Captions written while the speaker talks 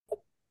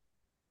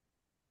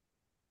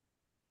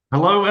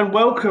Hello and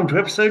welcome to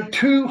episode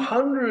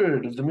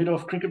 200 of the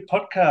Mid-Off Cricket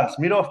Podcast.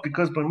 Mid-off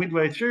because by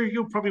midway through,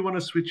 you'll probably want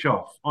to switch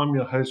off. I'm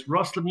your host,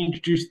 Ross. Let me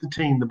introduce the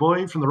team. The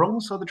boy from the wrong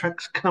side of the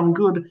tracks come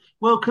good.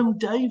 Welcome,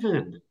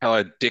 David.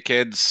 Hello,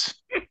 dickheads.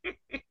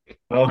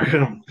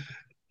 Welcome.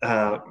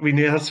 We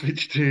now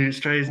switch to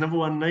Australia's number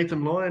one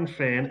Nathan Lyon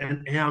fan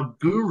and our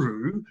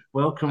guru.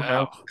 Welcome,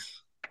 Wow.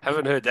 Alex.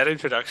 Haven't heard that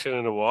introduction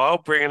in a while.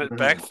 Bringing it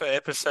back Uh, for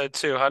episode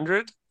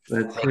 200.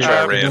 That's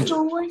Retro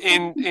Um,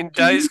 round. in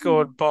days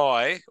gone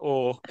by,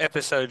 or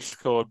episodes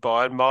gone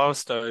by, and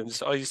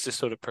milestones, I used to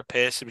sort of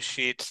prepare some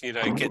shit,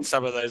 get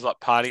some of those like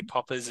party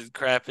poppers and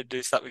crap and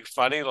do something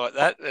funny like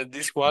that. And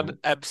this one,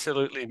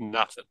 absolutely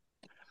nothing.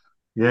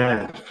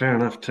 Yeah, fair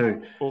enough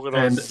too.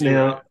 Organised And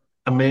zero. now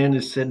a man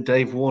has said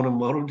Dave Warner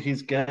modelled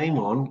his game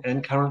on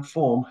and current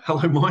form.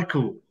 Hello,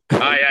 Michael. Hey,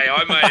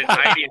 I made an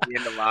 80 at the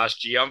end of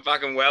last year. I'm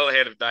fucking well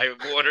ahead of David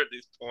Warner at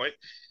this point.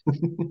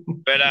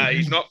 But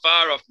he's not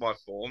far off my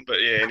form.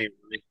 But yeah, anyway.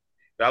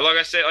 Now, like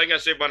I said,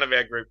 one of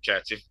our group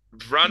chats, if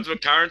runs were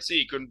currency,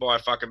 he couldn't buy a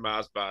fucking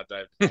Mars bar,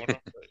 David Warner.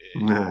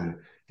 No,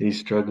 he's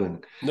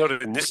struggling. Not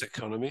in this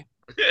economy.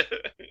 Yeah.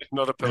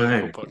 Not a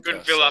political No. podcast.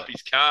 Couldn't fill up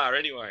his car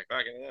anyway.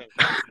 Fucking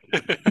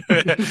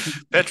hell.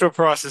 Petrol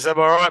prices, am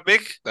I right,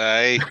 Mick?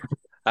 Hey,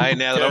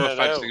 now that I'm a Yeah,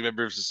 functioning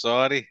member of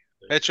society,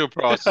 petrol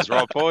prices,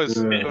 right, boys?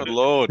 Yeah. Good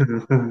Lord.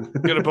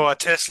 Gonna buy a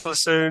Tesla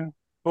soon.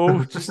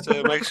 Oh, just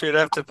to make sure you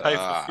don't have to pay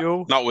for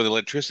fuel. Not with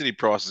electricity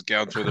prices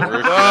going through the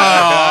roof.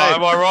 Oh,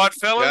 am I right,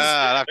 fellas?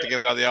 I'd have to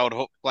get on the old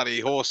bloody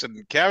horse and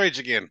carriage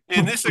again.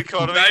 In this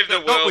economy, Save the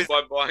not world with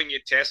by buying your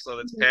Tesla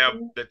that's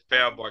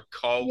powered by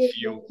coal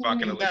fuel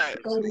fucking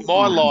electricity.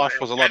 My life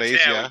was a lot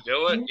That's how easier. we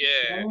do it,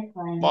 yeah.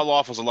 My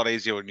life was a lot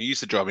easier when you used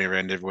to drive me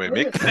around everywhere,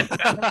 Mick.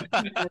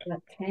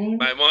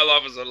 Mate, my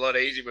life was a lot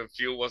easier when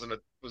fuel wasn't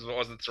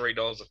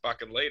 $3 a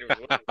fucking litre as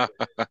well.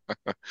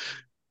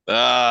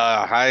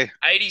 Hey.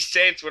 80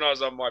 cents when I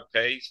was on my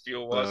P's,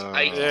 fuel was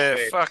 80 yeah,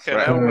 cents. fucking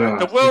Right. hell, mate.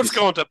 The world's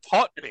gone to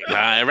pot, Mick.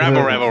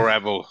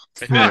 Rabble.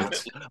 Yeah.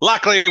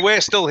 Luckily,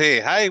 we're still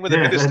here, hey, with a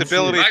Yeah, bit of that's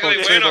stability it. for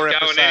Luckily, two we're not more going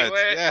episodes.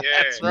 anywhere. Yeah,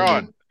 Yeah. that's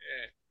right.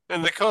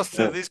 And the cost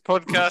of this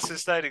podcast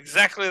has stayed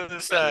exactly the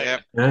same.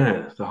 Yep.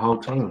 Yeah, the whole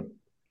time.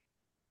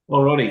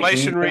 Alrighty.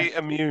 Inflationary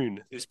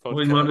immune, this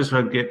We might podcast. as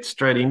well get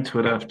straight into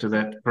it after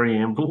that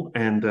preamble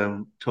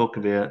and talk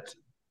about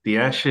the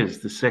Ashes,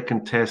 the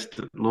second test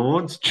at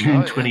Lords,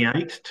 June yeah.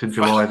 28th to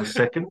July the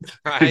 2nd,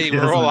 Hey,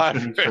 we're all over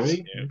it.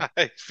 2023.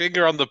 Hey,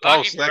 finger on the Lucky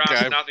pulse for that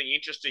us, game. nothing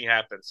interesting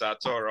happened, so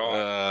it's all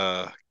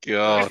right.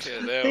 God. Fucking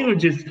I think hell. we'll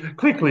just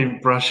quickly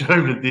brush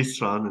over this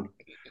one.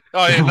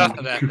 Oh, yeah,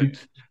 nothing happened.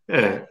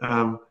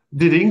 Yeah.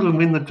 Did England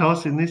win the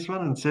toss in this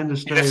one and send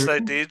Australia? Yes, they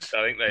did.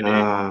 I think they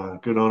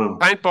did. Good on them.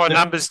 Paint by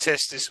numbers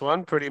test, this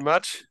one, pretty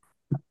much.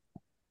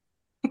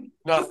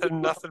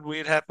 Nothing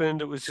weird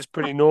happened. It was just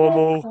pretty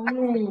normal.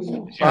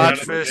 Should have Large done a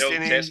first real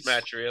innings. test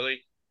match,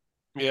 really.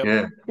 Yep.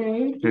 Yeah,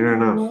 fair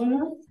enough.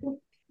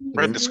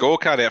 Read the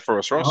scorecard out for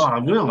us, Ross. Oh, I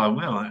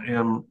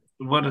will.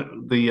 What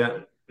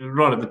the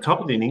right at the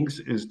top of the innings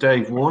is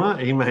Dave Warner.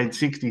 He made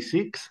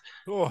 66.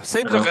 Oh,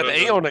 seems like an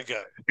eon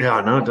ago. Yeah,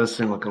 I know it does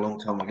seem like a long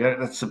time ago.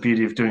 That's the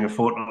beauty of doing a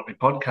fortnightly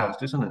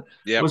podcast, isn't it?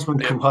 Yep. Usman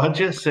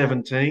Khawaja,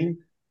 17.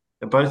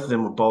 And both of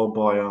them were bowled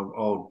by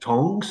old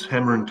Tongs,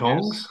 Hammer and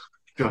Tongs,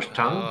 Josh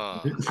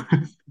Tongue.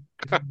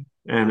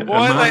 And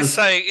Why Amanda- they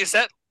say is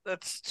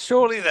that's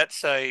surely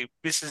that's a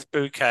Mrs.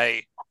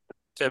 Bouquet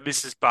to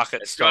Mrs.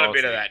 Bucket It's got a style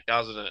bit of thing. that,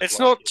 doesn't it? It's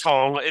Like, not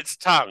Tong, it's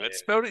Tongue. Yeah. It's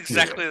spelled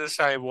exactly the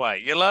same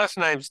way. Your last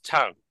name's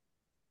Tongue.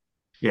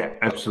 Yeah,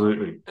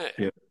 absolutely.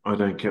 Yeah, I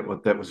don't get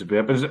what that was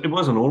about, but it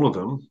wasn't all of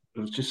them.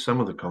 It was just some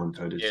of the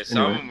commentators. Yeah, some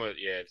Anyway, of them were,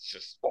 yeah, it's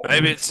just.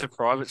 Maybe it's a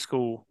private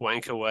school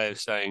wanker way of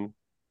saying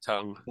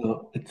tongue.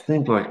 well, it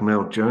seemed like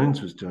Mel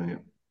Jones was doing it,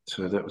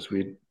 so that was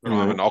weird. I'm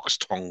Anyway, an ox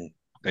tongue.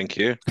 Thank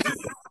you.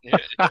 Yeah.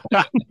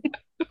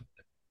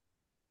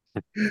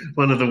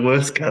 one of the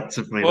worst cuts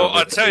of me. Well,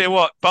 I tell you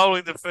what,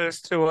 bowling the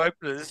first two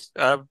openers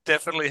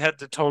definitely had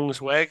the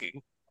tongs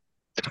wagging.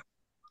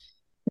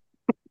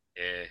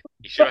 Yeah.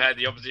 He sure had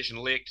the opposition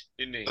licked,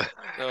 didn't he?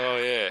 Oh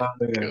yeah.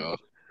 God.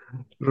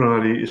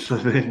 Righty, so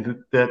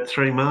then that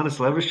three Marnus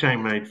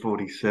Labuschagne made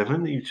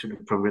 47. He should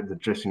have probably went in the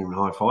dressing room and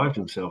high-fived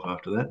himself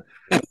after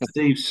that.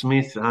 Steve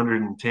Smith,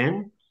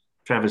 110.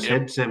 Travis Yep.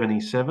 Head,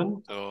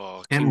 77.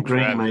 Oh, Cam King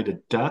Green Crab. made a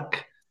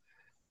duck.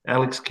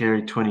 Alex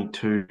Carey,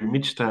 22.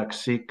 Mitch Stark,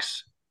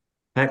 6.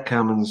 Pat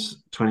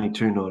Cummins,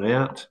 22 not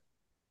out.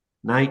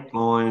 Nate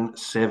Lyon,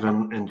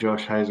 7. And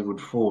Josh Hazlewood,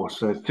 4.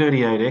 So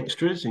 38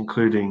 extras,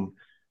 including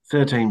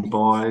 13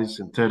 buys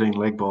and 13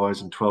 leg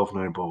buys and 12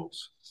 no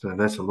balls. So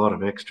that's a lot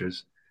of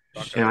extras.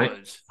 Fucking Now,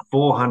 loads.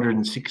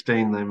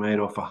 416 they made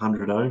off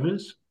 100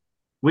 overs.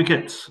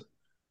 Wickets,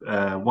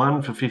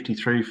 1 for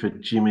 53 for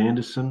Jim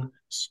Anderson.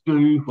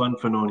 Spoo, 1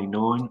 for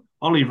 99.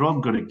 Ollie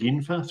Robb got a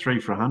Ginfer, 3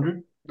 for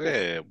 100.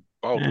 Yeah,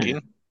 bold Yeah.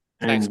 kin.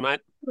 Thanks, And mate.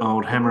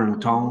 old Hammer and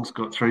Tongs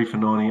got 3 for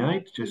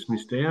 98, just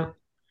missed out.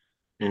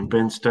 And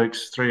Ben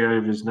Stokes, 3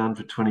 overs, none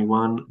for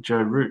 21.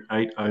 Joe Root,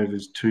 8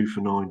 overs, 2 for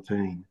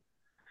 19.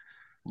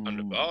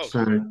 100 bowls.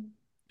 So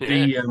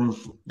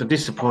the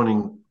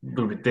disappointing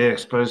little bit there, I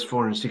suppose,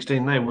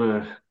 416. They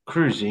were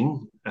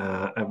cruising.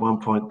 At one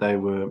point, they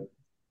were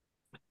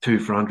 2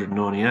 for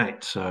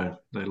 198, so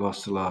they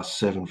lost the last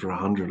 7 for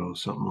 100 or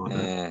something like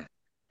that. Mm.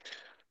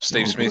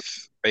 Steve Oh,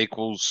 Smith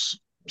equals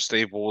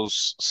Steve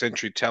Waugh's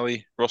century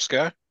tally.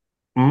 Roscoe,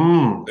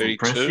 32.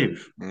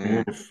 impressive.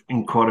 Yeah,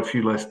 in quite a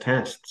few less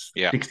tests.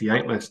 Yeah.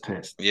 68 less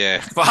tests.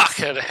 Yeah.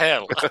 Fucking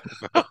hell.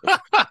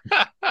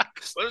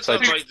 Well, So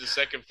that made the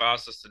second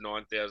fastest to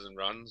 9,000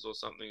 runs or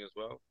something as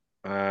well.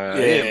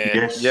 Yeah.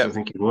 Yes, Yep. I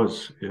think he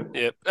was. Yeah.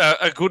 Yep.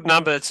 A good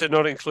number to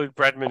not include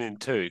Bradman in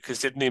too, because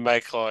didn't he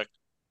make like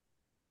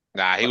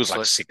Nah, he much was like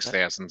less?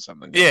 6,000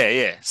 something.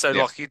 Yeah. So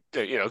Yeah. like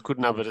a good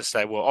number to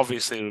say. Well,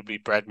 obviously it would be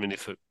Bradman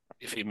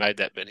if he made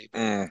that many,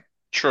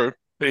 True.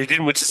 but he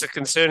didn't, which is a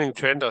concerning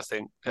trend, I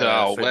think,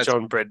 No, for that's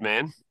John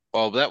Bredman.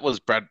 well, that was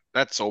Brad.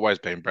 That's always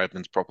been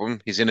Bradman's problem.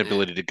 His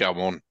inability to go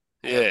on.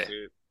 Yeah. That's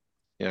it.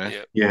 You know.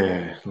 Yeah.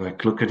 Yeah,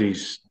 like look at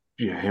his.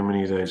 Yeah, how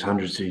many of those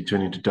hundreds did he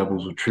turn into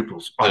doubles or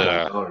triples? I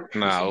don't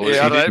know. No,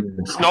 Yeah, he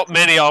not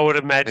many, I would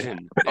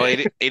imagine. Oh,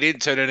 he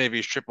didn't turn any of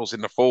his triples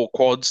into 4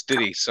 quads, did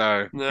he?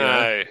 So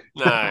No.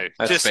 That's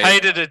Just fair.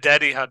 hated a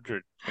daddy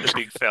 100, the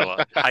big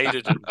fella.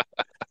 Hated it.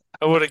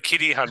 I want a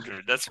kiddie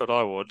 100. That's what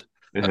I want.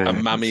 A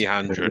mummy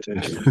 100.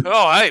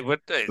 Oh, hey,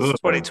 it's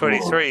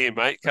 2023 here,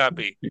 mate. Can't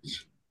be,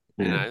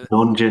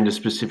 Non-gender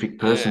specific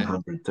person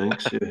 100,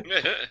 thanks.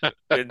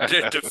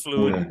 gender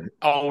fluid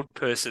old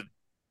person.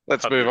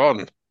 Let's 100. move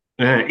on.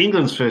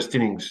 England's first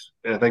innings,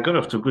 they got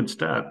off to a good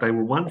start. They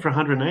were 1 for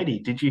 180.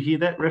 Did you hear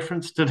that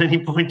referenced at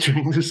any point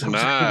during the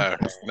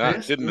subsequent No,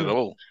 test? didn't at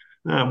all.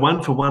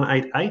 1 for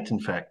 188, in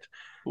fact.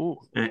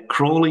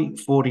 Crawley,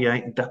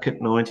 48, Duckett,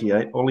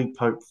 98, Ollie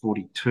Pope,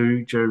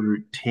 42, Joe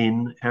Root,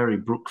 10, Harry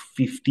Brook,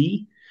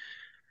 50,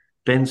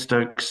 Ben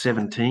Stokes,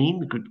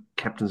 17. Good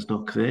captain's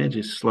knock there,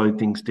 just slowed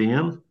things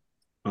down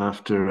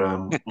after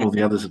all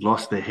the others had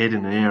lost their head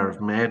in an hour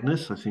of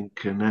madness, I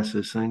think Nasser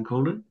Hussain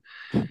called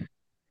it.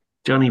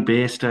 Johnny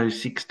Bairstow,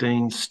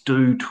 16,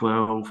 Stu,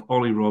 12,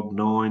 Ollie Robb,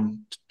 9,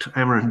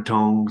 Cameron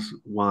Tongs,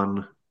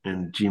 1,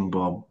 and Jim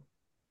Bob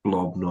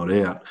Blob not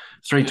out.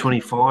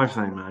 325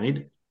 they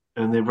made,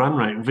 and their run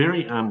rate,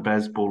 very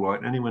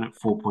un-Bazball-like, only went at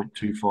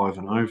 4.25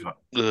 and over.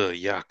 Ugh,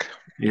 yuck.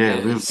 Yeah,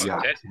 real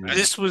yuck.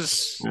 This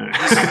was...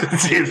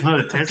 it's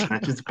not a test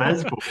match, it's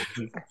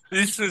Bazball.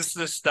 This was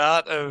the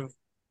start of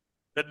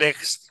the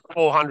next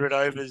 400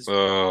 overs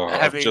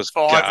having just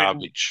five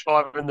garbage.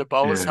 in the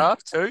bowler's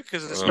half too,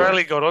 because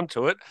Australia got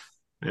onto it.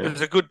 Yeah. It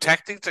was a good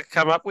tactic to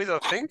come up with, I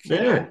think.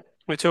 Yeah.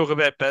 We talk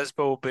about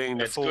Bazball being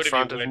the It's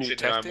forefront good if of you new went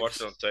sitting home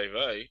tactics. watching on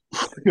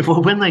TV.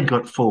 Well, when they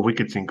got 4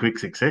 wickets in quick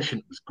succession,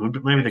 it was good,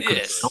 but maybe they could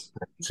have stopped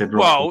that and said,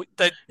 well,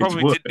 they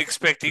probably didn't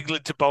expect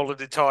England to bowl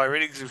an entire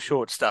innings of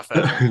short stuff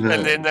at them.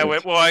 And then they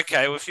went, well,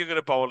 okay, well, if you're going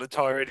to bowl an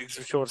entire innings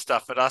of short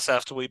stuff at us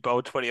after we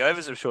bowled 20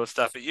 overs of short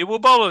stuff at you, we'll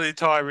bowl an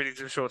entire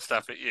innings of short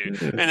stuff at you.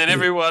 And then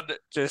everyone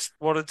just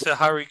wanted to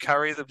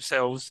hurry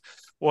themselves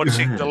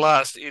watching the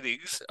last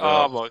innings.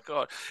 Oh, my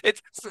God.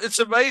 It's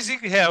amazing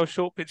how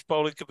short pitch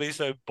bowling can be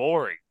so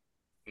boring.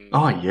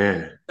 Oh,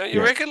 yeah. Don't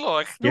you reckon?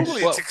 Like,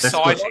 normally Yes. it's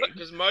exciting.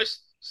 Because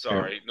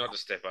not to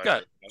step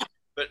over,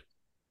 but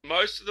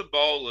most of the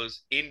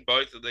bowlers in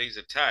both of these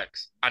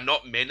attacks are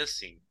not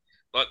menacing.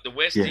 Like the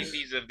West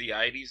Indies of the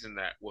 80s and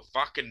that were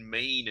fucking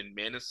mean and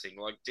menacing.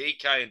 Like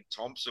DK and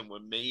Thompson were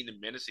mean and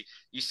menacing.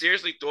 You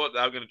seriously thought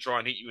they were going to try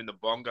and hit you in the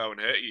bongo and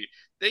hurt you.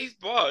 These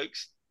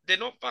blokes, they're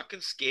not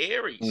fucking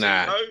scary. So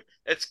Nah. you know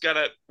it's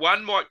gonna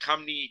one might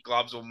come near your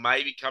gloves or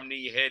maybe come near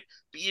your head,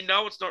 but you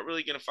know it's not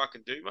really gonna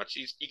fucking do much.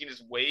 You can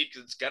just weave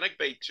because it's gonna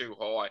be too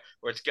high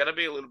or it's gonna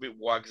be a little bit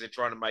wide because they're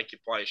trying to make you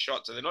play a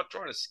shot. So they're not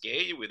trying to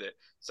scare you with it.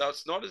 So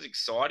it's not as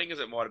exciting as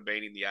it might have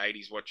been in the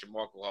 80s watching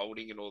Michael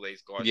Holding and all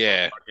these guys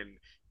fucking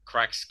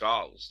crack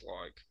skulls.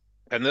 Like,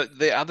 and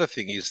the other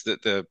thing is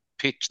that the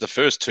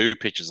first 2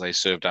 pitches they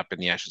served up in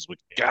the Ashes were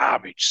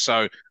garbage.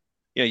 So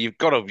you've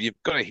got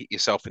to hit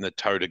yourself in the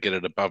toe to get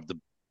it above the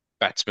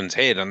batsman's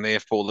head, and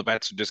therefore the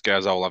batsman just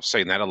goes, "Oh, I've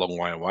seen that a long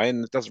way away,"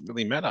 and it doesn't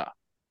really matter.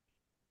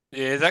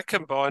 Yeah, that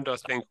combined, I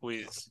think,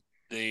 with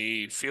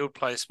the field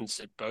placements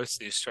that both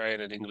the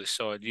Australian and English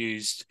side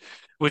used,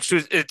 which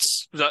was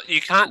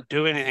you can't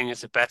do anything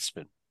as a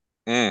batsman.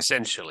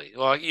 Essentially,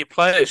 like you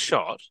play a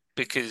shot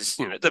because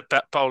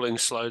the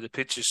bowling's slow, the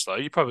pitch is slow.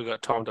 You probably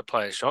got time to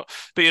play a shot,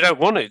 but you don't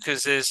want to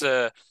because there's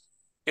a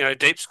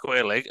deep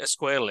square leg, a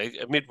square leg,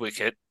 a mid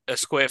wicket, a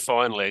square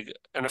fine leg,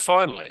 and a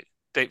fine leg,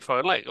 deep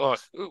fine leg.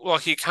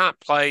 Like you can't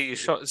play your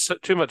shot. It's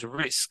too much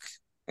risk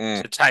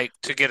to take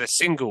to get a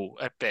single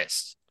at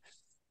best.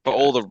 But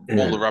all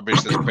the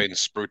rubbish that's been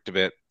spruiked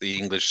about the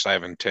English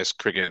saving Test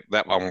cricket,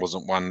 that one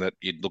wasn't one that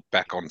you'd look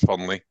back on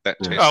fondly. That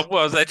Test. Oh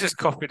well, they just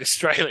copied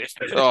Australia.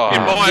 In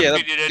my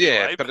opinion,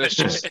 anyway. But it's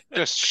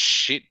just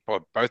shit by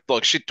both.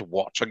 Like shit to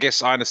watch. I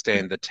guess I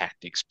understand the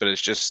tactics, but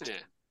it's just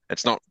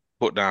it's not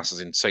putting asses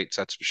in seats.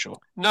 That's for sure.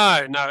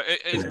 No.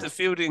 If the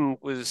fielding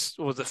was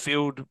the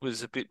field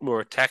was a bit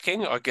more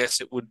attacking, I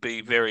guess it would be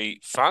very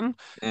fun.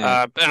 And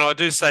I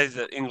do say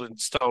that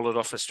England stole it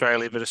off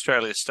Australia, but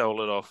Australia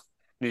stole it off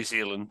New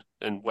Zealand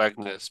and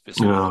Wagner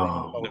specifically.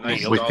 Oh, And they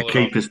Neil. with the stole it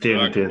keeper off the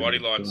standing down.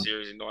 Bodyline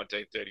series in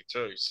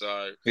 1932.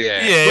 So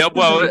Yeah. Yeah, What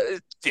well,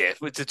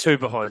 does with the two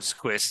behind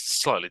squares,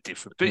 it's slightly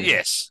different. But Yeah.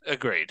 yes,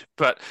 agreed.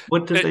 But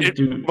What did they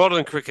do?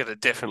 modern cricketer,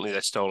 definitely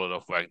they stole it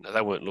off Wagner.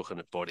 They weren't looking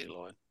at body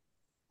line.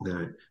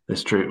 No,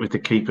 that's true. With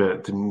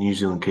the New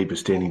Zealand keeper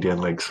standing down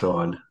leg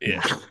side.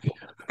 Yeah.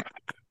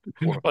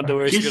 Wonder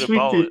where he's going Just to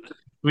bowl it.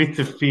 with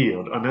the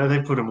field, I know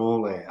they put them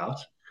all out,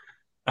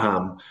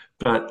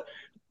 but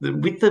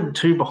with the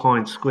two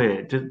behind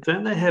square,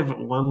 don't they have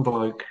one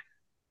bloke?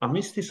 I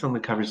missed this on the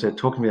coverage. They're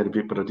talking about it a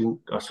bit, but I didn't.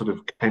 I sort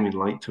of came in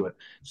late to it.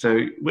 So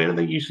where do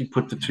they usually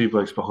put the two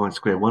blokes behind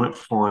square? One at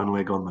fine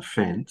leg on the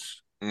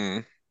fence,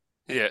 Mm.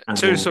 Yeah, and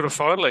two then sort of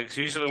fine legs,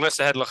 usually, unless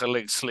they had like a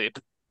leg slip.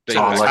 Deep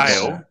oh, like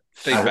tail.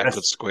 Deep a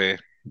backward square.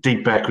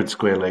 deep backward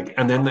square leg,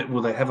 and then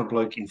will they have a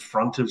bloke in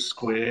front of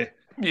square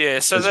Yeah,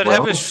 so as they'd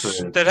well?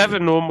 they'd have a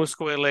normal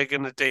square leg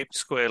and a deep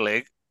square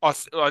leg.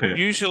 Yeah.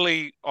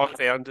 Usually I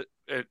found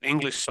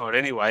English side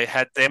anyway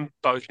had them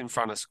both in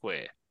front of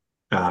square.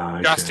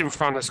 Okay. Just in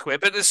front of square.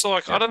 But it's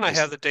like, I don't know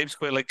how the deep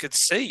square leg could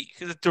see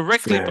because it's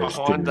directly Yeah, it's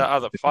behind the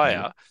other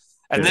player.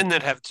 And Yeah. then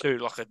they'd have two,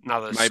 like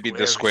another Maybe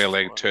the square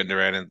leg squarish turned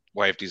around and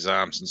waved his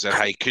arms and said,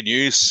 "Hey, can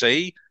you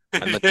see?"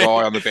 And the guy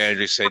on the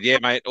boundary said, "Yeah,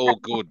 mate, all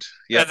good."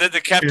 Yeah. And then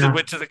the captain Yeah.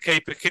 went to the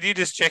keeper, "Can you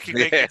just check if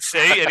he Yeah. can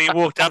see?" And he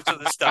walked up to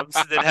the stumps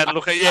and then had a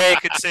look at, "Yeah, he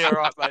can see, all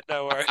right, mate,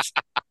 no worries."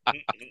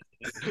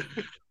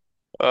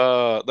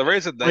 The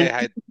reason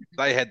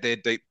they had their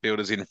deep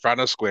fielders in front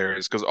of square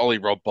is because Ollie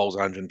Robb bowls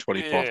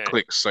 125 Yeah.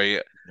 clicks, so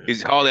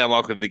he's highly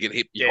unlikely to get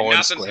hit yeah, behind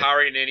nothing's square.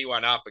 hurrying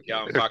anyone up and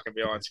going fucking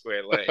behind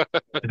square leg.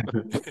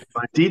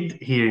 I did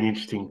hear an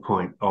interesting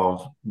point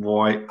of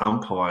why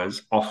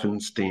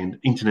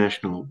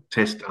international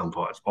test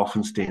umpires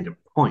often stand at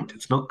point.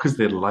 It's not because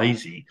they're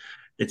lazy.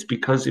 It's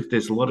because if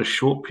there's a lot of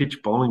short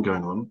pitch bowling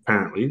going on,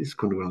 apparently, this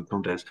couldn't have been on the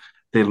contest,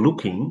 they're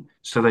looking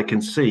so they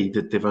can see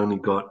that they've only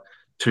got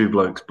two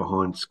blokes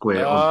behind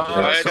square on the I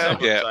heard outside.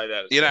 someone Yeah. say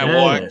that. You know Yes.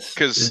 why?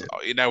 Because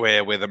Yeah. you know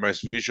we're the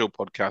most visual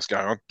podcast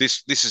going on.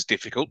 This is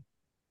difficult.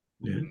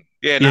 Yeah.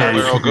 Yeah, no, Yeah.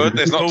 we're all good.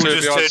 There's not Paul two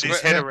just behind turned his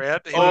square. head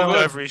around. He All looked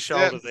good. over his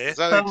shoulder there. There's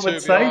only Some two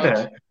would say behind.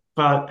 that,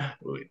 but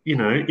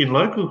in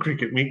local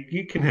cricket,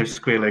 you can have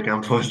square leg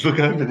umpires look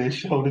over their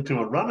shoulder to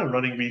a runner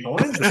running behind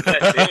them.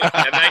 That's it.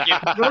 And they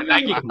can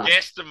Brilliant.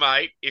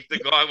 guesstimate if the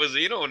guy was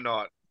in or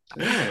not.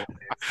 Yeah.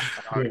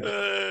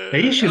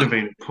 He should have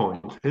been at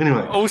point.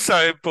 Anyway,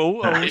 Also,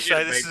 Bull, I He will should say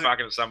have this been is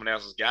fucking someone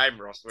else's game,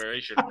 Ross, where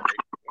he should have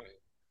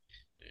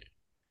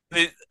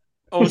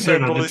also,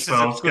 Then I Bull, just this is a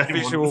felt good game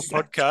on visual the-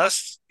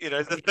 podcast.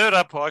 The third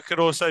umpire could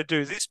also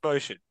do this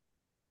motion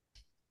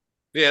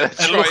Yeah, that's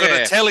and right. look Yeah.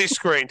 at a telly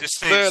screen to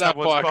see if Third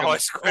someone's umpire can-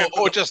 behind square.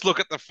 or just look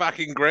at the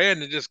fucking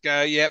ground and just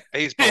go, "Yep,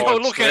 he's Yeah, behind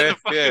or look square." out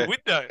the fucking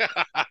window.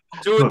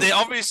 Dude, they're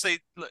obviously,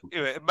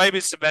 maybe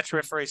it's the match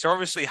referees. They're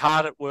obviously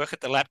hard at work at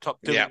the laptop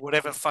doing Yeah.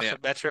 whatever fucking Yeah.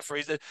 match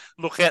referees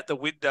look out the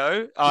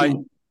window.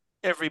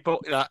 Every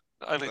ball,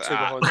 only two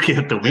behind. look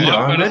out the window.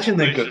 I imagine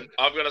they got.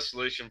 I've got a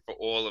solution for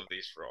all of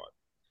this, right?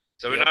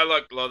 So we Yep. know,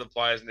 like, a lot of the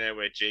players now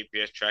wear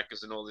GPS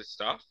trackers and all this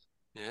stuff.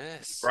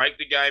 Yes. Break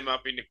the game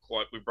up into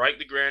we break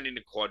the ground into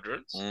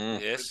quadrants.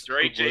 Mm. Yes.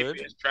 Three good word.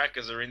 GPS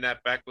trackers are in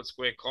that backward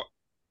square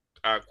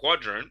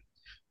quadrant.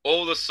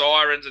 All the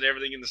sirens and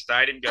everything in the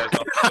stadium goes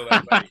off. Until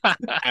they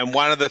leave. And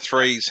one of the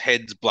three's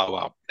heads blow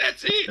up.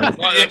 That's it.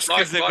 Yes,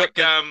 'cause they've got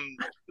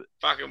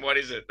Fucking what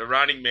is it? The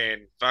Running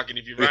Man. Fucking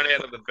if you run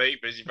out of the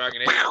beepers, you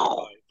fucking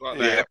like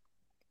that.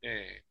 Yeah.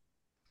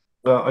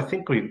 Well, I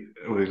think we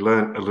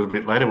learned a little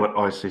bit later what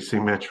ICC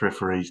match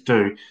referees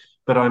do,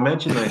 but I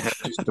imagine they have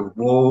just a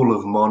wall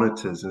of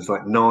monitors. There's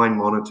like 9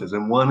 monitors,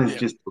 and one is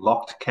just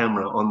locked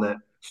camera on that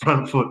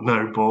front foot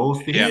no ball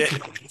thing. Yeah. They seem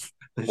to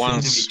be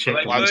One's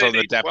checking. one's on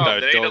the They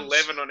Dapper need Dogs.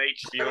 11 on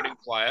each fielding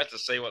player to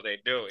see what they're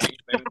doing.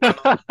 Then none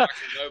of them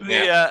fucking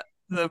know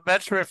The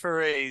match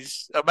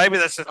referees, or maybe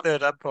that's the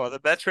third umpire. The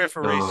match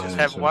referees Oh, just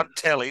yeah, have sorry. one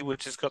telly,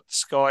 which has got the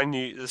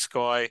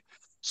Sky,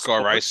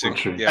 Sky Racing.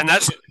 True. Yeah. and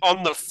that's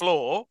on the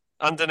floor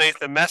underneath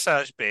the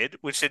massage bed,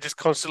 which they're just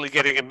constantly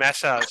getting a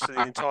massage for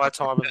the entire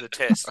time of the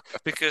test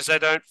because they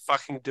don't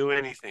fucking do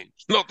anything.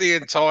 Not the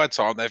entire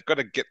time. They've got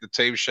to get the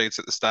team sheets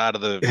at the start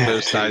of the Yeah,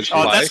 first team day's sheets.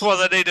 Oh, play. that's why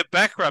they need a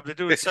back rub. They're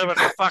doing so much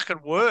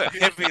fucking work,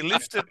 heavy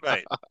lifting,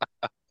 mate.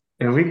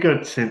 And we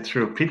got sent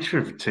through a picture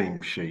of a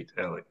team sheet,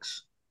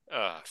 Alex.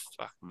 Oh,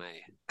 fuck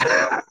me.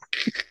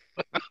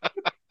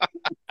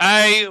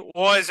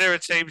 Why is there a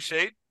team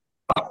sheet?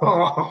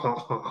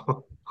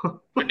 Tradition,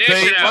 One-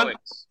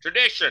 Alex.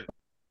 Tradition.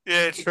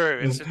 Yeah, true.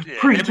 It's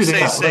Print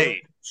it out.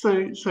 MCC.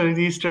 So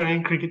the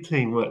Australian cricket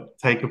team,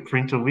 take a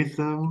printer with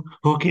them,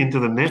 hook into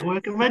the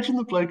network. Imagine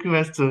the bloke who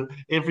has to,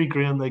 every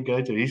ground they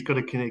go to, he's got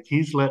to connect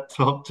his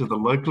laptop to the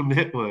local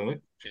network.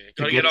 Yeah, To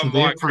got to get get to on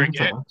their my cricket.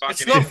 printer.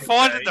 It's not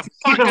finding the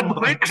fucking My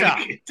printer.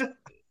 cricket.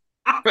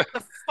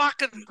 The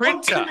fucking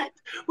printer.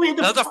 Where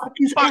the Now the fuck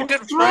is fucking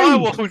F3?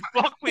 firewall would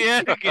block me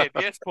out again.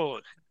 Yes, Paul.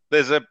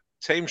 There's a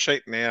team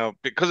sheet now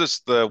because it's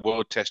the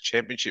World Test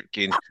Championship,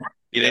 Kin.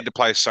 You need to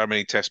play so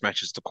many test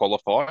matches to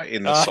qualify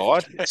in the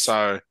side. Yes.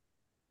 So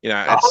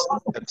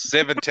It's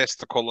 7 tests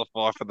to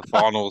qualify for the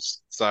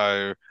finals.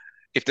 So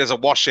if there's a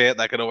washout,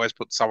 they can always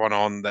put someone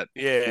on that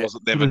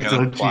wasn't never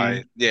going to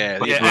play. Yeah,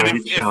 Like and Rohit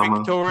if Sharma.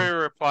 Victoria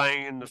are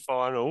playing in the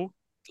final,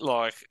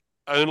 like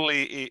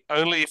only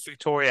if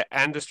Victoria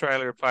and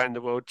Australia are playing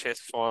the World Chess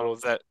Final,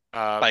 that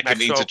they can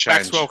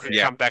interchange. Maxwell can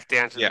come back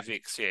down to the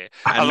VIX. Yeah,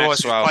 and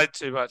otherwise Maxwell,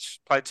 he's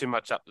played too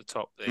much up the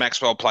top there.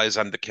 Maxwell plays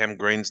under Cam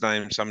Green's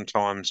name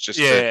sometimes, just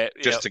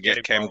to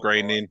get Cam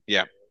Green in.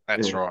 Yeah,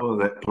 that's right. Oh,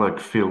 that bloke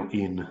Phil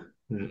in.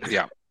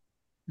 Yeah.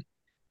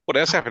 What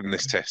else happened in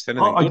this test?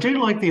 Anything I good?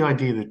 do like the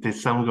idea that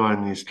there's some guy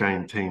in the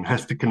Australian team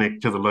has to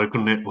connect to the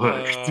local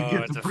network to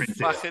get It's the a print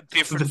fucking out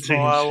different of the team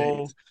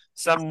firewall. sheets.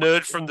 Some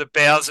nerd from the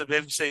bowels of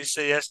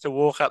MCC has to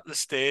walk up the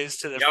stairs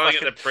to the Yelling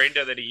fucking... at the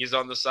printer that he is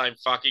on the same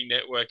fucking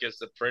network as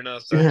the printer.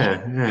 So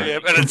Yeah,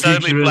 but it's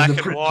only black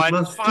and white.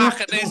 Fuck,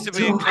 Talk, it needs to talk,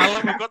 be in talk.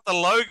 colour. We've got the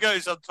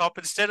logos on top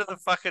instead of the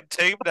fucking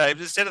team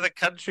names, instead of the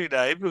country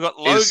name. We've got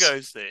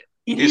logos there.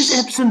 It is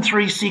Epson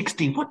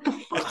 360. What the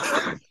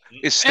fuck?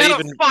 Is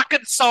Stephen fucking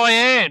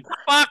cyan?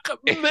 Fuck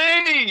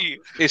me.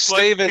 Is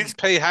Stephen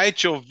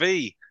PH or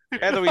V?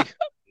 How do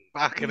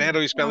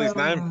we spell his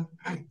name?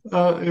 I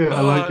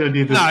like the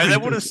idea that no, they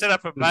would have set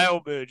up a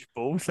mail merge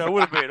ball, so it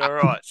would have been all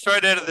right.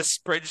 Straight out of the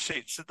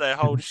spreadsheets that they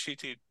hold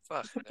shit in.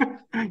 Fuck.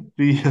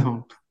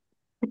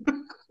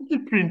 The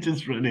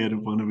printer's run out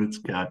of one of its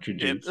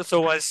cartridges. Yeah, it's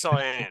always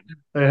cyan.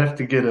 They have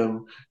to get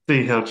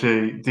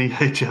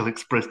DHL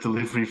Express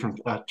delivery from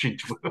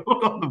Cartridge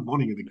World on the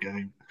morning of the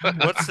game.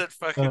 What's that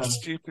fucking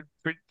stupid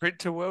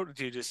printer world? Did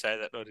you just say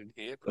that? I didn't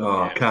hear.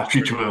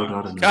 Cartridge World.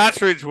 I don't know.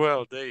 Cartridge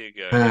World. There you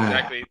go.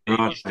 Exactly.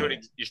 Right.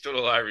 You stood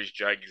all over his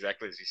joke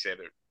exactly as he said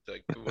it. So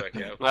good work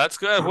out. Well, that's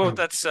good. Well,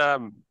 that's that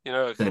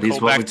call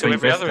back to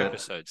every other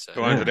episode. So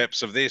 200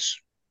 eps of this.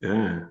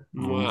 Yeah.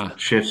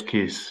 Chef's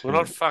kiss. We're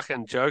not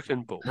fucking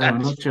joking, Bull. No, we're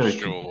not joking.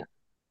 Sure.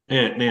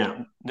 Yeah,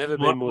 now, never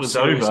been what more was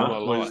serious over in my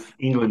was life.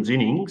 England's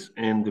innings,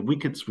 and the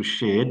wickets were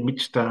shared.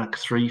 Mitch Starc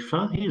 3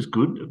 for. He was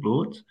good at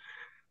Lords.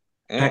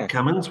 Pat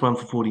Cummins 1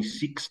 for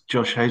 46.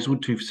 Josh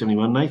Hazlewood 2 for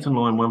 71. Nathan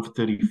Lyon 1 for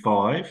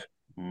 35.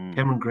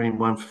 Cameron Green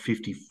 1 for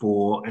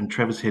 54. And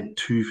Travis Head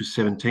 2 for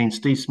 17.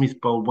 Steve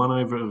Smith bowled 1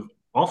 over of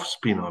off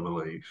spin, I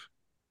believe.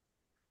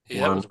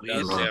 Yeah, that was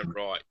weird. That sound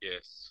right,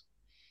 yes.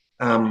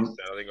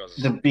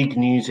 The big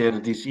news out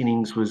of this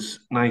innings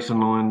was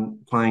Nathan Lyon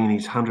playing in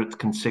his 100th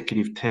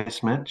consecutive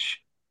Test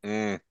match.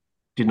 Did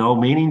an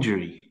old man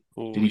injury.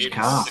 Did his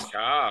calf.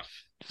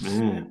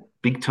 Yeah,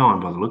 big time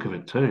by the look of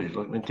it too.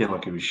 Like went down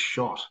like he was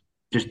shot.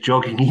 Just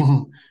jogging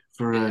in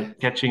for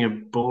catching a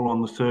ball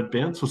on the third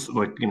bounce, or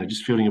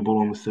just fielding a ball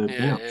on the third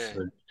bounce. Yeah.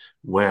 So,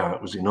 wow,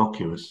 it was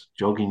innocuous.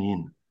 Jogging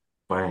in.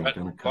 Bang, But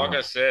done a calf. like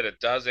I said, it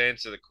does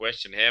answer the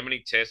question: how many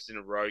tests in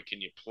a row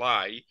can you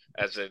play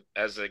as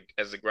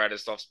the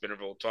greatest off spinner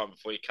of all time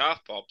before your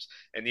calf pops?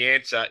 And the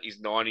answer is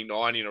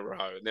 99 in a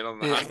row. And then on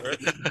the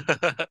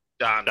 100th,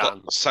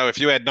 done. So if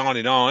you had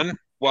 99,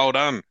 well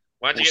done.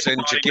 Once you We'll get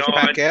send to your gift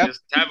 99, pack out.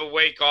 just have a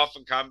week off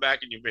and come back,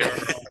 and you'll be all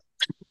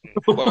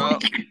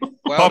right.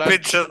 Well Pop done.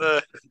 into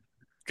the...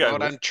 Well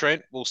done,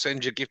 Trent. We'll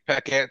send your gift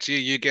pack out to you.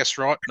 You guessed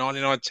right.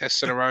 99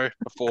 tests in a row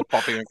before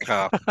popping a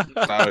calf.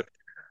 So,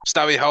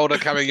 stubby holder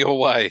coming your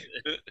way.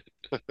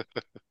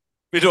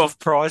 Bit off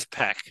prize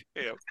pack.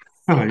 Yeah.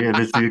 Oh yeah,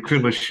 there's the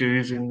acrylic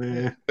shoes in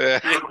there.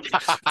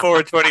 4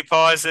 and 20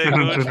 pies there.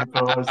 420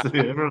 pies.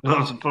 Everyone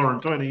loves a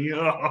 420.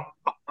 Oh.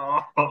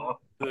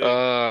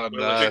 Oh,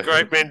 no. The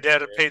great men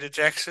down at Peter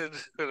Jackson.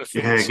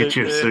 Yeah, get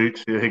your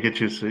suit. Yeah, get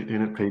your suit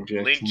in at Pete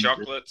Jackson. Lint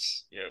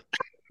chocolates. Yeah.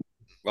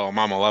 Oh,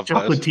 Mum, I love those.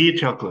 Chocolatier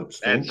chocolates.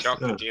 And Thanks.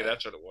 chocolatier,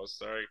 that's what it was.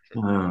 Sorry.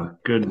 Oh,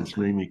 goodness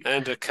me, Mick.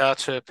 And a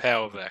Karcher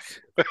power vac.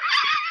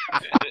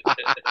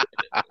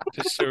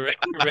 Just to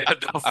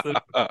round off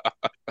the...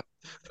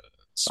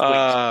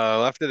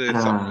 I'll have to do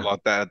something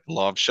like that at the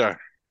live show.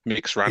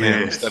 Mix run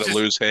out instead of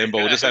lose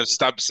handball. Just have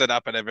stumps set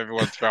up and have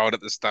everyone throw it at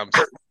the stumps.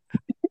 All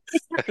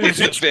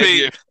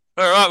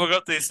right, we've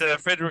got these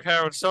Frederick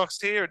Harold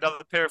socks here,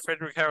 another pair of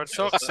Frederick Harold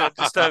socks, and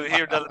just over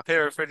here, another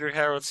pair of Frederick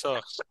Harold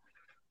socks.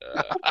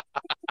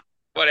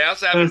 What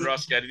else happened,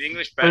 Roscoe? Did the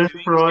English bat?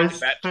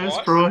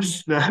 First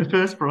prize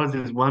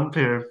is 1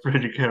 pair of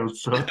Frederick Harold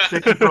socks.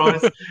 Second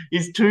prize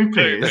is 2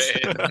 pairs.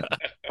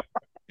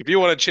 If you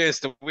want a chance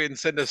to win,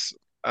 send us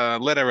a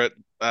letter at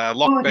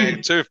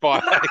lockbag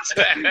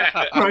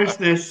 258.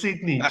 Process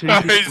Sydney. We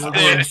have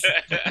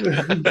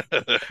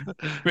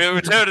a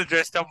return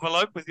addressed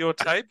envelope with your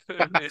tape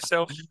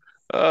yourself.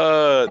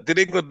 Did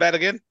England bat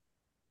again?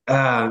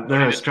 No,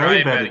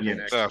 Australia batted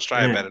again.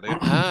 Australia batted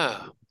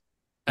again.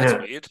 That's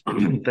weird.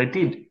 They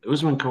did.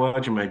 Usman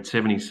Khawaja made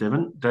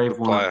 77. Dave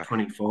won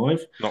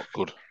 25. Not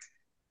good.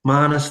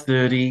 Marnus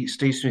 30,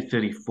 Steve Smith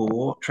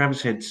 34,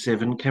 Travis Head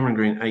 7, Cameron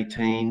Green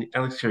 18,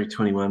 Alex Carey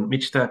 21,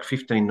 Mitch Starc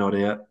 15 not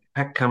out,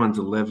 Pat Cummins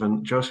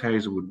 11, Josh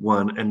Hazlewood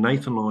 1, and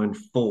Nathan Lyon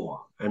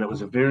 4. And it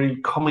was a very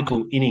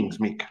comical innings,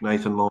 Mick,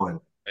 Nathan Lyon.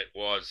 It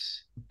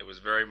was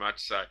very much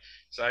so.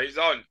 So he's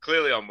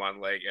clearly on one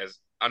leg, as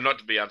I'm not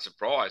to be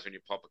unsurprised when you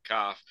pop a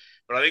calf.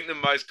 But I think the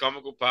most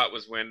comical part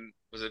was when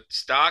was it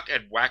Stark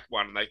had whacked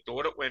one and they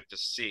thought it went for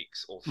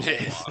 6 or 4,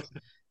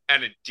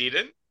 and it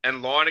didn't.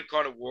 And Lyon had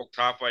kind of walked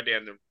halfway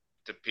down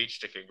the pitch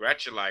to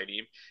congratulate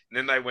him, and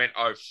then they went,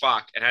 "Oh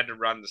fuck," and had to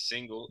run the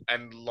single,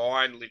 and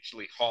Lyon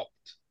literally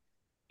hopped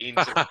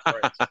into the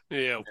crease.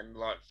 Yeah. And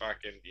like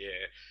fucking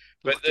yeah.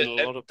 Looked in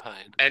a lot of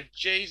pain. And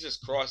Jesus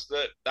Christ,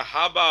 the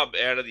hubbub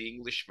out of the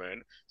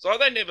Englishmen. It's like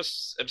they never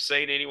have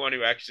seen anyone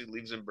who actually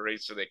lives and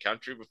breathes for their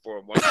country before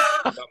and wants to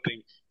do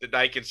something that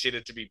they consider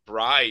to be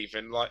brave.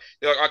 And like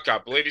they're like, I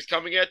can't believe he's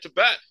coming out to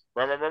bat.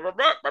 Then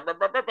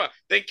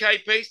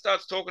KP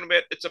starts talking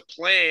about it's a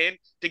plan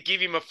to give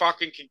him a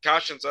fucking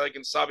concussion so they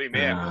can sub him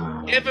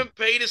out. Evan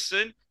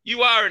Peterson,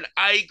 you are an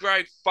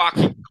A-grade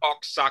fucking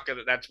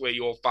cocksucker that's where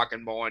your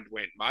fucking mind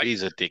went, mate.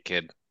 He's a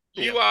dickhead.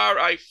 You are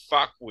a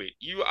fuckwit.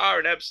 You are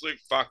an absolute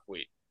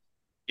fuckwit.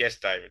 Yes,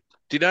 David.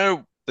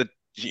 Do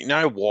you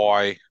know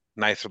why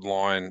Nathan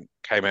Lyon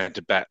came out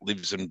to bat,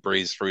 lives and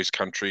breathes for his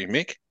country,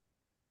 Mick?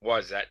 Why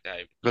is that,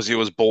 David? Because he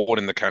was born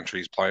in the country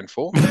he's playing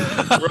for. True.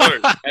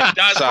 It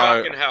does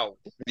fucking help.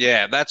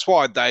 Yeah, that's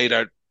why they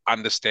don't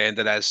understand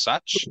it as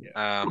such.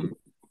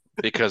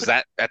 Because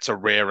that's a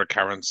rare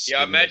occurrence.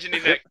 Yeah, imagine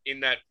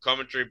in that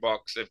commentary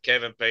box of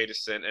Kevin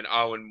Peterson and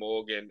Owen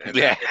Morgan and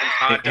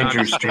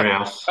Andrew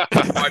Strauss.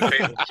 Why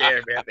people care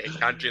about their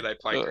country they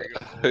play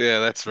cricket for. Yeah,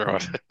 that's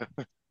right.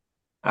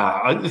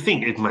 I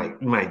think it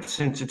made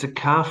sense. It's a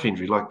calf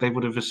injury. Like they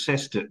would have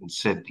assessed it and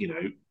said, he's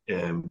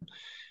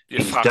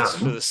done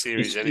for the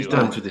series. He's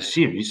done for the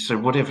series. So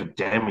whatever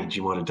damage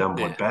you might have done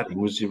by batting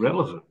was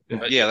irrelevant.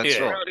 Yeah, that's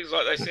right. It's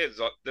like they said,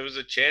 there was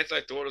a chance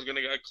they thought it was going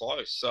to go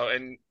close. So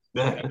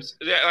Yeah.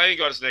 they only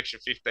got us an extra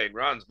 15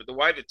 runs, but the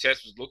way the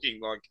test was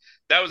looking, like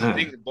that was the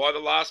thing. That by the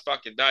last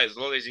fucking day, there's a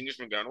lot of these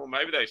Englishmen going, "Well,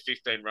 maybe those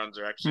 15 runs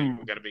are actually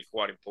going to be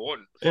quite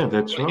important." Yeah,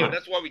 that's right.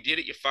 That's why we did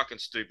it, you fucking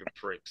stupid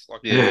pricks.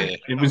 Like,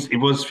 it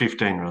was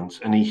 15 runs,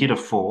 and he hit a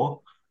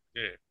 4.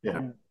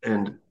 Yeah,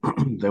 and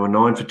they were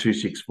 9 for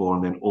 264,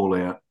 and then all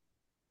out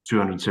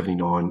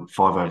 279,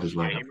 5 overs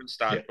later. Him and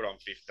Stark put on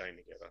 15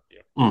 together.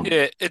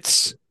 Yeah,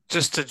 it's.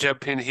 Just to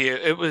jump in here,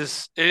 it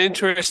was an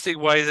interesting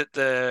way that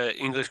the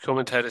English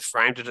commentators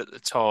framed it at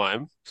the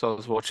time. So I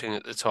was watching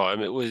at the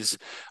time. It was,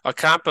 I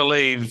can't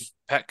believe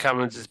Pat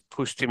Cummins has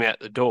pushed him out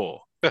the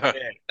door.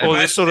 All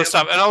this sort of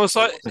stuff. And I was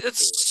like,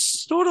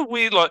 it's sort of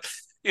weird. Like,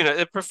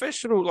 the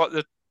professional, like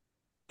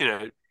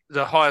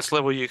the highest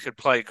level you could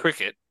play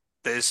cricket,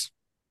 there's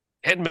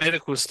head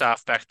medical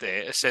staff back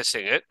there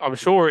assessing it. I'm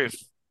sure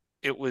if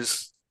it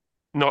was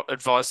not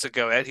advised to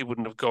go out, he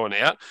wouldn't have gone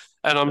out.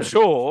 And I'm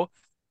sure...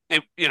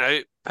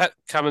 Pat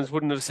Cummins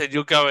wouldn't have said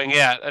you're going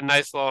out, and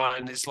Nathan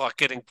Lyon is like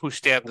getting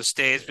pushed down the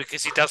stairs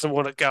because he doesn't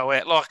want to go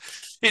out. Like,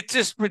 it's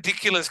just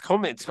ridiculous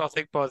comments, I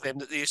think, by them.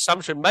 That the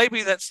assumption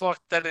maybe that's like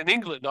that in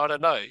England. I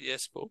don't know.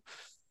 Yes, Paul.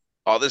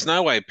 Oh, there's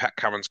no way Pat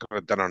Cummins could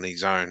have done it on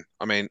his own.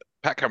 I mean,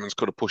 Pat Cummins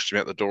could have pushed him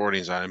out the door on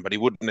his own, but he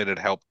wouldn't have needed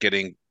help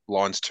getting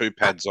Lyon's 2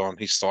 pads on,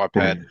 his thigh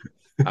pad.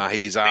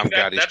 His arm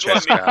guard, his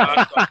chest guard. That's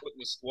why Mick Hart put in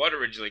the squad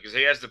originally, because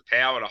he has the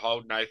power to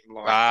hold Nathan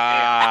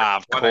Lyon.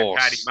 Of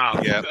course.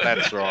 Yeah,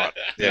 that's right.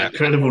 Yeah,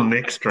 incredible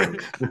neck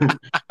strength.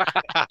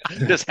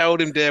 Just held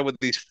him down with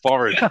his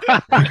forehead.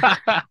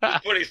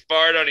 Put his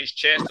forehead on his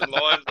chest and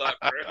Lyon's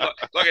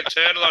like a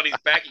turtle on his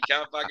back. He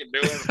can't fucking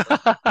do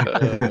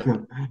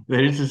it.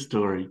 There is a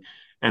story,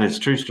 and it's a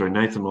true story.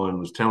 Nathan Lyon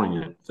was telling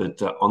it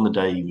that on the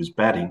day he was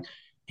batting,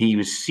 he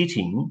was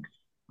sitting.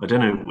 I don't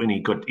know when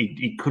he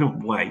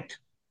couldn't wait.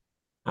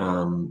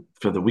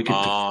 For the wicket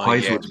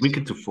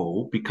wicket to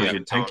fall because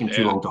it'd taken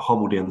too long to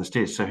hobble down the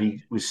stairs. So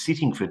he was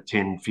sitting for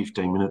 10,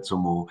 15 minutes or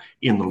more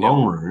in the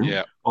long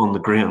room on the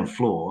ground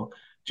floor,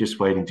 just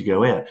waiting to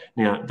go out.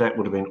 Now, that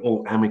would have been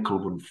all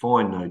amicable and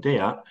fine, no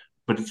doubt,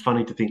 but it's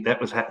funny to think that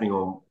was happening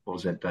on, what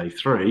was that, day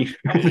 3?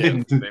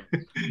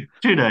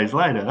 2 days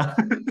later.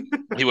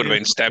 He would have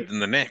been stabbed in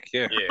the neck,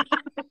 yeah.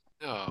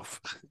 Oh,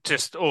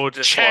 just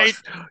cheat, like,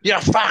 you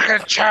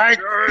fucking cheat!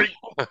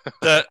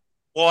 The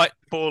white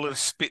ball of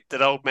spit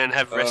that old men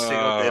have resting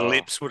on their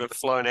lips would have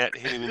flown out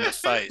and hit him in the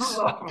face.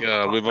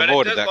 God, we've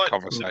avoided that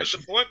conversation.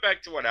 The point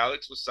back to what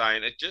Alex was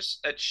saying,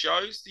 it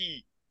shows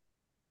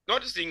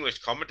not just the English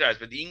commentators,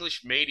 but the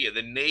English media,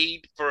 the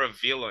need for a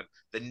villain,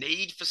 the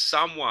need for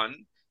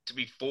someone to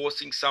be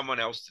forcing someone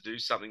else to do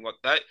something like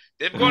that.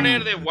 They've gone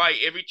out of their way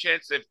every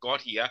chance they've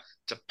got here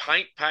to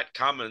paint Pat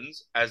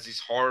Cummins as this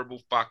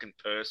horrible fucking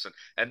person.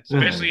 And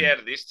especially out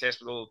of this test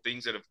with all the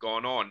things that have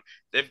gone on,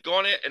 they've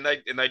gone out and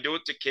they do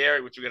it to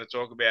Carey, which we're going to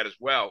talk about as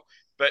well.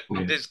 But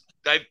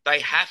they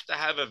have to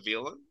have a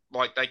villain.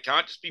 Like, they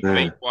can't just be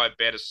beat by a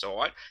better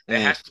side.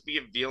 There has to be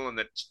a villain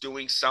that's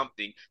doing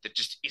something that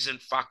just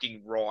isn't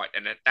fucking right.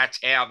 And that's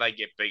how they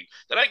get beaten.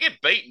 They don't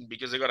get beaten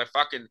because they've got a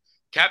fucking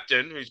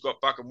captain who's got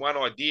fucking one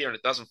idea and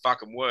it doesn't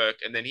fucking work,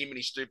 and then him and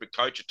his stupid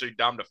coach are too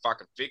dumb to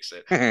fucking fix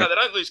it. No, they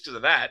don't lose because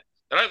of that.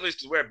 They don't lose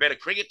because we're a better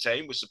cricket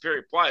team with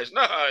superior players.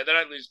 No, they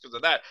don't lose because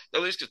of that. They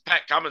lose because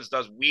Pat Cummins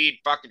does weird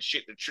fucking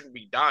shit that shouldn't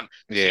be done.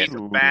 Yeah. He's a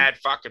bad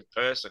fucking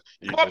person.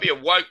 He might be a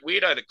woke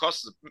weirdo that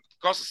costs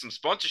us some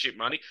sponsorship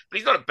money, but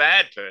he's not a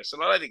bad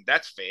person. I don't think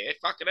that's fair.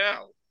 Fucking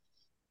hell.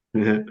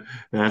 Yeah,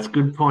 that's a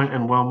good point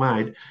and well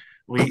made.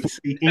 We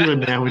see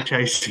England now were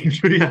chasing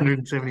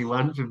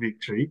 371 for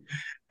victory,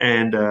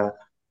 and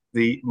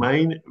the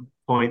main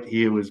point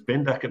here was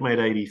Ben Duckett made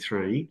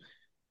 83,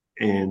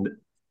 and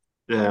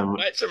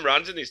Made some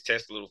runs in this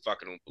test, a little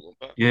fucking Oompa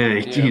Loompa. yeah,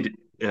 he did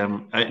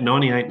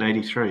 98 and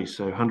 83,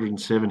 so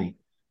 170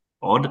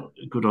 odd.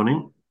 Good on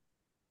him.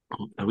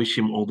 I wish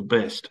him all the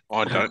best.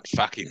 I don't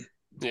fuck him.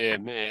 Yeah,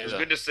 man. It was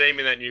good to see him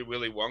in that new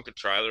Willy Wonka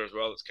trailer as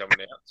well that's coming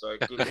out. So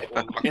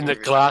good. In the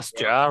glass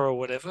jar or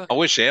whatever. I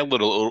wish our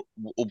little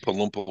Oompa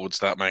Loompa would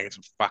start making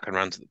some fucking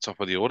runs at the top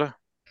of the order.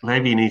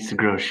 Maybe he needs to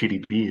grow a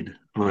shitty beard.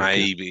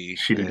 Maybe.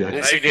 Shitty Yeah.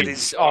 Needs to get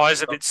his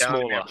eyes a bit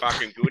Telling him smaller. how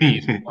fucking good he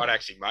is. He might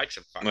actually make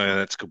some fucking. Yeah,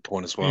 that's a good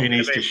point as well. He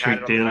needs to Been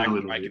shrink patted on the down back a and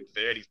little making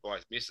bit. 30s by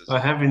his missus. I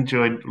have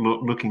enjoyed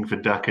looking for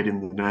Duckett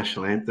in the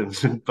national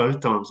anthems, and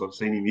both times I've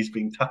seen him, he's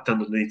being tucked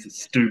underneath a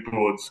Stu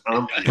Broad's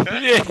armpit.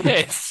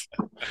 Yes.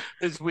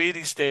 It's weird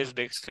he stands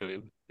next to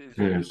him. It's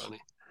very Yes. funny.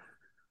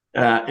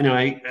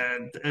 Anyway,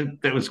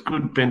 that was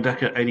good. Ben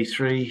Duckett,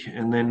 83,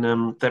 and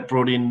then that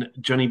brought in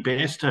Johnny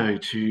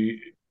Bairstow to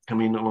come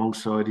in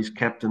alongside his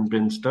captain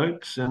Ben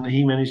Stokes, and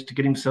he managed to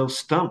get himself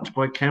stumped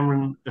by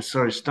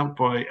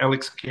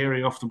Alex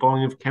Carey off the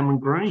bowling of Cameron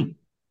Green.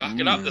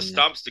 Fucking up the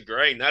stumps to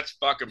Green. That's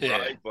fucking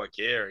brave by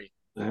Carey.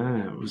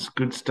 It was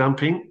good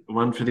stumping,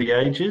 one for the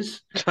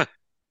ages.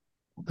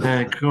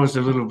 Caused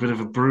a little bit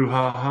of a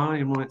brouhaha,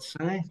 you might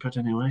say. But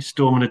anyway,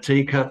 storm in a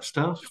teacup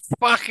stuff.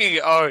 Fucking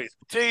oath.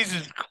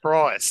 Jesus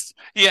Christ.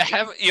 You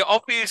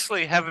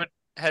obviously haven't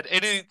had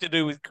anything to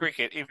do with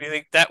cricket if you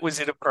think that was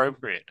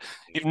inappropriate.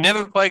 You've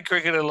never played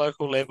cricket at a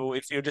local level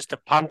if you're just a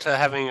punter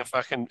having a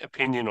fucking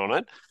opinion on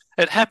it.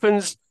 It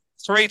happens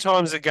 3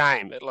 times a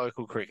game at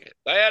local cricket.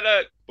 They had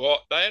a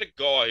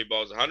guy who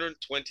bowls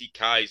 120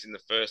 Ks in the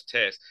first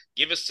test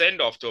give a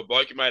send off to a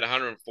bloke who made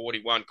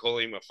 141,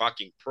 calling him a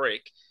fucking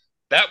prick.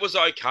 That was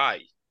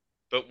okay.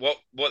 But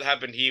what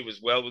happened here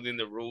was well within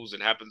the rules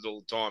and happens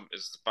all the time.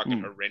 It's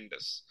fucking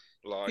horrendous.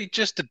 He's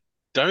just a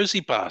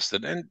dozy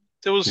bastard. And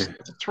there was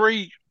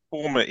 3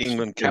 former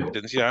England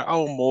captains,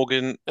 Owen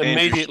Morgan,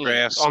 Andrew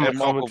Strauss, and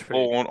Michael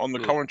Vaughan on the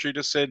commentary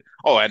just said,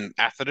 and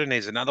Atherton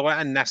is another one,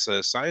 and Nasser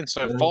is saying.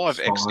 So 5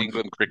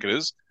 ex-England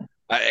cricketers,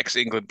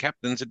 ex-England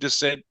captains had just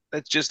said,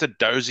 that's just a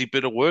dozy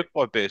bit of work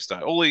by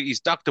Bairstow. He's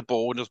ducked the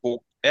ball and just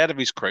walked out of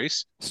his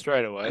crease.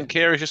 Straight away. And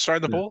Carey's just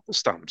thrown the ball at the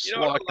stumps. You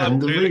know what I love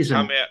to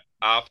come out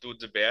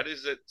afterwards about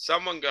is that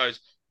someone goes,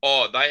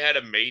 they had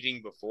a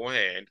meeting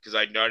beforehand because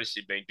they noticed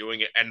he'd been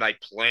doing it and they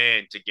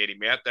planned to get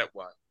him out that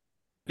way.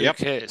 Who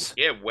cares?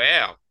 Yeah,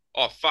 wow.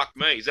 Oh, fuck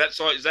me. Is that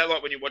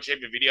like when you watch a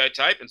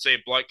videotape and see a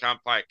bloke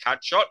can't play a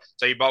cut shot,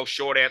 so you bowl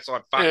short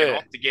outside fucking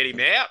off to get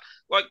him out?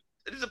 Like,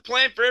 there's a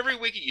plan for every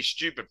wicket, you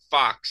stupid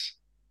fucks.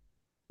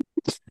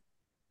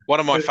 One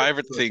of my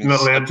favourite things.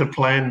 Not allowed to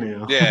plan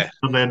now. Yeah.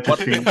 Not allowed to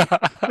think.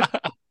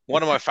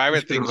 One of my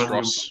favourite things,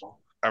 Ross,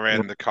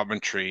 around the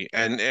commentary,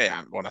 and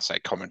when I say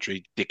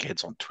commentary,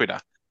 dickheads on Twitter,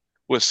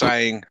 were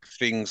saying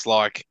things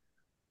like,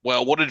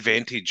 well, what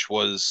advantage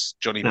was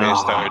Johnny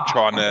Bairstow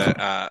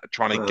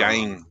trying to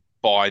gain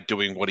by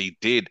doing what he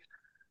did?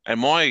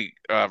 And my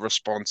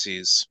response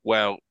is,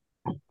 well,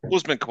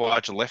 Usman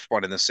Khawaja left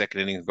one in the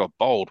second inning and got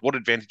bowled. What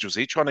advantage was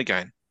he trying to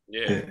gain?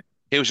 Yeah.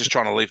 He was just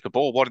trying to leave the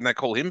ball. Why didn't they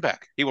call him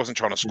back? He wasn't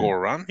trying to score a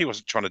run. He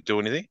wasn't trying to do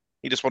anything.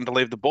 He just wanted to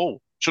leave the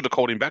ball. Should have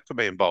called him back for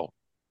being bowled.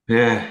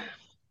 Yeah.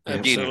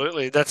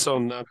 Absolutely. That's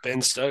on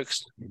Ben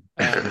Stokes.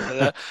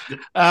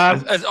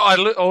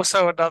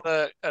 Also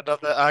another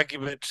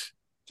argument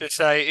to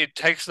say it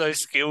takes no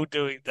skill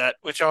doing that,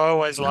 which I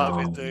always love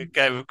in the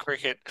game of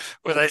cricket,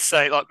 where they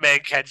say like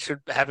man-can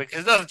shouldn't have it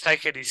because it doesn't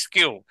take any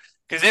skill.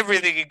 Because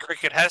everything in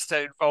cricket has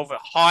to involve a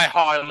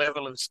high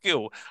level of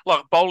skill,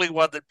 like bowling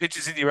one that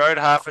pitches in your own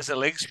half as a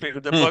leg spin,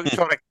 and the bloke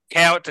trying to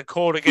cow it to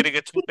corner, getting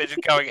a top edge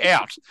and going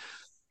out.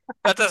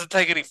 That doesn't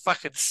take any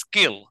fucking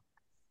skill.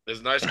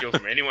 There's no skill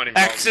from anyone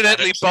involved.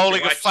 Accidentally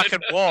bowling a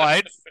fucking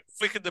wide,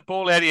 flicking the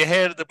ball out of your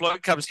hand, and the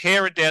bloke comes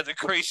herring down the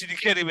crease, and you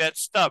get him out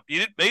stump. You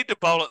didn't mean to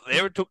bowl it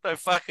there; it took no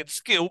fucking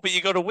skill, but you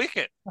got a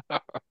wicket.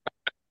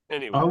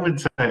 Anyway, I would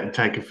say it'd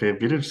take a fair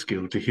bit of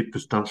skill to hit the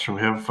stumps from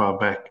how far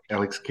back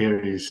Alex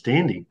Carey is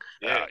standing.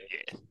 Yeah.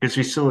 Because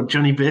we saw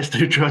Johnny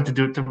Bairstow tried to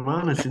do it to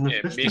Marnus in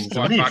the first missed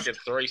innings. by fucking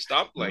 3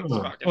 stump legs.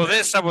 Well,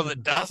 there's someone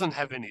that doesn't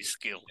have any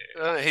skill.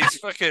 He's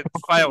fucking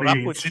failed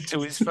upwards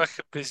into his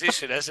fucking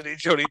position, hasn't he,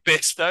 Johnny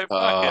Bairstow?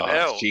 Fucking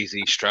hell. Jeez,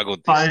 he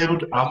struggled.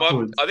 Failed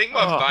upwards. I think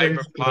my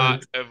favourite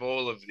part of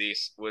all of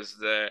this was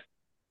that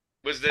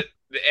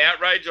the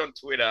outrage on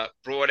Twitter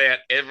brought out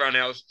everyone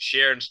else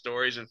sharing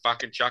stories and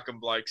fucking chucking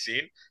blokes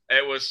in.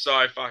 It was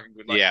so fucking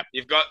good. Like,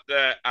 you've got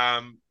the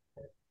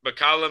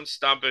McCullum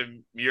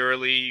stumping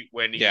Murley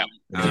when he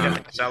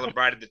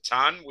celebrated the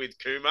ton with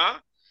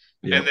Kumar.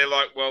 And they're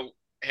like, well,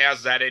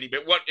 how's that any?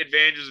 But what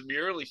advantage is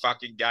Murley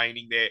fucking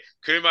gaining there?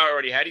 Kumar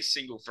already had his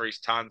single for his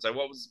ton, so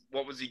what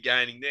was he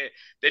gaining there?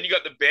 Then you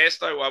got the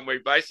Bairstow one where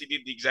he basically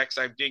did the exact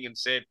same thing and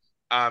said,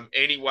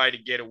 any way to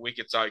get a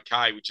wicket's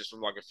okay, which is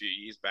from like a few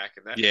years back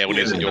and that. Yeah, when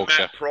he was in The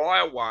Yorkshire. Matt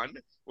Pryor one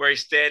where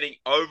he's standing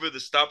over the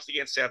stumps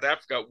against South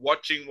Africa,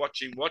 watching.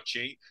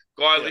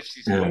 Guy lifts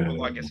his foot for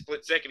like a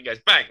split second, he goes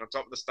bang on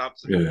top of the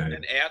stumps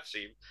and outs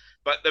him.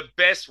 But the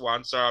best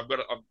one, so I'm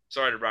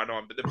sorry to run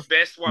on, but the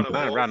best one of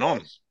all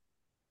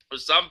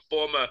was some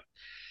former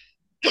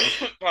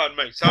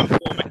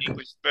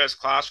English first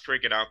class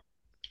cricketer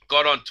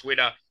got on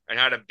Twitter and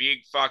had a big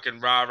fucking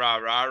rah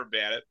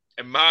about it.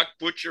 And Mark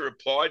Butcher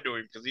replied to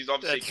him because he's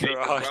obviously keeping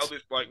well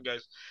this bloke and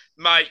goes,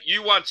 mate,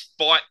 you once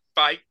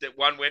faked that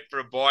one went for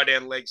a bye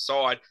down leg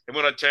side, and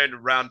when I turned to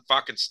run,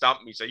 fucking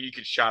stumped me, so you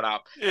can shut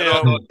up. Yeah. And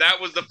I thought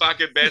that was the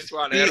fucking best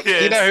one. You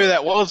know who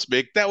that was,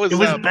 Mick? It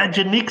was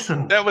Badger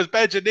Nixon. That was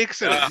Badger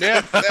Nixon.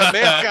 Mouth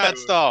guard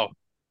style.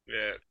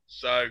 Yeah,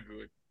 so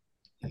good.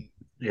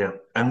 Yeah,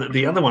 and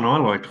the other one I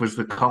liked was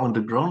the Colin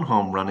de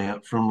Gronholm run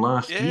out from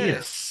last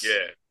year.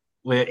 Yeah.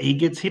 Where he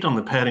gets hit on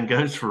the pad and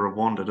goes for a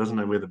wander, doesn't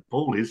know where the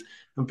ball is,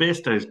 and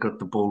Bairstow's got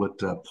the ball at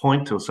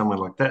point or somewhere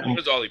like that. It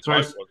was Ollie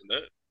Pope, wasn't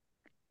it?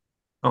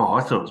 Oh,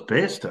 I thought it was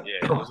Bairstow.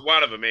 Yeah, it was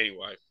one of them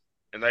anyway.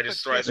 And they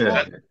just throw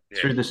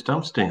through the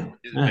stumps down.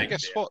 Yeah.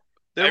 Guess what?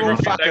 They're all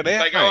fucking out.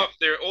 They go up,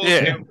 they're all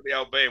down for the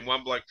LB, and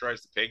one bloke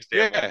throws the pegs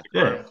down.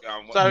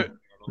 So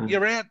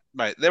you're out,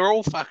 mate. They're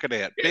all fucking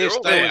out.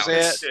 Bairstow's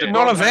out. Yeah.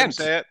 Non-event.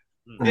 Out.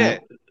 Yeah.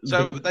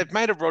 So they've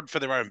made a rod for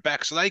their own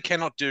back, so they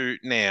cannot do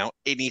now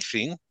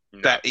anything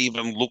that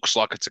even looks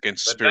like it's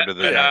against the spirit of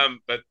the game.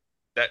 But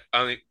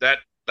that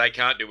they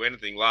can't do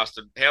anything.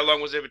 Lasted how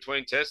long was there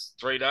between tests?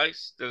 3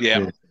 days.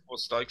 Before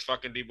Stokes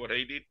fucking did what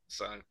he did.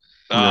 So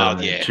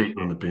cheating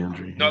on the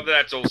boundary. Not that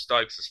that's all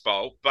Stokes'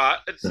 fault, but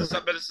it's the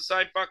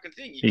same fucking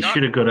thing. He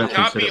should have got up. You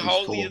can't be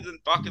holier than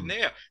fucking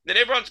there. And then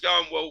everyone's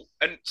going, well,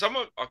 and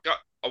someone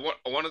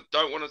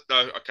don't want to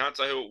know. I can't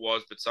say who it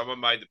was, but someone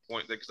made the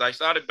point that because they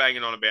started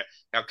banging on about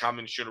how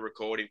Cummins should have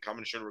recorded him,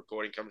 and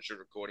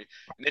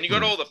then you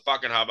got all the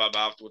fucking hubbub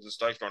afterwards, and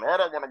Stokes going, I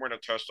don't want to win a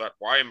test that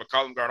way, and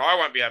McCullum going, I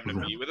won't be having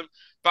a beer with him.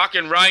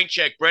 Fucking rain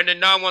check, Brendan.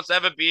 No one wants to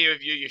have a beer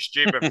with you, you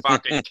stupid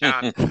fucking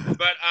cunt.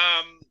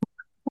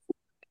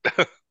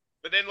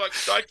 But then like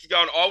Stokes is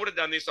going, I would have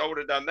done this, I would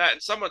have done that,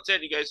 and someone said,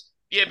 he goes,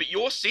 yeah, but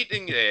you're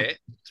sitting there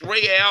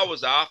 3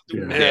 hours after.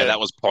 Yeah, that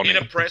was Ponting.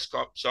 In a press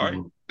conference.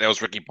 Sorry. That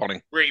was Ricky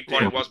Ponting. Ricky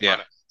Ponting was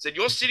punter. Said,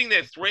 you're sitting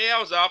there 3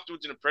 hours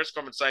afterwards in a press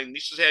conference saying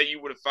this is how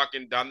you would have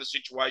fucking done the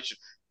situation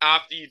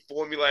after you'd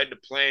formulated a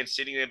plan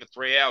sitting there for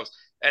 3 hours.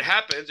 It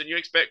happens, and you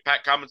expect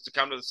Pat Cummins to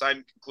come to the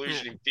same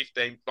conclusion in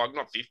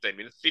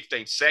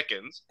 15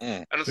 seconds.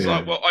 And it's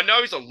like, well, I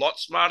know he's a lot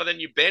smarter than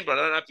you, Ben, but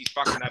I don't know if he's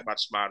fucking that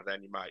much smarter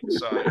than you, mate.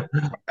 So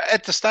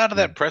at the start of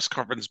that press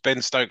conference,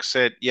 Ben Stokes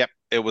said, yep,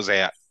 it was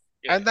out.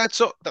 Yeah. And that's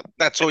all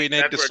you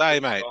need to say,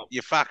 mate.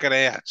 You're fucking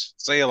out.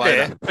 See you later.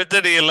 Yeah, but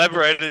then he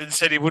elaborated and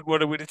said he wouldn't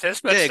want to win a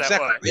test match. Yeah,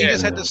 exactly. He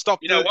just had to stop.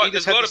 You know what?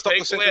 There's a lot of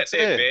people out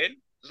there, Ben.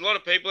 There's a lot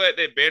of people out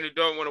there, Ben, who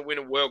don't want to win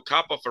a World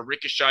Cup off a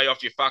ricochet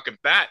off your fucking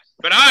bat.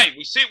 But hey,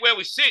 we sit where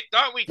we sit,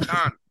 don't we,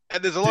 cunt?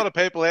 And there's a lot of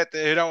people out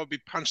there who don't want to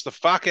be punched the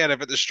fuck out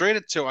of at the street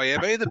at 2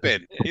 a.m. either,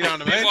 Ben. You know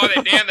what I mean? While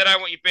they're down, they don't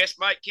want your best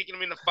mate kicking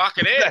them in the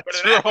fucking head.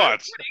 That's right. What are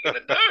you going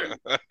to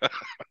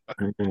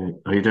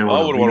do? You don't I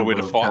wouldn't want to win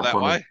a fight that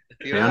way.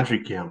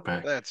 Boundary count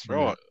back. That's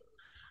right.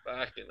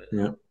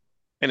 Yeah.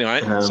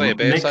 Anyway, see you,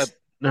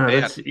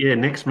 Bear.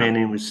 Next man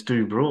in was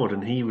Stu Broad,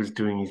 and he was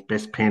doing his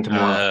best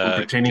pantomime,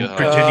 pretending to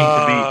be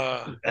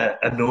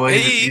annoyed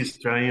at the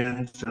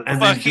Australians,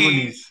 and then doing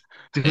his.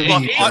 He's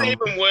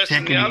even worse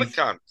than the other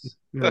cunts.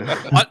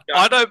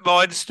 I don't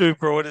mind Stu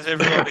Broad, as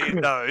everybody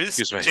knows,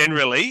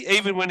 generally,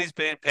 even when he's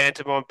being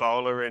pantomime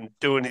bowler and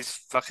doing his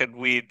fucking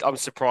weird, I'm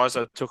surprised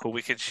I took a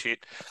wicket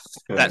shit,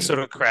 that sort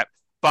of crap.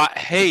 But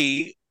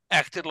he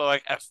acted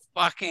like a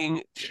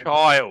fucking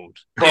child.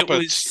 He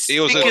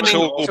was a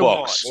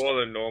toolbox.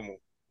 More than normal.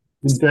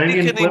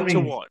 Damien Fleming to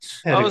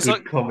watch. had a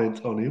good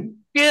comment on him.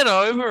 Get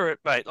over it,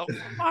 mate. Like,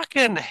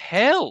 fucking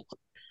hell.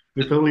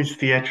 With all his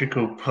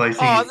theatrical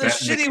placing. Oh, the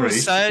shit he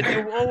was saying,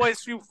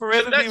 you'll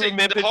forever be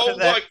remembered for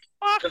that.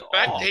 The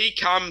fact he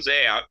comes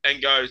out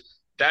and goes,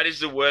 that is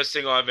the worst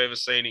thing I've ever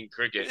seen in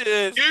cricket.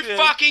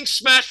 Fucking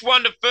smashed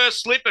one to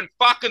first slip and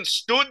fucking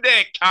stood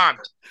there,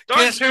 cunt.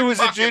 Guess who was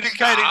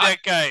adjudicating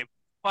that game?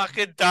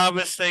 Fucking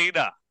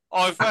Damascena.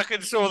 I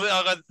fucking saw that.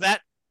 I got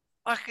that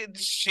fucking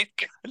shit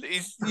cunt.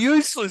 He's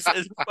useless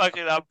as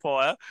fucking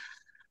umpire.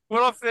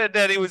 When I found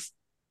out he was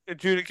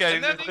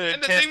adjudicating the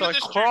third test, I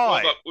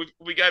cried.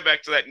 We go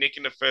back to that nick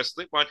in the first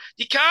slip one.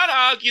 You can't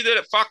argue that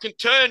it fucking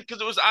turned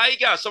because it was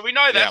Agar, so we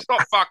know that's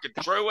not fucking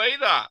true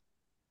either.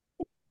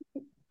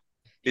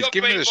 He's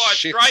giving me the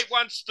shit. Straight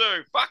one,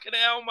 Stu. Fucking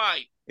hell,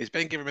 mate. He's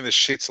been giving me the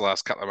shits the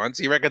last couple of months.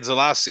 He reckons the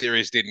last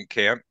series didn't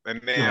count,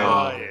 and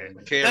now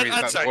Carey's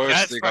done the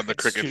worst thing on the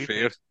cricket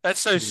field.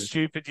 That's so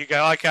stupid. You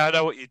go, okay, I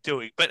know what you're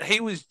doing, but he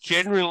was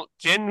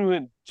genuinely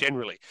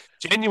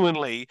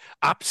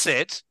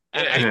upset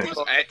And Yeah,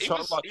 acted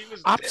he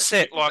was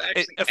upset, like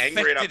it actually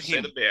angry and affected upset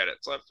him. about it.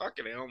 It's like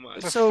fucking hell, mate.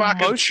 It's a So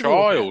fucking emotional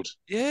about child.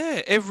 it.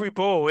 Yeah, every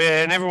ball,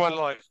 yeah, and everyone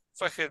like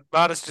fucking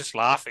Marnus just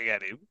laughing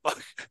at him, like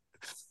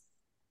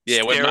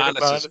Yeah, staring at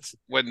Marnus.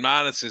 when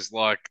Marnus is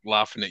like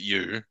laughing at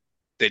you,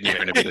 then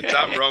you're in a bit of trouble.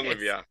 Something wrong with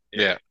you.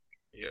 Yeah.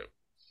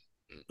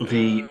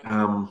 The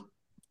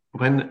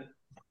when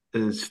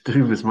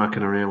Stu was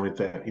mucking around with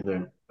that,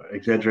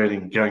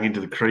 exaggerating going into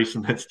the crease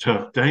and that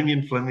stuff.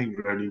 Damien Fleming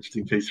wrote an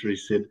interesting piece where he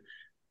said,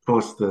 of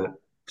course, the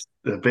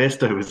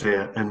Bairstow was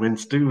out, and when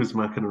Stu was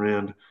mucking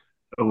around,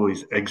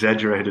 always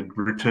exaggerated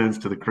returns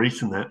to the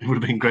crease and that, it would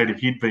have been great if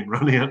he'd been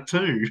run out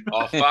too.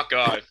 Oh fuck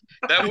off!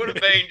 That would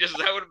have been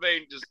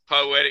just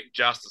poetic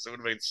justice. It would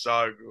have been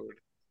so good.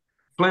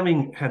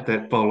 Fleming had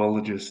that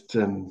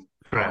bowlologist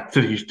crap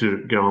that he used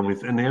to go on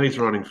with, and now he's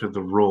writing for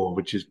the Raw,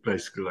 which is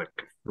basically like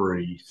a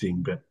free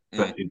thing, but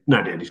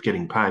no doubt he's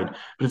getting paid.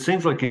 But it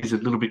seems like he's a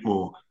little bit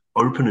more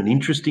open and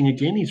interesting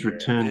again. He's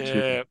returned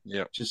to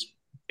just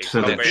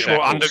sort a of bit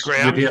more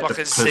underground, without like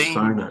the a scene.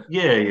 persona.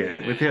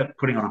 Yeah, without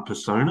putting on a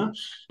persona.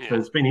 Yeah. So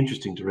it's been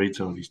interesting to read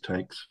some of his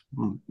takes.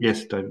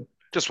 Yes, David.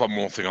 Just one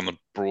more thing on the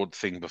Broad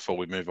thing before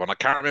we move on. I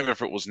can't remember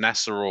if it was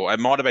Nasser or it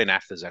might have been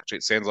Athers, actually.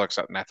 It sounds like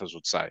something Athers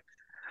would say.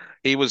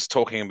 He was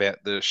talking about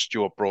the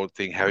Stuart Broad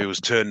thing, how he was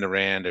turning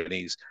around and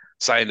he's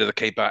saying to the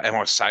keeper, "Am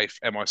I safe?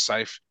 Am I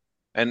safe?"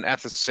 And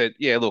Athers said,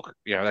 "Yeah, look,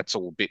 that's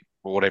all a bit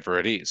whatever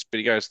it is." But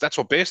he goes, "That's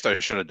what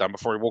Bairstow should have done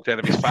before he walked out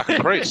of his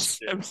fucking crease.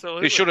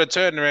 Absolutely. He should have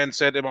turned around and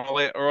said, 'Am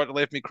I all right to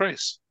leave me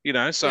crease?'"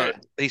 So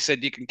he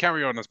said, "You can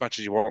carry on as much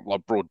as you want,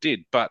 like Broad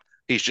did, but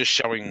he's just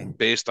showing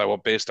Bairstow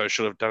what Bairstow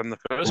should have done in the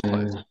first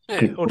place."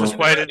 Or just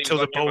wait until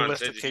the ball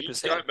left the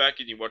keeper's hand. Go back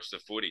and you watch the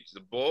footage.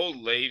 The ball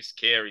leaves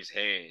Carey's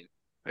hand.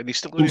 And he's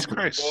still in his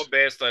crease. Before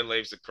Bairstow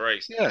leaves the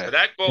crease. Yeah. So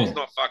that ball's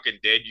not fucking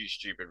dead, you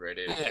stupid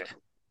redhead.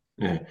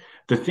 Yeah.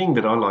 The thing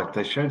that I like,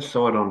 they showed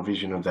side-on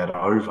vision of that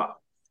over.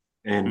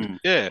 And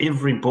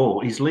every ball,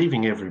 he's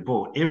leaving every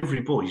ball.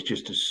 Every ball, he's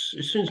just, as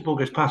soon as the ball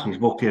goes past him,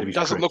 he's walked out of his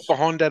Doesn't crease. look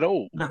behind at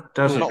all. No,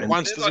 doesn't. Not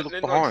once does he look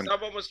behind.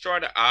 Someone was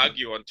trying to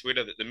argue on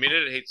Twitter that the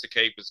minute it hits the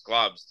keeper's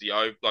gloves,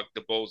 the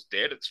ball's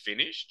dead, it's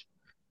finished.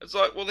 It's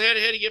like, well, how do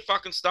you get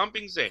fucking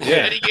stumpings then?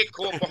 Yeah. How do you get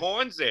caught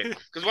behinds then?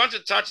 Because once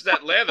it touches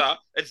that leather,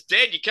 it's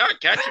dead. You can't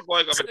catch a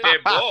bloke off a dead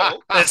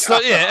ball. It's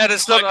not, and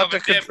it's not under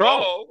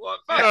control.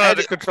 Not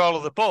under control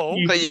of the ball.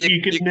 You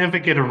could never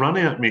get a run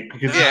out, Mick,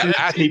 because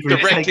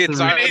direct hits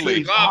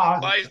only.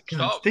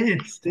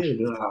 It's dead.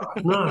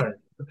 No,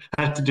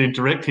 I have to do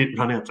direct hit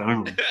run outs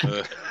only.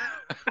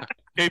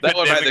 That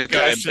would make the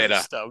game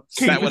better.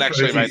 That would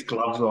actually make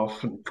gloves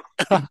off.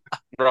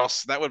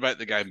 Ross, that would make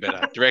the game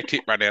better. Direct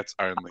hit runouts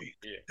only.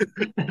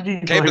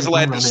 Keeper's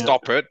allowed to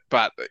stop it,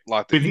 but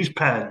like with his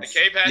pads. The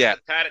keeper has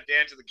to pat it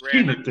down to the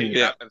ground and pick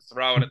it up and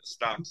throw it at the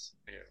stumps.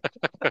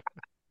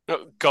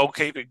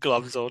 Goalkeeping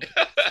gloves on.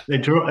 They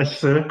draw a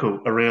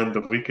circle around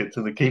the wicket,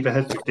 so the keeper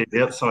has to get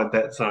outside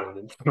that zone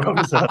and throw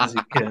as hard as he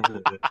can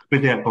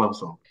without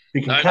gloves on.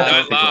 Don't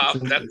laugh.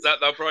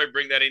 They'll probably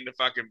bring that into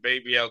fucking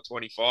BBL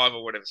 25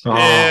 or whatever.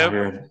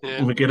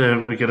 Yeah. We get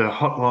a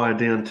hot wire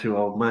down to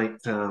old mate,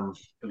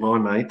 my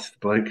mate, the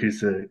bloke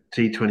who's the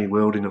T20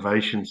 World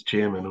Innovations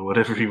Chairman or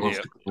whatever he wants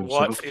to call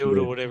himself. Whitefield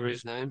or whatever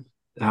his name.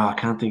 I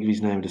can't think of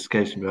his name. It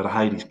escapes me, but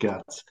I hate his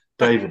guts.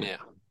 David.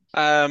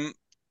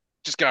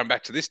 Just going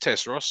back to this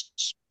test,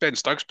 Ross, Ben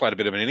Stokes played a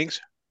bit of an innings.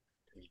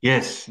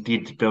 Yes, he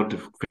did belt a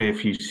fair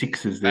few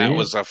sixes there. That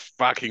was a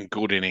fucking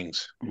good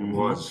innings. It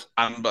was.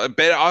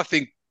 Better, I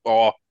think,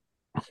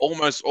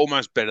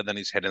 almost better than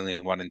his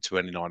heading one in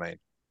 2019.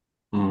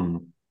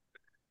 Well,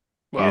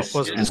 it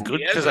wasn't as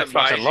good because they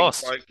fucking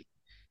lost.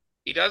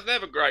 He doesn't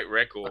have a great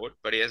record,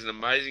 but he has an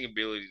amazing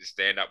ability to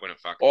stand up when it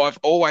fucking. I've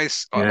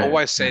always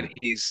said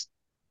he's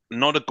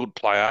not a good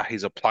player.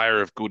 He's a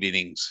player of good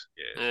innings,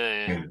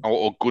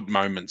 or good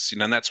moments.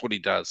 And that's what he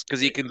does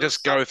because he can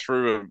just go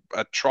through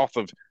a trough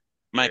of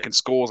making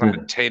scores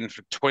under 10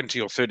 for 20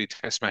 or 30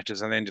 test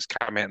matches, and then just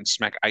come out and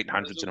smack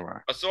 800s in a row.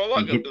 I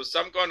saw there was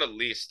some kind of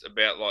list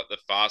about like the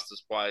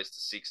fastest players to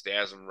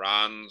 6,000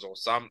 runs or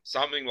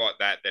something like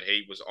that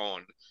he was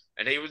on.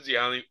 And he was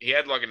he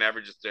had like an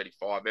average of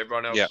 35.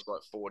 Everyone else was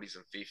like 40s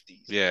and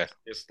 50s. Yeah.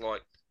 Just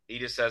like, he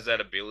just has that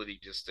ability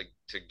just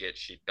to get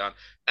shit done.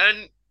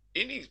 And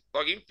in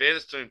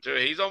fairness to him too,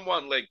 he's on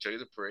one leg too,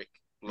 the prick.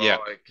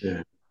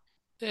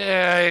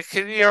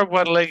 Can you on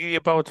one leg and you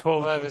bowl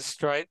 12 overs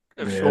straight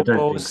of short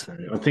balls? Think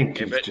so. I think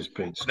he's just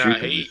been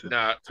stupid.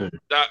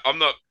 I'm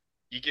not.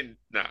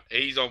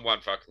 He's on one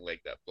fucking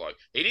leg, that bloke.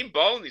 He didn't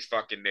bowl in this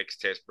fucking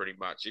next test pretty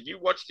much. If you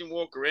watched him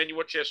walk around, you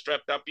watch how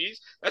strapped up he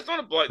is, that's not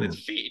a bloke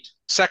that's fit.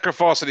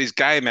 Sacrificing his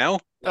game, Al.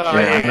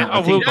 I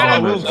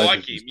will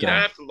like him. You don't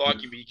have to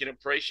like him, but you can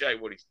appreciate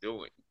what he's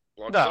doing.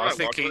 I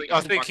think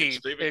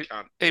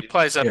he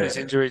plays up his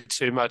injury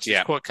too much.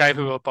 He's quite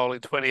capable of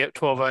bowling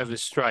 12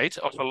 overs straight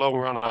off a long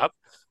run-up,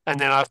 and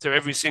then after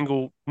every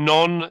single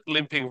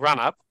non-limping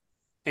run-up,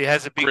 he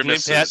has a big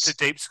limp out to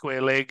deep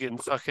square leg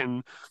and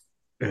fucking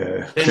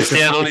Bends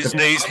down on his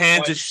knees,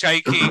 hands are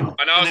shaking, I know and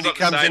it's then he not the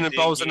comes same in and thing.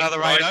 bowls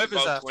another I 8 used to overs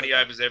bowl after 20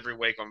 that. overs every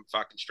week on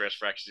fucking stress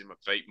fractures in my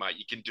feet, mate.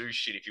 You can do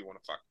shit if you want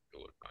to fucking do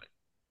it, mate.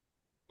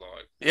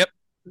 Like, Yep.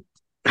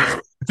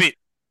 He's fit.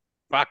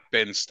 Fuck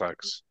Ben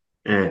Stokes.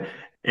 Yeah.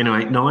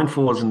 Anyway, 9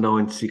 4s and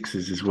 9 6s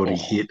is what he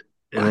hit.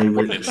 And they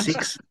were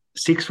six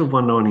for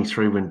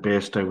 193 when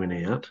Bairstow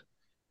went out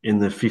in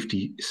the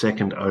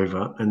 52nd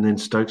over, and then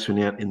Stokes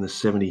went out in the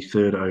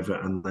 73rd over,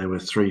 and they were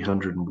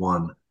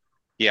 301.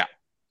 Yeah.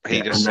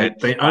 He just and said,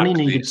 they only "Fuck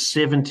needed this."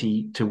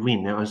 70 to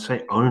win. Now, I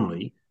say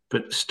only,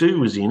 but Stu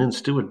was in, and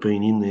Stu had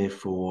been in there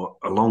for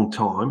a long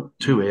time,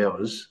 2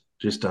 hours,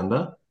 just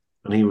under,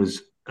 and he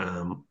was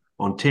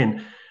on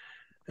 10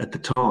 at the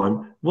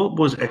time. What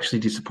was actually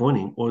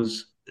disappointing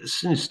was as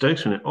soon as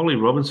Stokes went out, Ollie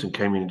Robinson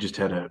came in and just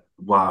had a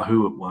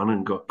wahoo at one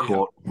and got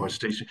caught by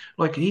Steve.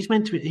 Like, he's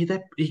meant to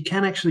be, he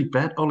can actually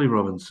bat, Ollie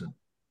Robinson.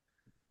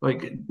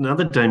 Like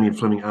another Damien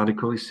Fleming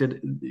article, he said,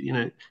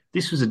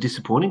 this was a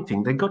disappointing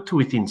thing. They got to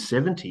within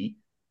 70.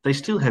 They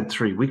still had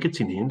 3 wickets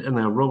in hand, and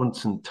they were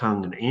Robinson,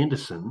 Tongue, and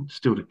Anderson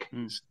still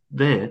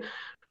there.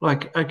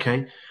 Like,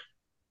 okay,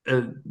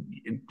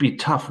 it'd be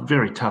tough,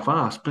 very tough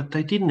ask, but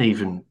they didn't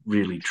even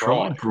really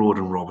try Broad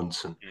and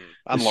Robinson.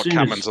 Unlike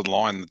Cummins and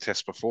Lyon the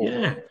test before.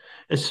 Yeah,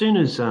 as soon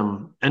as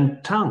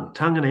and Tongue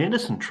and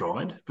Anderson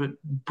tried, but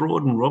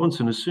Broad and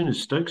Robinson, as soon as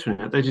Stokes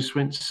went out, they just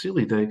went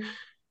silly. They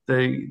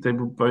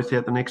were both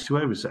out the next 2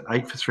 overs,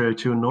 8 for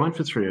 302 and 9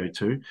 for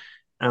 302.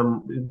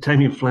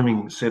 Damien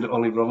Fleming said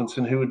Ollie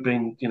Robinson, who had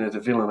been, the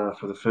villain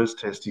after the first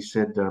test, he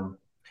said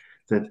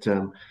that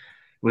it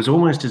was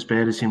almost as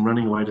bad as him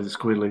running away to the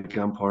square leg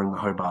umpire in the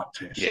Hobart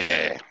test.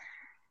 Yeah.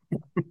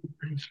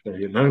 So,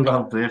 no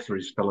love there for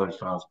his fellow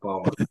fast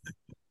bowler.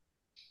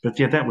 But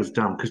yeah, that was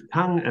dumb because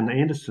Tongue and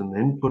Anderson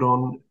then put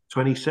on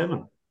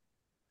 27.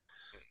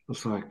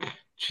 It's like,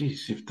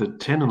 geez, if the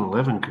 10 and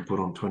 11 could put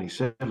on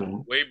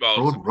 27, we bowled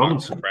Broad some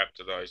Robinson. crap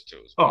to those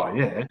two as well. Oh,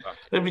 yeah.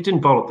 We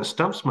didn't bowl at the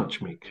stumps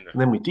much, Mick. No.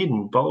 And then we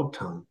didn't bowl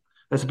Tongue.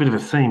 That's a bit of a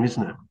theme,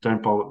 isn't it?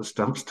 Don't bowl at the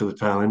stumps to the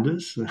tail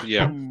enders.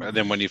 Yeah. And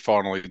then when you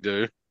finally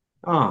do.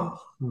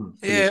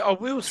 Yeah, I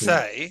will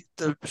say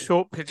the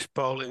short pitch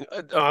bowling,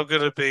 I'm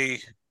going to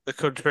be the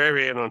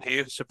contrarian on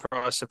here.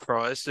 Surprise,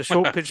 surprise. The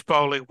short pitch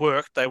bowling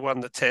worked. They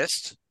won the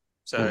test.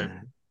 So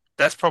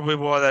that's probably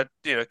why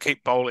they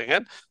keep bowling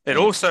it. It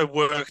also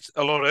worked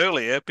a lot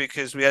earlier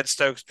because we had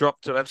Stokes drop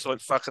to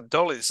absolute fucking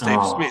dollies.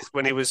 Steve Smith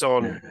when he was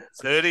on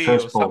 30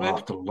 First or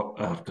something.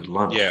 after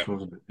lunch,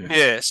 wasn't it?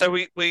 Yeah. So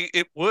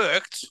it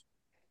worked.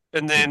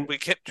 And then we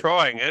kept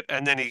trying it,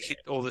 and then he hit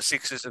all the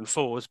 6s and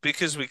 4s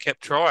because we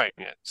kept trying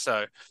it.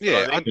 So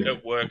yeah, I think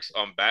it works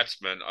on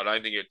batsmen. I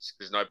don't think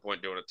there's no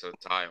point doing it to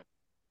the tail.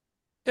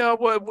 Yeah,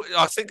 well,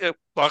 I think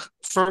like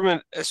from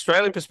an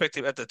Australian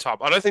perspective at the time,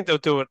 I don't think they'll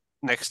do it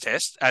next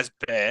test as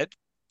bad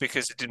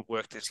because it didn't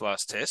work this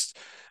last test.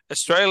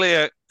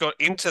 Australia got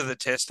into the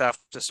test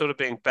after sort of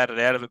being battered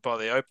out of it by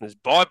the openers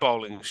by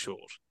bowling short.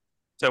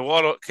 So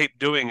why not keep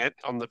doing it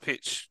on the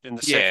pitch in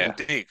the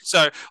second dig?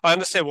 So I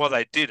understand why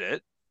they did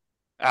it.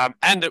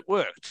 And it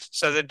worked.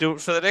 So they do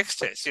it for the next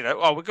test. We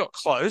got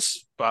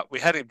close, but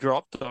we had him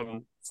dropped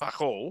on fuck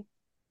all.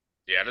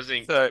 Yeah, I just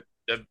think the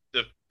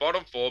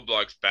bottom 4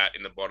 blokes bat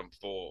in the bottom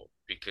 4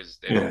 because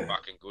they're not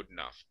fucking good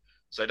enough.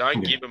 So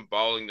don't give them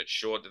bowling that's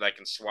short that they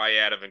can sway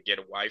out of and get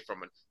away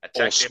from and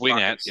attack their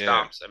fucking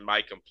stumps and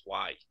make them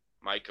play.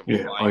 Make them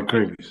play. I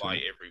agree with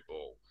play every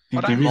ball.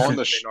 I don't mind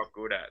they're not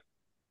good at.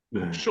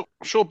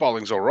 Short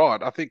bowling's all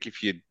right. I think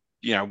if you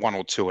 1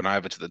 or 2 and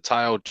over to the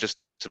tail, just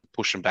to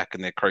push them back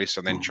in their crease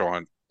and then try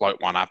and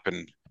float one up.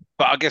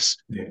 But I guess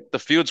the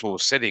fields were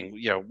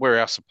setting, where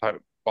our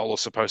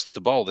bowler's supposed to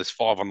bowl, there's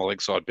 5 on the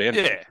leg side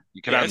boundary. Yeah.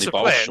 You can only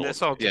bowl short.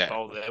 There's not to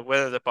bowl there.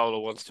 Whether the bowler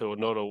wants to or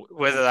not, or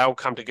whether they'll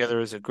come together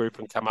as a group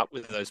and come up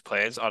with those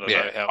plans, I don't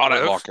know how I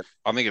don't like it.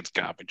 I think it's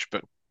garbage,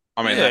 but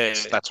I mean,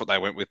 that's what they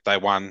went with. They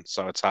won,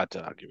 so it's hard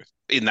to argue with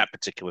in that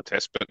particular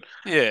test. But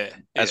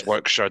as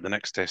Woke showed the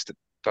next test, it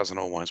doesn't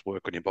always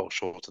work when you bowl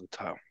short to the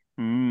tail.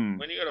 When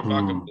you got a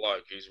fucking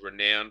bloke who's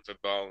renowned for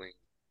bowling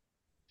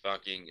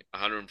fucking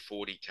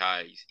 140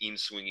 Ks in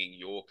swinging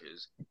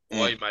Yorkers, why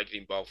are you making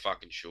him bowl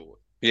fucking short?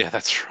 Yeah,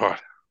 that's right.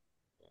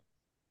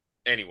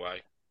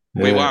 Anyway.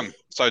 We won.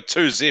 So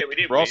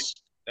 2-0, Ross.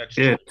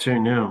 Yeah,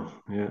 2-0.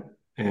 Yeah.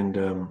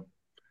 And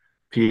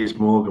Piers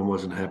Morgan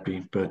wasn't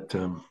happy, but...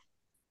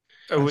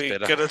 are we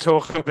going to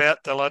talk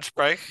about the lunch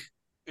break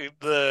in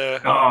the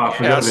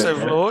House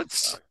of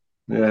Lords?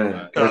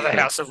 Yeah. The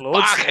House of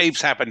Lords. Fuck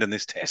heaps happened in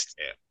this test.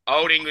 Yeah.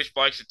 Old English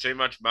blokes with too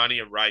much money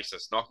are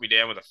racist. Knock me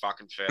down with a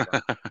fucking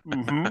feather.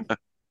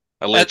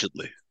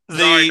 Allegedly.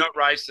 Sorry, not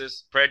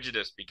racist.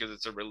 Prejudice, because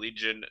it's a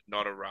religion,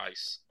 not a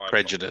race.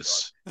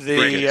 Prejudice.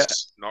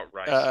 Prejudice, not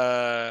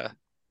race.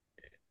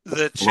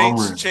 The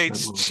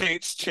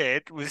cheats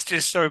chant was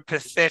just so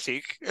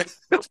pathetic.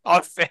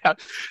 I found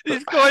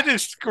this guy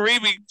just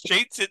screaming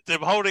cheats at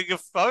them, holding a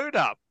phone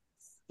up.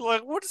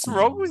 Like, what's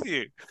wrong with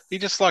you? He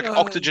just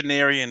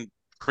octogenarian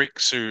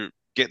pricks who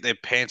get their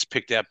pants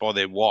picked out by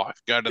their wife,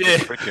 go to Yeah.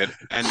 the cricket,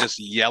 and just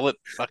yell at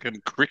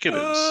fucking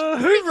cricketers.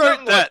 Who wrote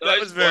Something that? like That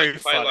was very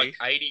blokes pay funny. like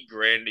 80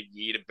 grand a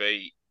year to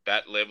be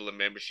that level of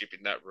membership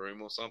in that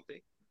room or something.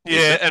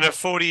 Yeah, and a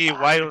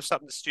 40-year wait or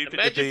something stupid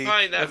to Imagine be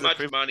paying that have the much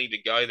privilege. money to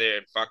go there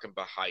and fucking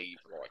behave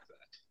like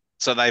that.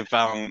 So they've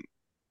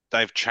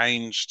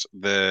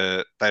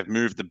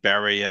moved the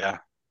barrier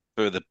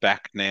further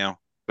back now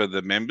for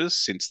the members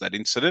since that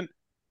incident.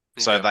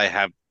 So Yeah. they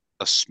have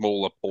a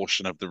smaller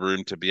portion of the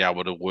room to be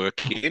able to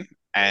work in,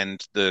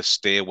 and the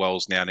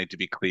stairwells now need to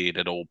be cleared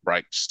at all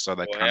breaks, so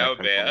they Or can't how have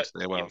people on about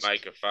you stairwells.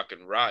 make a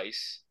fucking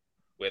race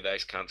where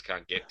those cunts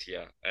can't get to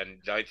you and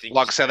don't think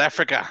Like you're South special.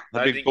 Africa, the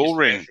Don't big think bull you're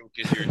ring. special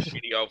because you're a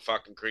shitty old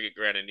fucking cricket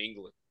ground in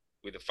England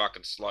with a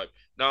fucking slope.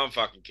 No one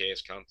fucking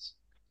cares, cunts.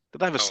 Did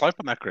they have a No. slope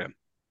on that ground?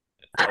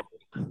 Probably.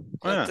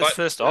 Yeah. That's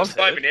first There's a I've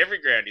slope heard. in every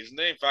ground, isn't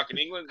there? In fucking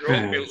England,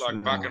 they're all built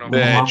like fucking on.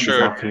 Yeah, love true.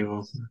 the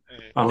uphill.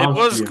 I It love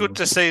was the, good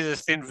to see the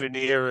thin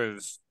veneer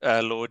of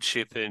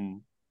lordship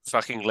and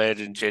fucking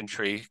landed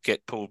gentry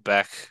get pulled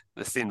back.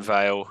 The thin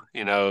veil,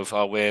 of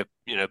we're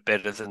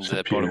better than the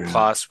bottom Superior.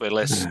 class. We're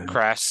less Yeah.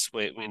 crass.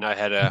 We know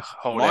how to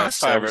hold My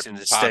ourselves favourite in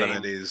part of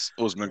esteem. it is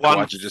Usman One-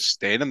 Khawaja just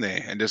standing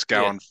there and just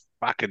Yeah. going,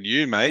 "Fucking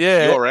you, mate.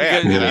 Yeah, You're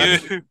out."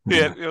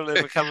 Yeah. you're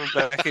never coming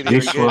back in here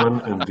this again.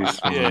 one and this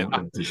one Yeah.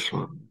 and this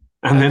one.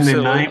 And then their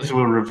Absolutely. names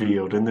were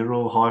revealed and they're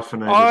all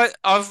hyphenated.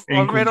 I've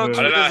read on Equal- Twitter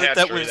I don't know how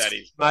that true was that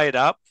is. made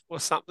up or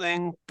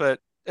something, but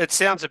it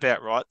sounds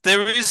about right.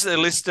 There is a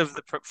list of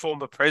the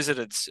former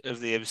presidents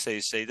of the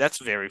MCC. That's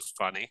very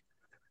funny.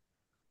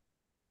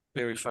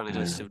 Very funny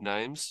list of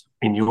names.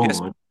 In your Yes.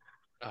 mind.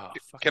 Oh,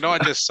 fuck Can yeah. I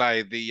just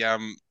say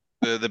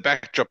the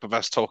backdrop of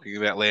us talking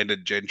about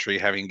landed gentry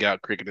having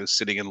gout cricketers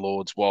sitting in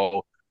Lords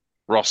while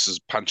Ross is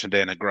punching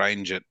down a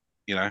Grange at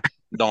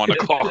 9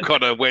 o'clock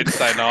on a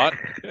Wednesday night.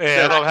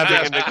 Yeah, and I'm having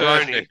a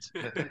Just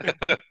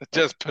Negroni.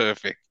 Just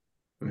perfect.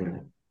 Yeah.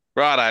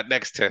 Righto,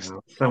 next test.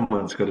 Well,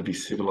 someone's got to be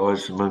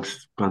civilised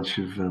amongst a bunch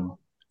of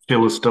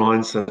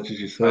Philistines such as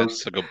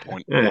yourselves. That's a good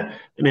point. Yeah.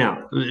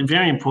 Now, a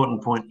very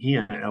important point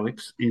here,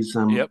 Alex, is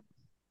Yep.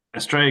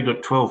 Australia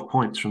got 12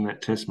 points from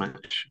that test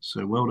match.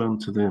 So well done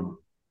to them.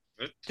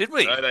 Did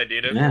we? No, they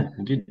didn't. Yeah,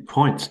 they did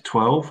points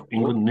 12,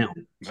 England nil.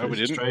 No, we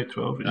didn't. Australia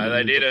 12. No, they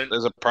England nil. didn't.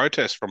 There's a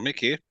protest from Mick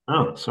here.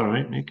 Oh,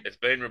 sorry, Nick. It's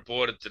been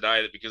reported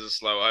today that because of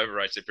slow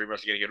overrates, they're pretty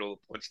much going to get all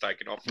the points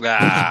taken off.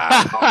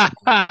 Ah.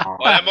 Oh,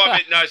 that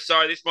might be no.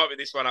 Sorry, this might be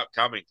this one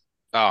upcoming.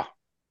 Oh,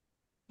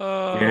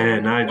 Yeah,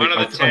 no. One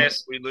of the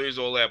tests, we lose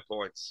all our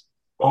points.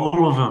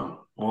 All of them.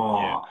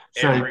 Wow.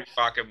 Yeah, So every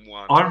fucking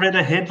one. I read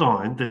a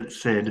headline that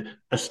said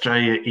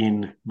Australia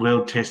in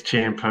World Test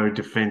Champo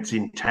defence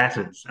in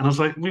tatters. And I was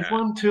like, we've Yeah.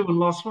 won two and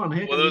lost one.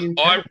 How Well, can we in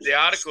the tatters?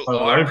 article So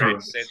I over read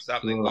it. said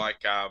something Oh.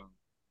 like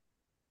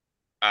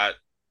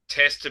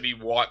test to be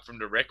wiped from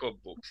the record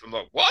books. I'm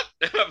like, what?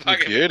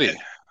 Fucking- beauty. I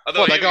What,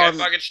 thought they you go on-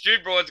 fucking Stu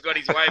Broad's got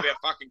his way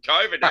about fucking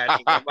COVID now.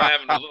 I'm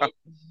having a look.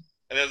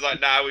 And it was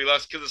like, no, we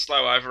lost because of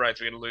slow overrates.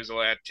 We're going to lose all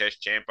our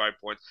test champo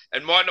points.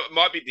 And might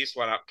be this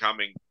one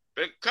upcoming.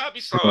 But it can't be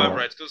slow Oh.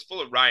 overrates because it's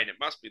full of rain. It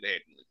must be the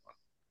Headingley one.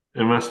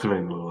 It must have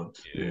been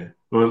Lords. Yeah. Yeah.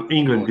 Well,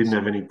 England Lords. didn't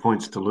have any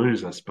points to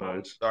lose, I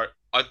suppose. So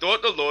I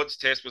thought the Lord's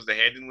test was the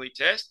Headingley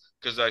test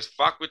because those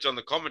fuckwits on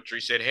the commentary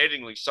said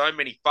Headingley so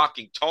many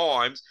fucking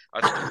times.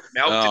 I just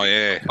melted Oh, in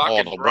yeah. my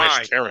fucking The brain.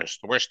 West Terrace.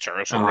 The West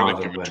Terrace. Oh, I'm really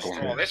the giving West to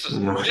Terrace. him. Oh, this is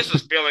No. this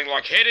is feeling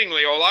like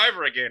Headingley all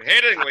over again.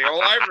 Headingley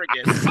all over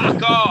again.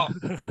 Fuck off.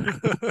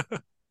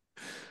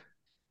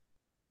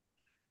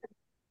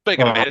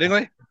 Speaking of Oh.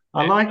 Headingley,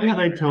 I like how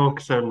they talk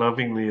so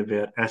lovingly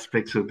about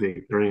aspects of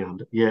their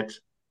ground, yet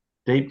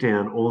deep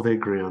down, all their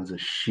grounds are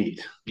shit.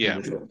 Yeah.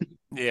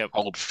 Yeah.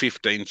 hold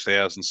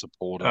 15,000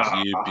 supporters.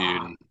 Ah. You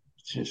beauty.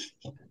 It's just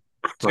So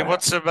crap.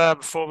 what's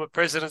some former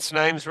presidents'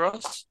 names,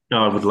 Ross?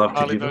 I would love to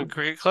give Marylebone them.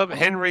 Cricket Club.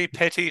 Henry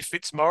Petty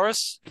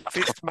Fitzmaurice,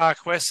 5th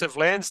Marquess of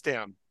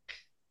Lansdowne.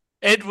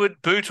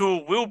 Edward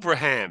Bootle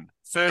Wilbraham,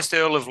 1st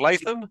Earl of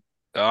Latham.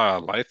 Ah,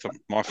 Latham,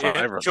 my Yeah.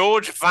 favourite.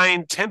 George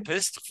Vane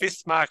Tempest,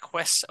 5th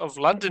Marquess of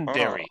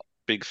Londonderry.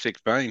 Big thick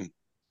vein.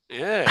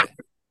 Yeah.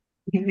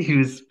 He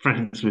was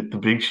friends with the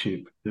big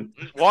ship.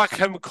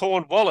 Wycombe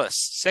Cornwallis,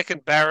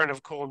 2nd Baron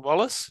of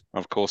Cornwallis.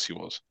 Of course he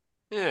was.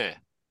 Yeah.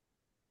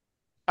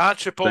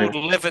 Archibald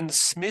Levin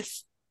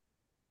Smith.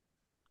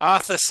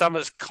 Arthur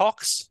Summers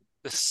Cox,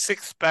 the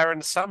 6th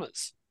Baron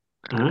Summers.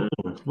 Oh,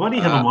 why do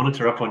you have a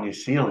monitor up on your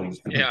ceiling?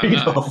 Yeah, I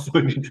Read know. off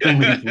when you're doing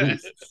these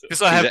lists.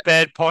 Because I have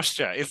bad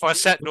posture. If I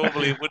sat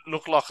normally, it would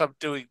look like I'm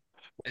doing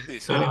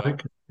this. Oh, Anyway.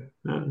 okay.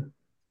 Oh.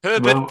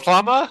 Herbert Well-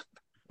 Plummer,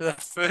 the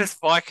 1st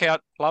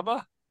Viscount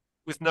Plummer,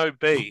 with no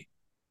B.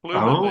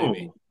 Plumer,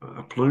 maybe.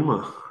 A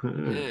plumer.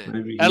 Yeah.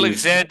 Maybe he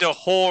Alexander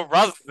Hoare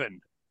Ruthven,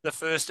 the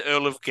 1st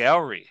Earl of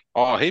Gowrie.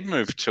 Oh, he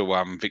moved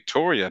to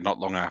Victoria not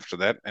long after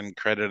that and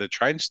created a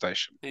train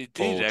station He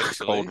did,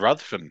 actually. called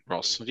Ruthven.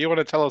 Ross, do you want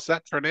to tell us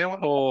that for an hour?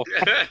 Or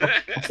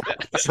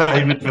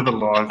Save it for the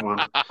live one.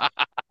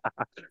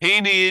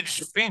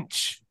 Heneage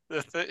Finch, the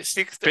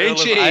 6th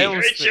Finchy. Earl of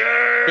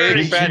Aylesbury.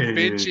 Big Finchy. fat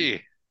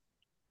Finchy.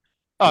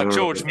 Oh, All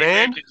George right.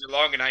 Mann. Because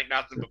Geelong and ain't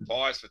nothing but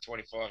pies for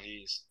 25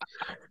 years.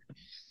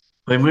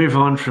 We move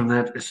on from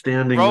that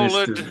astounding list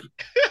of Roland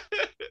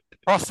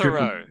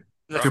Prothero,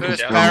 the Triple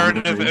first Delta. parent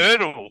of memories.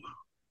 Ernle.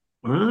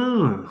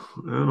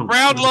 Oh,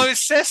 Brownlow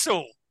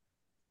Cecil.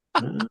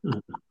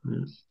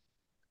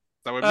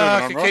 So we're moving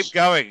I on, could Ross. keep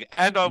going,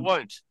 and I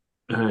won't.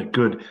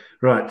 good.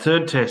 Right,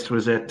 third test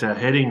was at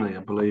Headingley,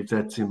 I believe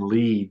that's in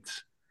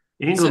Leeds.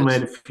 England Is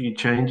made it? a few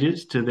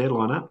changes to their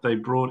lineup. They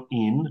brought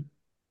in,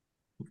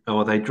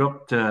 they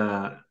dropped,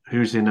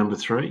 who's their number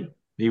three?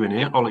 He went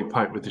out, Ollie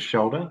Pope with the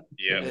shoulder.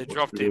 Yeah. They That was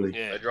dropped him. really,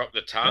 Yeah. They dropped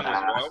the tongue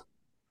as well.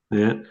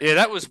 yeah, Yeah,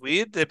 that was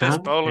weird. Their best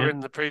done, bowler yeah. in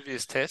the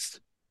previous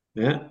test.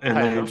 Yeah,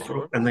 Paid off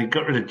for it. and they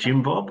got rid of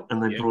Jim Bob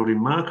and they Yeah. brought in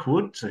Mark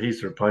Wood, so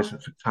he's the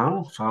replacement for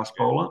Tongue, fast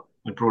bowler.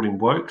 They brought in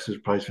Wokes as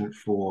replacement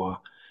for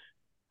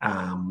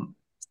um,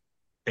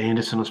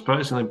 Anderson, I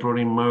suppose, and they brought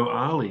in Mo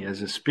Ali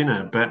as a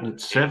spinner, batting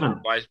at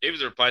seven. He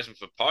was a replacement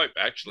for Pope,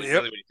 actually, Yep.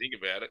 really, when you think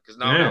about it, because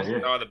Yeah, yeah,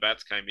 no other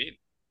bats came in.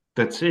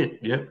 that's it.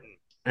 Yep,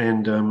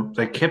 and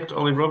they kept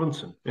Ollie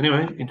Robinson.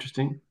 Anyway,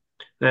 interesting.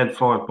 They had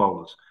five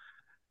bowlers,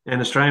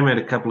 and Australia made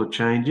a couple of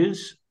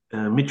changes.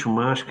 Mitchell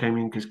Marsh came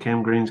in because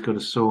Cam Green's got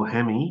a sore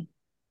hammy,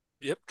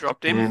 Yep,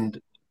 dropped him.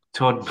 and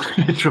Todd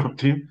dropped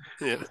him.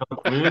 Yeah.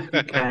 Todd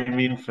Murphy came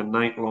in for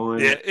Nate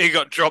Lyons. Yeah, he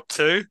got dropped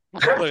too,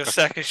 like a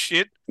sack of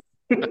shit.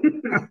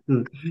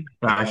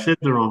 I said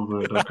the wrong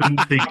word. I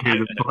couldn't think who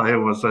the player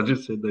was. I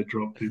just said they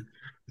dropped him.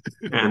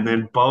 And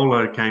then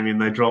Bolo came in.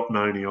 They dropped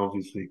Noni,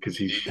 obviously, because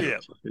he's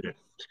shit. Yeah.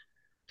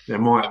 They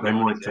might,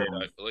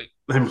 Hopefully.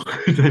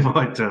 they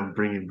might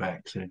bring him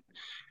back soon.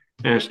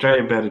 And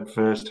Australia batted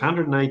first,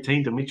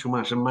 118 to Mitchell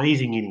Marsh.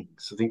 Amazing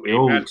innings. I think we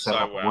all batted sat so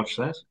up and well. watched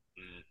that.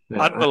 Mm.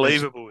 Yeah,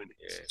 Unbelievable innings.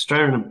 Yeah.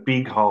 Australia in a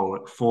big hole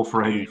at 4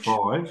 for Huge.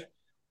 85.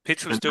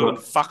 Pitch was And doing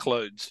got-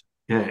 fuckloads.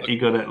 Yeah, he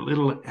got a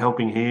little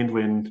helping hand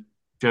when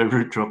Joe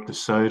Root dropped a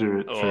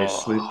soda for his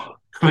slip.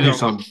 When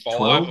he's on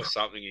 12 or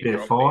something.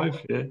 Yeah, 5.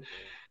 Yeah.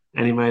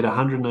 And he made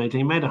 118.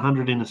 He made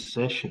 100 in a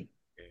session.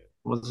 Yeah. It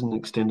wasn't an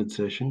extended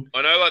session.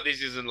 I know, like,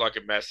 this isn't like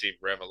a massive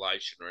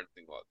revelation or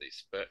anything like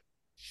this, but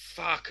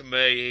fuck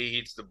me, he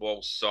hits the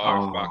ball so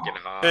fucking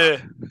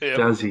hard. Yeah.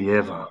 Does he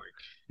ever?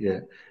 Yeah.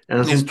 And I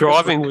was His impressed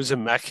driving with was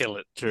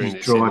immaculate during his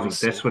this driving. innings.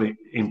 That's what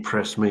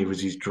impressed me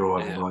was his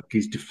driving. Yeah. Like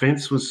his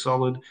defense was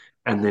solid,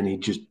 and then he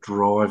just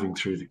driving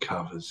through the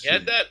covers. He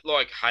had that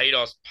like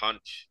Haydos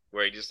punch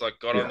where he just like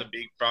got on the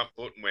big front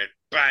foot and went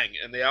bang,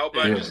 and the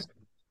elbow just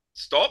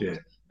stopped,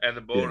 and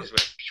the ball just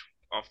went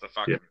off the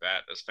fucking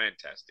bat. It was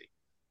fantastic.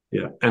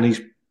 Yeah, and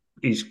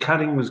his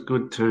cutting was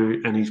good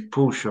too, and his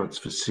pull shots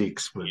for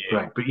 6 were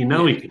great. But he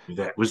could do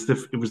that. It was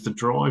the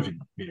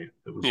driving, that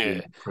was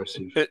really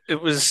impressive.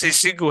 It was he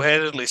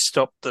single-handedly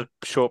stopped the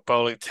short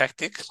bowling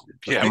tactics.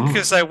 Yeah.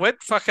 Because they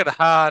went fucking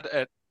hard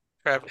at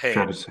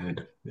Travis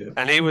Head. Yeah.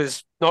 And he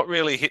was not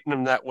really hitting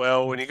them that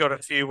well. And he got a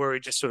few where he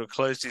just sort of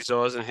closed his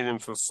eyes and hit him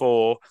for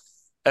 4.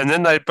 And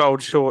then they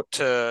bowled short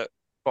to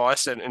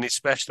Bison and he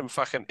smashed them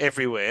fucking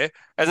everywhere.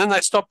 And then they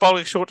stopped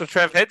bowling short to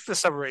Trav Head for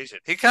some reason.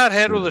 He can't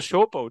handle the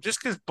short ball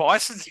just because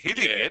Bison's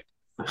hitting it.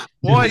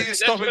 Why are you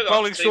stopping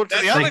bowling short to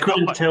the other guy? They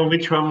couldn't tell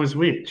which one was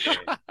which.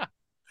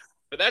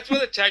 But that's where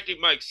the tactic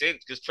makes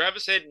sense because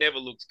Travis Head never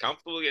looks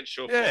comfortable against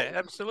short balls. Yeah,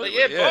 absolutely.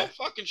 But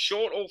bowl fucking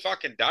short all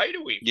fucking day to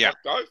him. Yeah,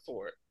 go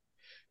for it.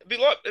 It'd be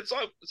like it's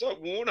like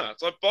Warner.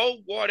 It's like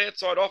bowl wide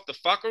outside off. The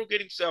fucker will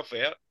get himself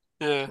out.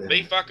 Yeah.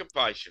 Be fucking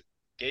patient.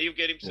 He'll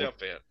get himself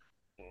out.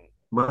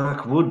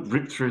 Mark Wood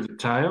ripped through the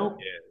tail.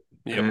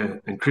 Yeah.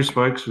 And Chris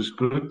Wokes was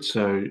good.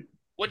 So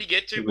what did he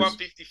get to?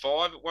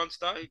 155 at one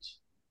stage?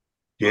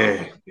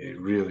 Yeah,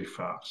 really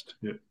fast.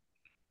 Yeah.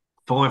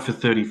 5 for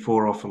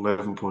 34 off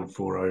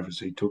 11.4 overs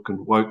he took,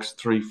 and Wokes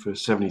 3 for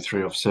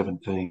 73 off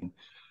 17.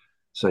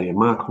 So yeah,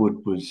 Mark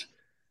Wood was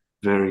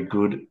very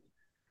good.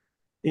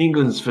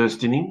 England's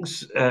first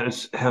innings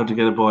was held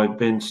together by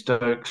Ben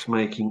Stokes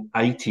making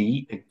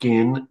 80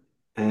 again,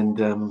 and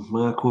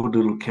Mark Wood, a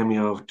little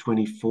cameo of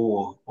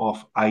 24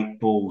 off 8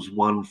 balls,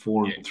 1,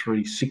 4 and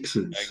 3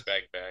 sixes.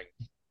 Bang, bang,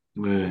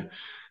 bang. Yeah.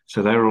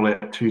 So they were all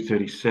out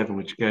 237,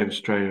 which gave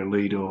Australia a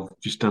lead of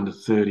just under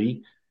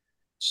 30.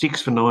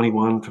 6 for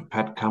 91 for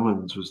Pat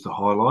Cummins was the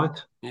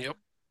highlight. Yep.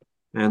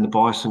 And the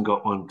Bison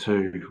got one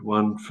too,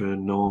 1 for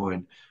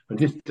 9. I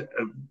just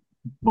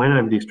went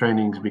over the Australian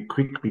innings a bit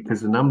quick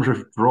because the number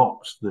of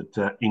drops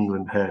that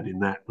England had in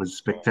that was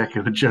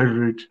spectacular. Joe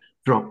Root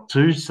dropped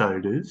 2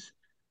 sodas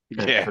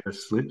at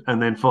first slip and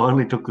then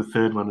finally took the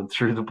third one and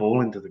threw the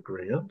ball into the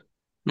ground.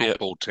 Yeah,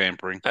 ball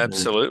tampering.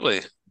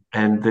 Absolutely.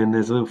 And then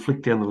there's a little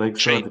flick down the leg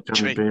side that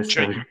Johnny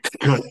Bairstow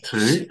got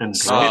 2 and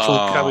spittle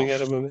coming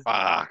at him.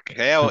 Fuck.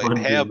 How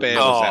bad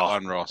was that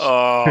one, Ross?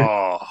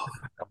 Oh.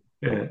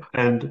 Yeah.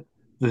 And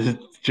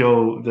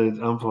the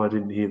umpire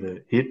didn't hear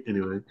the hit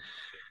anyway.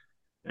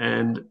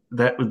 And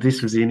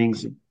this was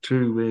innings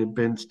 2 where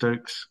Ben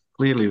Stokes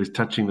clearly was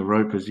touching the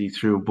rope as he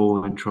threw a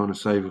ball and trying to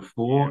save a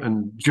 4.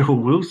 And Joel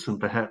Wilson,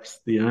 perhaps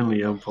the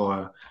only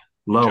umpire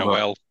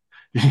lower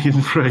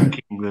in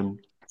ranking than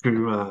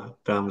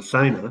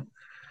Dharmasena,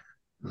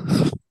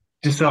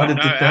 decided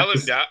No, that that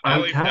was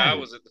Alim Dar okay.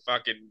 was at the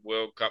fucking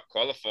World Cup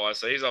qualifier,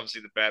 so he's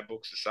obviously the bad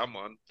books for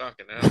someone.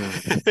 Fucking hell.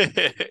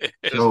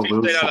 There's Joel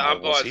 15 Wilson. other Oh,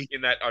 was umpires he?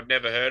 in that I'd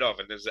never heard of,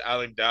 and there's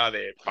Alim Dar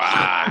there.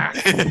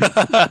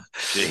 Fuck.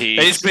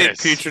 He's been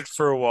putrid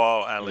for a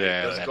while, Ali.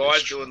 Yeah, Those that guys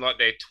is true. doing like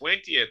their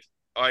 20th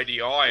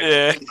ODI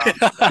and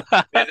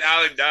Yeah. then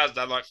Alim Dar's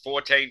done like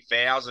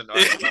 14,000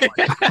 ODI.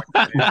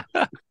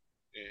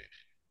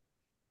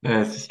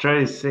 It's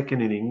Australia's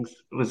second innings.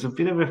 It was a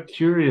bit of a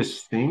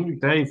curious thing.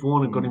 Dave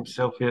Warner got Hmm.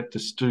 himself out to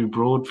Stu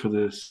Broad for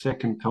the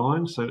second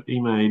time, so he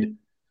made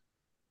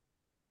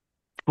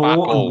Fuck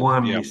 4 and all.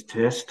 1 Yeah. this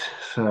test.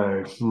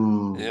 So,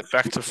 Yeah,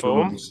 back to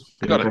form.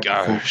 Got to back to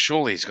go. form.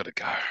 Surely he's got to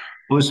go.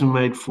 Wilson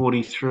made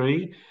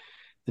 43.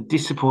 The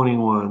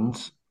disappointing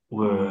ones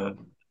were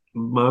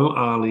Mo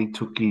Ali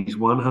took his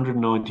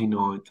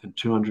 199th and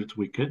 200th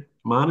wicket.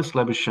 Marnus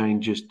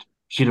Labuschagne just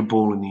hit a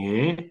ball in the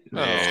air. It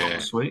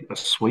was Yeah. a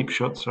sweep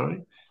shot,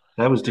 sorry.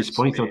 That was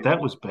disappointing. Thought that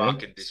was bad.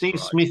 Fucking Steve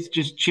disgrace. Smith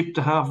just chipped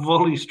a half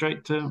volley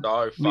straight to So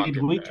fucking bad.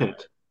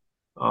 mid-wicket.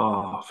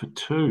 Oh, for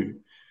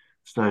 2.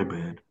 So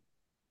bad.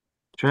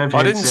 Trav I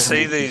had didn't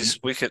see 72. these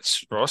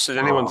wickets, Ross. Did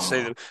anyone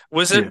see them?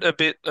 Was yeah. it a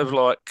bit of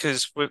like,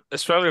 because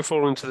Australia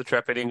fall into the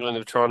trap at England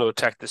of trying to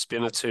attack the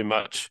spinner too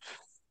much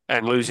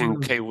and losing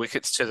key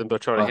wickets to them by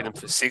trying to hit them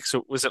for 6?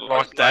 Or was it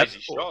like that? Lazy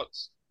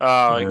shots.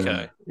 Oh,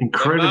 okay.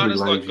 Incredibly Marnus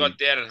lazy. got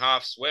down and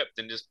half swept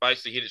and just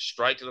basically hit it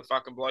straight to the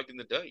fucking bloke in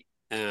the deep.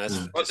 Yeah, that's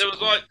Like there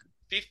was like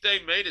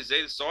 15 meters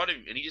either side of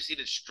him, and he just hit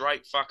it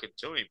straight fucking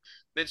to him.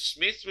 Then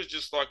Smith was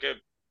just like a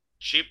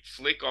chip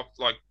flick off,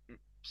 like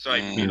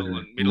say middle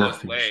of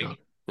Nothing leg, shot.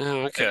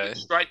 Oh, okay. and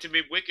straight to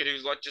mid wicket. He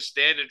was like just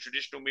standard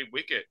traditional mid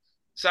wicket.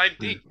 Same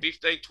thing,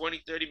 15,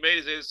 20, 30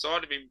 meters either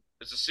side of him.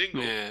 It's a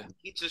single. Yeah.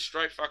 Hits it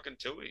straight fucking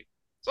to him.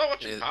 It's like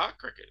watching park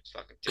cricket. It's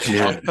fucking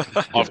Yeah.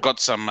 terrible. I've got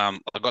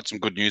some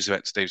good news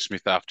about Steve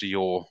Smith after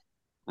your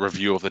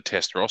review of the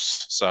test,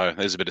 Ross. So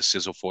there's a bit of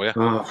sizzle for you.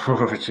 Oh,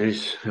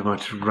 jeez. I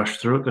might rush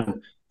through it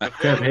then.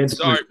 Sorry,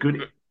 was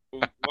good.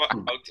 we'll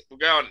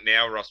go on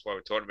now, Ross, while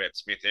we're talking about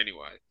Smith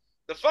anyway.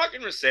 The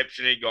fucking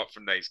reception he got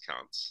from these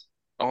cunts.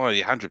 Oh,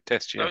 your 100th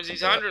test, yeah. That was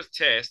his 100th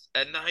test,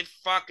 and they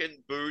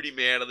fucking booed him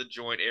out of the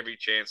joint every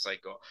chance they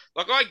got.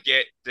 Like, I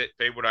get that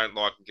people don't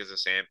like him because of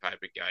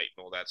Sandpaper Gate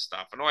and all that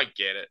stuff, and I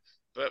get it.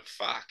 But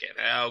fucking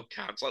hell,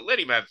 cunts. Like, let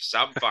him have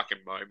some fucking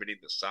moment in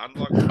the sun.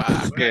 Like,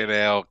 fucking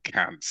hell,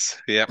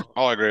 cunts. Yep,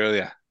 I agree with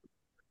you.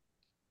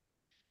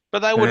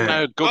 But they wouldn't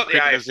know good not the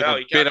cricketers AFL. if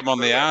You bit can't them on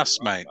the boo arse,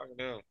 everyone. mate.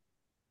 Fucking hell.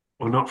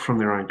 Well, not from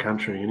their own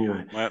country,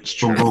 anyway. That's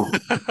true. Boom,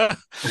 boom.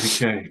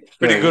 Okay.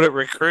 Pretty good at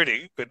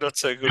recruiting, but not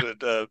so good at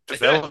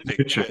developing.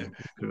 Good job.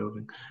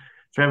 Developing.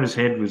 Travis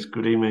Head was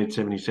good. He made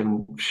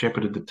 77,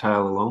 shepherded the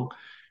tail along.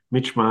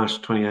 Mitch Marsh,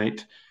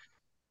 28.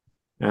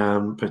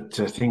 But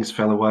things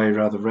fell away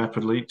rather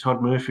rapidly.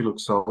 Todd Murphy looked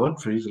solid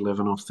for his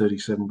 11 off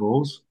 37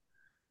 balls.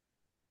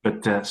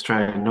 But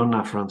Australia, not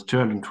enough runs,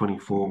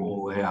 224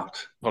 all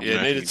out.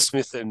 Yeah, needed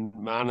Smith and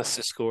Marnus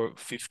to score at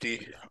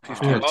 50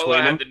 Yeah.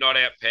 Bolo had the not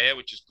out pair,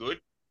 which is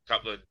good. A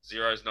couple of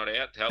zeros not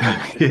out.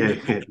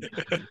 yeah.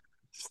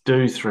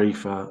 Stu 3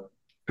 for,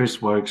 Chris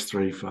Wokes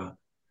 3 for,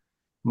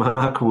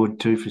 Mark Wood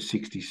 2 for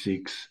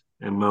 66,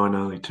 and Moen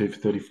Ali 2 for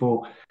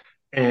 34.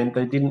 And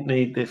they didn't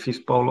need their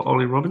fifth bowler,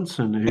 Ollie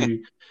Robinson, who,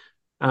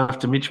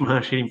 after Mitch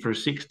Marsh hit him for a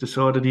 6,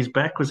 decided his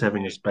back was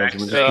having a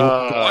spasm and just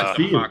walked off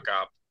the field. Fuck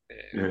up.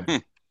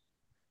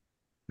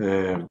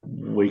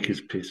 Weak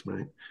as piss,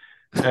 mate.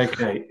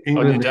 Okay, On you,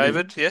 England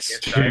David, yes?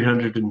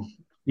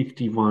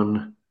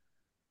 251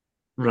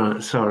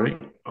 runs. Sorry,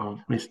 I've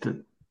missed it.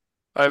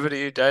 Over to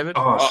you, David.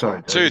 Oh,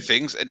 sorry. Two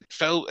things. It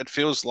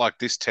feels like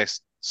this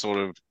test sort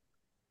of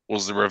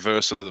was the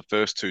reverse of the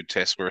first two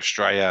tests, where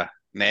Australia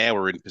now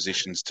are in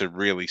positions to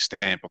really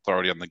stamp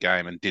authority on the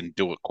game and didn't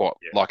do it quite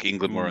like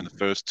England were in the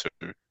first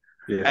two.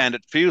 Yeah. And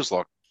it feels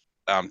like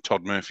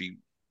Todd Murphy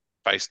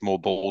faced more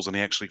balls than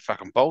he actually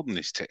fucking bowled in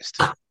this test.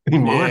 He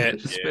might.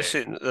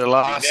 Especially in the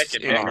last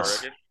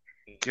innings.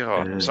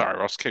 God, sorry,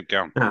 Ross, keep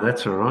going. No,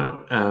 that's all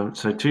right.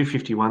 So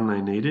 251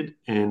 they needed,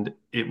 and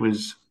it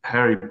was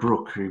Harry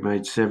Brook who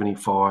made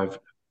 75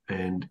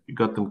 and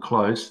got them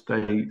close.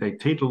 They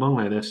teetered along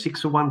there. They're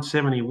 6 of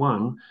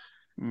 171.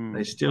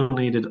 They still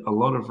needed a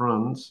lot of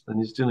runs,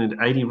 and they still needed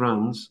 80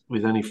 runs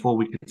with only 4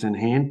 wickets in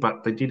hand,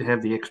 but they did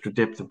have the extra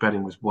depth of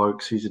batting with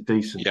Wokes. He's a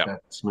decent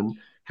batsman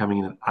coming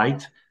in at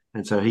 8,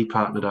 and so he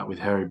partnered up with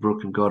Harry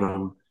Brook and got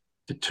him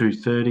to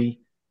 230.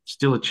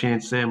 Still a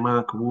chance there.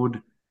 Mark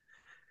Wood,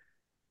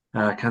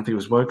 I can't think it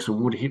was Wokes or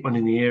Wood, hit one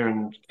in the air,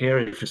 and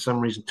Carey for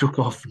some reason took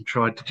off and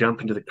tried to jump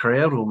into the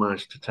crowd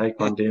almost to take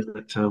one down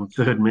at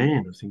third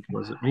man, I think it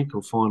was at Mick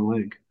or fine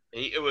leg.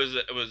 It was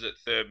at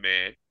third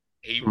man.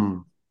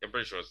 I'm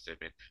pretty sure it's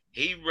third man.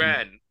 He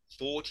ran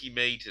 40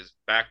 metres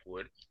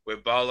backward where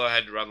Bolo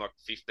had to run like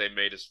 15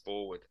 metres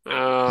forward.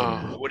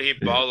 I would hit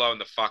Bolo in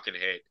the fucking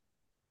head.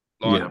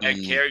 And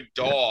Carey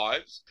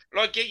dives. And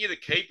I get you the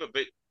keeper,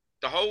 but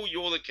the whole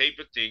you're the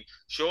keeper thing,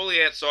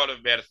 surely outside of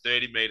about a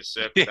 30-metre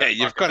circle. Yeah,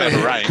 you've got to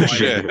have a range.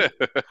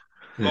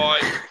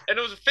 Like, and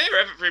it was a fair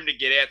effort for him to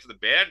get out to the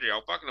boundary.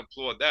 I'll fucking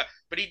applaud that.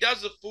 But he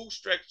does the full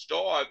stretch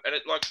dive and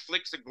it like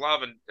flicks the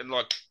glove and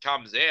like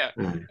comes out.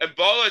 And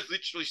Bolo's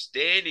literally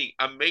standing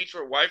a metre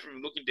away from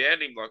him, looking down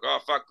at him like, oh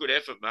fuck, good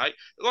effort, mate.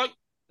 Like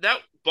that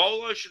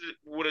Bolo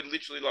would have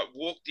literally like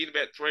walked in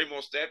about 3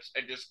 more steps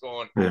and just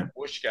gone,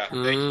 Whooshka,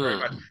 thank you very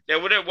much. Now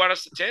would it won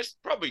us the test?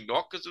 Probably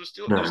not, because it was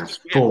still,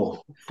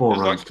 four it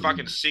was runs like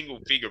fucking single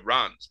figure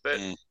runs. But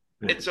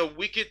it's a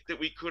wicket that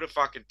we could have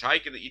fucking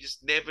taken that you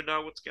just never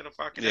know what's going to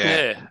fucking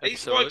happen. Yeah,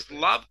 These blokes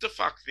love to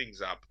fuck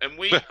things up. And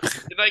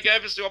they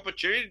gave us the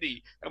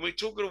opportunity and we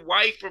took it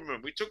away from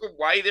them. We took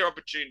away their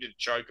opportunity to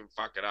choke and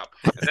fuck it up.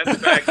 And that's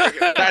bad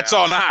cricket. That's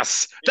on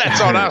us.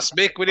 That's on us,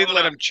 Mick. We didn't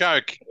let them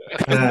choke.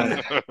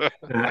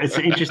 It's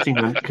an interesting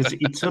one because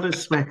it sort of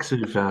smacks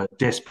of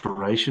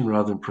desperation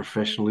rather than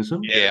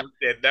professionalism. Yeah,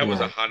 that was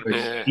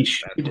 100%. You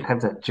should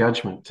have that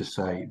judgment to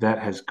say that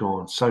has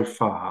gone so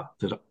far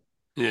that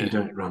you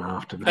don't run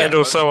after that. And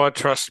also, I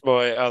trust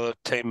my other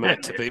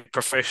teammate to be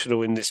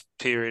professional in this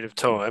period of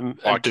time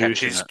and do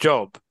his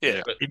job.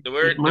 Yeah. But there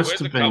were a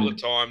couple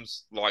of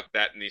times like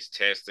that in this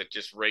test that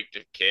just reeked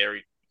of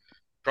Carey.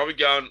 Probably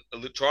trying a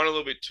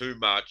little bit too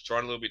much,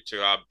 trying a little bit too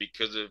hard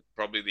because of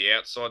probably the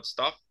outside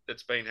stuff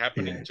that's been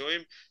happening to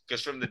him.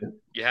 Because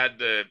you had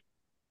the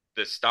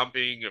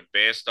stumping of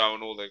Bairstow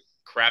and all the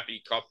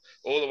crappy cop,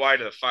 all the way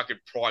to the fucking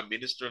prime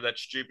minister of that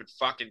stupid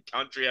fucking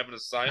country having a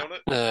say on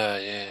it.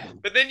 Yeah.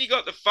 But then you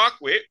got the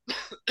fuckwit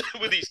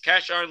with his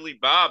cash-only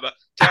barber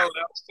telling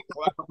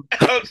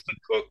Alice to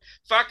cook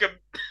fucking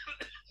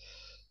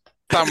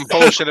some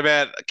bullshit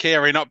about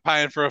Carey not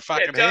paying for a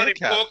fucking telling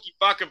haircut. him porky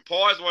fucking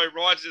pies while he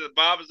rides to the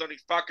barbers on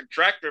his fucking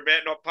tractor about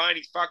not paying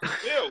his fucking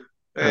bill.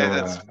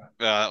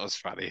 That was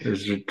funny. It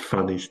was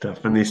funny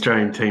stuff. And the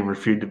Australian team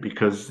refuted it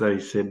because they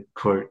said,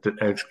 quote,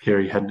 that Alex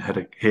Carey hadn't had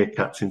a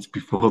haircut since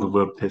before the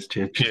World Test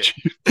Championship.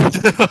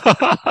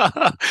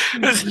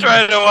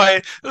 Straight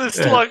away, it's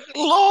like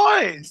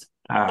lies.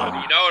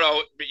 But you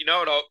know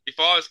what? If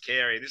I was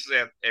Carey, this is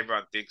how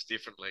everyone thinks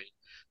differently.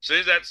 As soon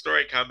as that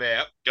story come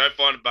out, go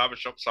find a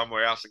barbershop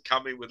somewhere else and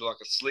come in with like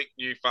a slick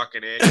new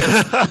fucking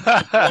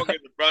haircut. Walk in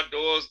the front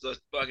doors, the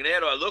fucking, how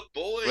do I look,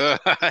 boys?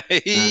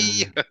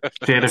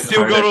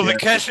 Still got all the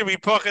cash in my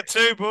pocket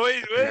too,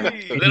 boys.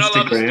 Then I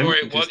love the story.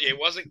 It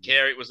wasn't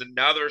Carey, it was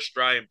another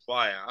Australian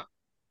player,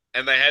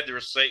 and they had the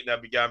receipt and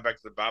they'd be going back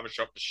to the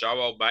barbershop to show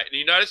old mate. And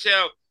you notice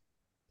how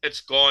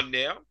it's gone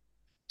now?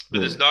 But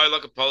there's no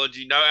like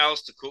apology, no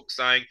Alistair Cook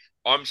saying,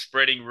 I'm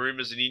spreading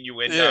rumours and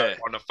innuendo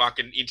on a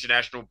fucking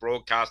international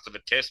broadcast of a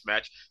test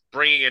match,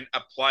 bringing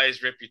a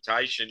player's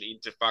reputation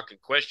into fucking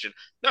question.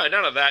 No,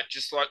 none of that.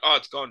 Just like, oh,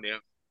 it's gone now.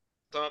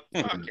 So,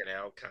 fucking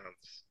hell,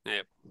 cunts.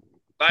 Yep.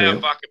 They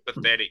are fucking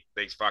pathetic,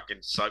 these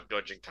fucking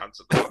soap-dodging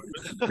cunts at the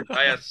moment.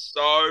 They are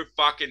so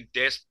fucking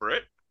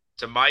desperate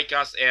to make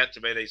us out to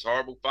be these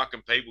horrible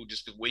fucking people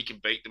just because we can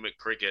beat them at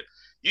cricket.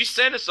 You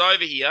sent us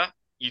over here,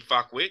 you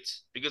fuckwits,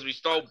 because we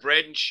stole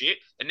bread and shit,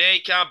 and now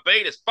you can't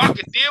beat us.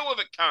 Fucking deal with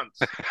it,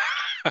 cunts.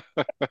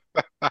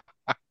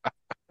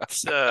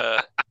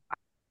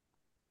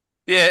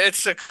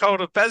 It's a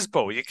cult of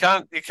baseball. You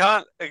can't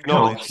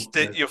acknowledge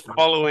that you're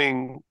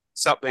following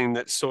something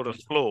that's sort of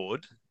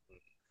flawed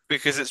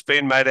because it's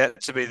been made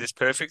out to be this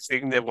perfect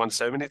thing. They've won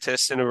so many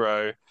tests in a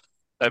row.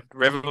 They're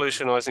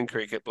revolutionising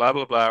cricket, blah,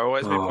 blah, blah,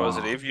 always be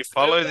positive. You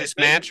follow this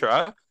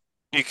mantra.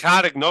 You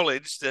can't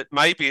acknowledge that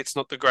maybe it's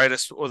not the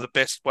greatest or the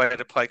best way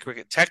to play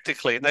cricket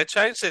tactically. And they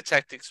changed their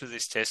tactics for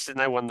this test and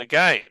they won the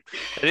game.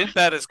 They didn't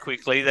bat as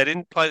quickly. They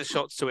didn't play the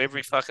shots to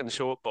every fucking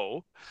short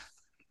ball.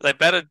 They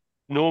batted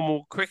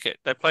normal cricket.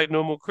 They played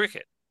normal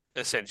cricket,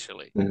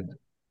 essentially. And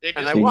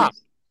they won.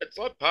 It's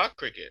like park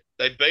cricket.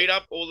 They beat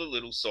up all the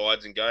little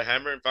sides and go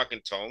hammer and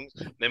fucking tongs.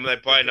 And then when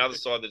they play another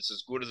side that's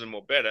as good as them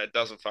or better, it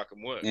doesn't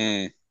fucking work.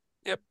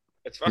 Yep.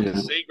 It's fucking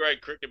C-grade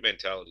cricket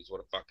mentality is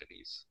what it fucking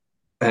is.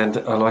 And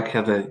I like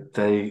how they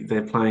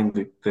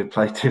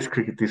play Test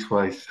cricket this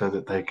way so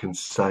that they can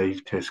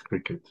save Test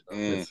cricket.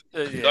 It's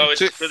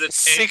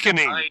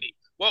sickening.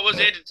 What was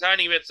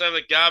entertaining about some of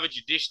the garbage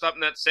you dished up in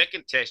that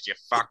second test, you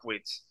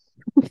fuckwits?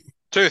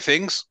 Two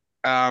things.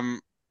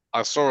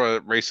 I saw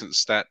a recent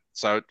stat,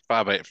 so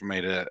far be it for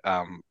me to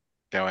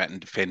go out and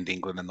defend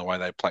England and the way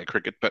they play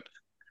cricket, but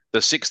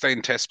the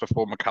 16 tests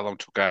before McCullum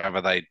took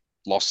over, they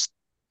lost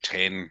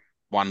 10,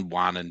 won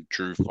 1 and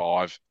drew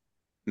 5.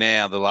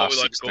 Now the last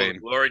 16,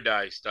 glory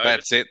days.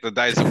 That's it. The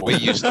days that we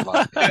used to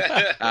love.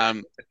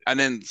 And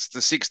then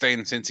the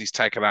 16 since he's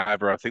taken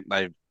over, I think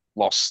they've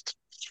lost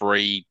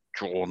 3,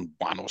 drawn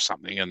 1 or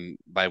something, and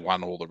they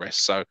won all the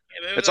rest. So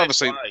it's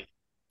obviously.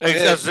 I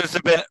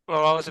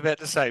was about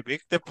to say,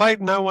 Mick, they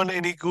played no one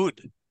any good.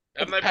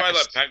 Haven't they played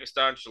like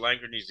Pakistan, Sri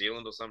Lanka, New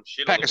Zealand, or some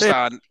shit?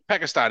 Pakistan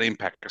in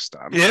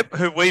Pakistan. Yep,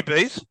 who we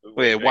beat.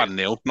 We're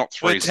 1-0, not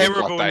 3. We're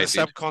terrible in the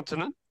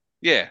subcontinent.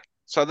 Yeah,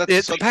 so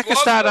that's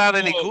Pakistan aren't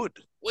any good.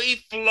 We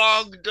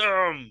flogged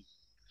them.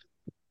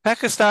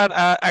 Pakistan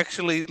are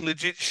actually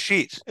legit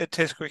shit at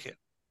Test cricket.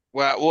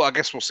 Well, I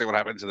guess we'll see what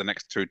happens in the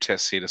next two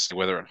tests here to see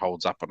whether it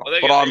holds up or not. Well,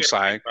 But I'm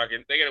saying,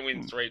 they're gonna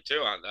win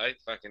 3-2, aren't they?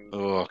 Fucking.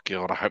 oh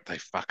God, I hope they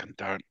fucking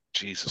don't.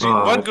 Jesus.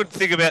 Oh, One good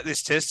thing about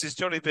this test is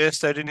Johnny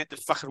Bairstow didn't hit the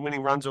fucking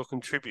winning runs or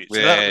contribute,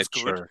 so that Yeah, was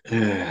good. true.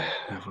 yeah,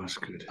 that was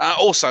good.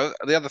 Also,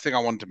 the other thing I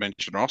wanted to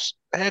mention, Ross,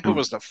 how good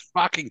was the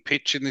fucking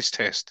pitch in this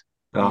test?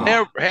 Oh,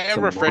 How it's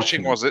refreshing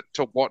amazing. was it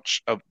to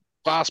watch a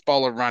fast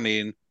bowler run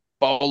in,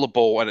 bowl a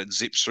ball, and it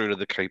zips through to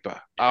the keeper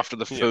after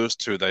the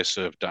first two they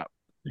served up?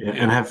 Yeah,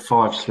 and have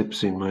 5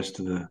 slips in most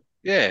of the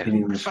Yeah,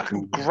 innings.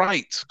 fucking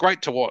great.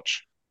 Great to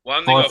watch.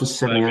 One thing I 5 will for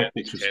say 78, about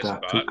this which was test,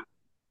 Stark but took.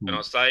 and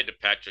I'll say it to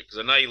Patrick because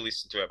I know you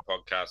listen to our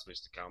podcast,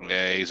 Mister Cummins.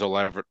 Yeah, he's all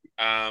over it.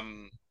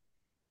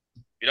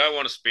 You don't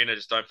want to spinner,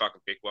 just don't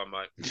fucking pick one,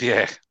 mate.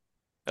 Yeah.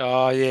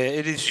 Oh yeah,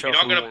 it is. If you're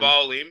not going to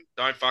bowl him,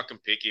 don't fucking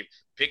pick him.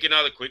 Pick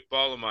another quick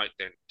bowler, mate.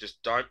 Then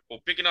just don't, or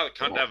pick another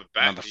cunt to have a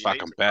bat. Another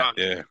fucking bat,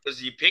 yeah.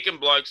 Because you're picking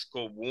blokes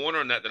called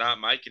Warner and that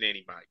aren't making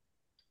any, mate.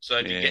 So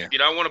if you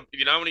don't want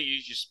to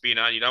use your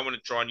spinner, you don't want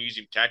to try and use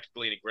him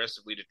tactically and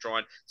aggressively to try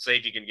and see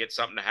if you can get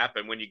something to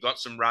happen when you got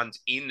some runs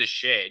in the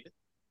shed,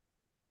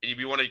 and if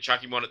you want to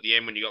chuck him on at the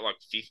end when you got like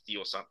 50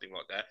 or something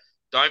like that,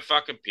 don't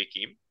fucking pick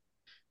him.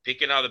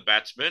 Pick another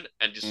batsman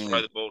and just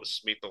throw the ball to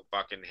Smith or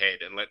fucking Head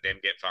and let them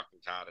get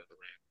fucking carded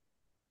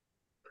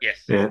around.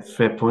 Yes. Yeah,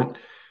 fair point.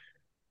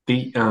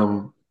 The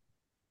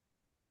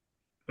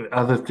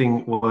other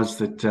thing was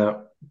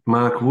that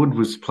Mark Wood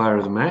was player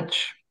of the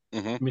match.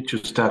 Mm-hmm.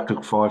 Mitchell Stark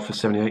took 5 for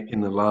 78 in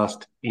the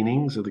last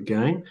innings of the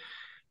game.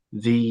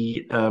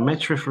 The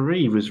match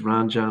referee was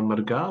Ranjan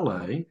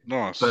Madugale.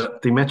 Nice.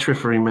 But the match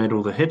referee made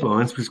all the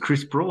headlines was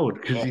Chris Broad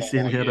because he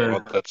sent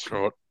out that's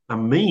right. a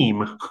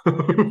meme.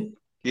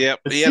 Yeah,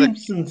 a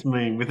Simpsons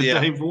meme with a yeah.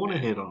 Dave Warner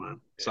head on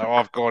it. So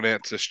I've gone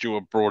out to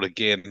Stuart Broad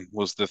again.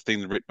 Was the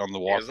thing written on the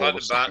whiteboard? It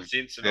was like the Bart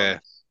Simpson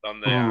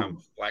on the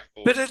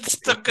blackboard. But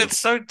it's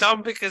so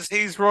dumb because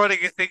he's writing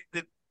a thing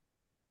that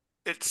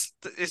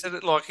isn't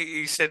it like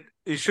he said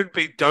it should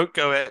be don't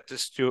go out to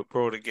Stuart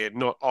Broad again,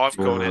 not I've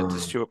gone out to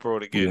Stuart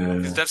Broad again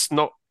because that's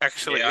not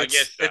actually. Yeah, I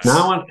guess it's,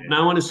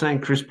 no one is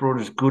saying Chris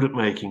Broad is good at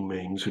making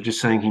memes. We're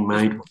just saying he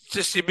made one.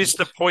 Just you missed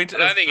the point. I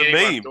don't think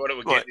anyone meme. thought it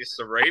would get this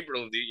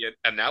cerebral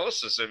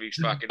analysis of his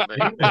fucking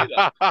meme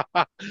either.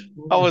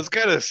 I was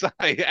going to say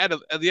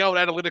the old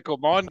analytical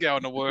mind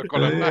going to work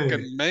on a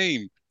fucking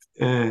meme.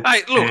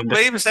 Hey, look,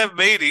 memes have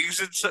meanings.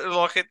 It's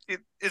like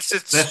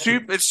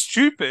it's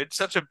stupid.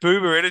 Such a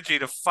boomer energy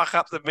to fuck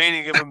up the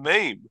meaning of a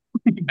meme.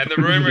 And the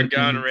rumor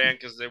going around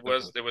because there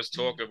was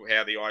talk of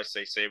how the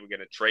ICC were going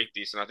to treat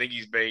this, and I think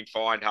he's being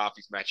fined half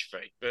his match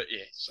fee. But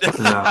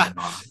yeah,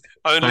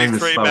 only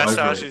 3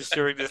 massages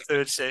during the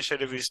 3rd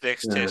session of his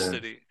next test.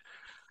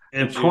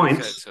 And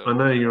points. I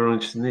know you're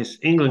interested in this.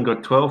 England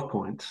got 12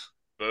 points.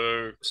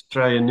 Boo.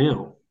 Australia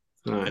nil.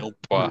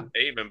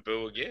 Even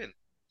boo again.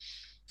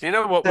 Do you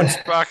know what would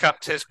spark up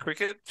Test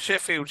cricket?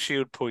 Sheffield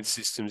Shield point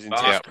systems in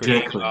Test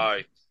cricket.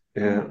 Exactly.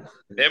 Yeah.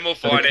 Then we'll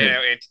find out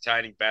how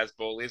entertaining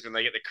Bazball is when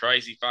they get the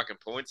crazy fucking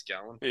points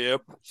going.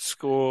 Yep.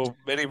 Score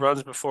many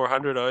runs before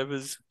 100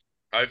 overs.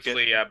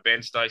 Hopefully,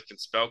 Ben Stokes can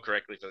spell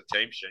correctly for the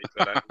team sheet.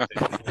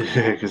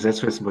 Yeah, because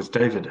that's where was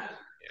David. Yeah.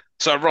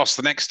 So, Ross,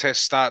 the next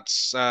test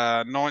starts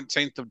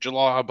 19th of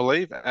July, I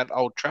believe, at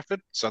Old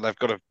Trafford. So they've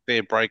got a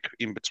fair break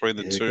in between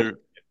the two.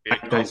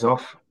 8 days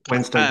off.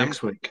 Wednesday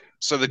next week.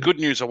 So the good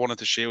news I wanted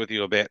to share with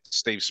you about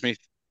Steve Smith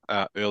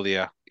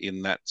earlier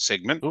in that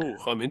segment. Oh,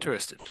 I'm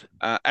interested.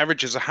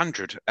 Averages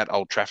 100 at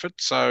Old Trafford.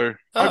 So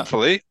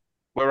hopefully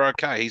we're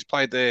okay. He's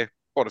played there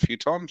quite a few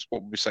times.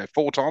 What would we say?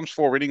 4 times,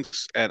 4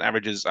 innings, and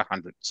averages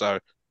 100. So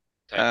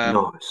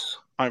nice.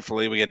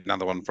 Hopefully we get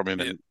another one from him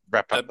and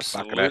wrap up the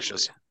fucking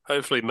Ashes.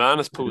 Hopefully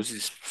Marnus pulls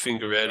his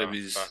finger out of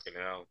his fucking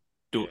hell.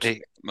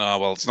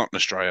 Well, it's not in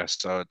Australia,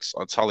 so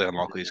it's highly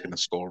unlikely he's going to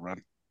score a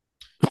run.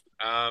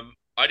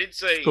 I did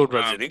see scored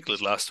runs in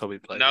England last time he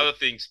played. Another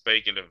thing,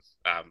 speaking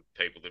of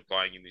people that are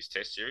playing in this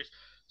Test series,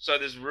 so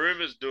there's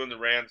rumours doing the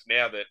rounds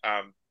now that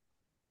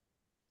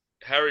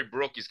Harry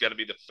Brook is going to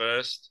be the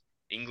first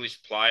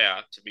English player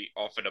to be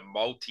offered a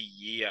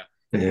multi-year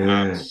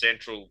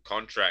central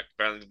contract.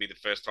 Apparently, it'll be the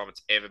first time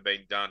it's ever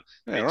been done.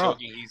 They're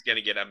talking he's going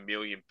to get £1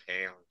 million.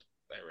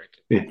 They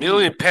reckon. £1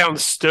 million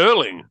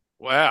sterling.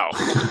 Wow.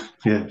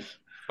 Yes.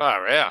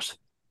 Far out.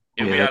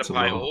 You'll be able to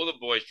pay all the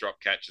boys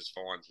drop catches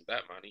fines with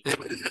that money.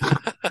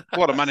 A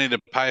lot of money to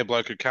pay a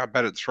bloke who can't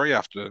bat at 3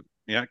 after,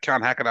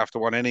 can't hack it after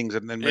 1 innings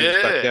and then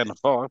moves back down to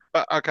 5.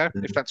 But okay,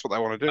 if that's what they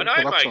want to do. I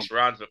know he makes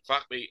runs, but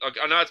fuck me. Like,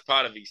 I know it's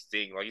part of his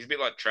thing. Like, he's a bit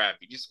like Trav.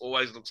 He just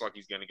always looks like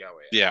he's going to go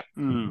out. Yeah.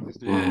 Always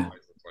looks like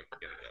he's going to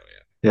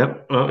go out.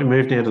 Yep. Well, we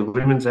moved now to the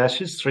women's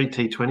Ashes. 3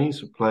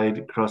 T20s were played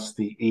across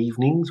the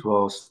evenings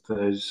whilst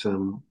those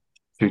 2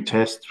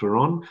 tests were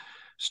on.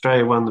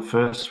 Australia won the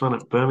first one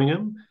at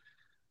Birmingham.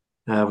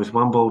 With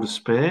 1 ball to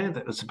spare.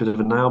 That was a bit of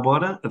a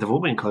nail-biter. They've all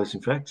been close,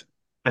 in fact.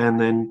 And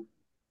then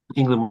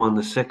England won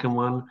the second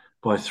one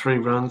by 3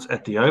 runs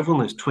at the Oval.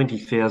 And there's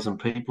 20,000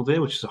 people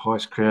there, which is the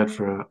highest crowd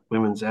for a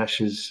women's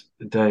Ashes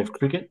day of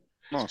cricket.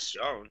 Nice.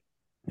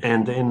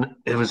 And then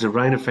there was a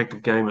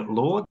rain-affected game at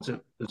Lords.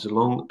 It was Of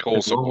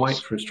course a it long wait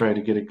was. for Australia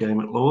to get a game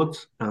at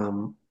Lords.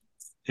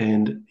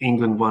 And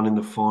England won in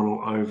the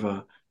final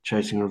over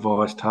chasing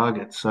revised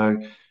targets. So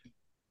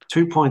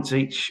 2 points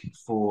each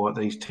for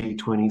these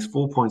T20s,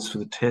 4 points for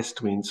the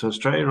Test win. So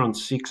Australia are on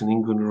 6 and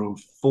England are on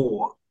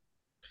 4.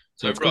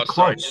 So So, it's got Ross,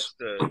 sorry, close.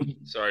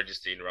 sorry,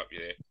 just to interrupt you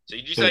there. So,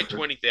 did you Go say for it.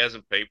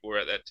 20,000 people were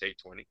at that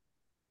T20?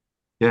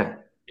 Yeah.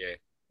 Yeah,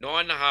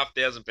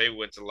 9,500 people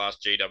went to the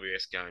last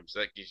GWS game. So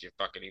that gives you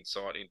fucking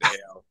insight into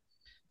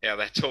how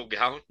that's all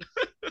going.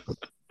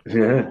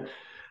 Yeah.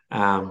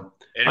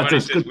 Anyone who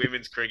It's says good.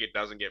 women's cricket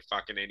doesn't get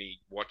fucking any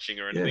watching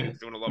or anything, Yeah. it's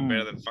doing a lot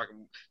better than fucking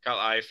a couple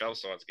AFL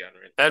sides going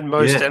around. And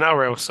most Yeah.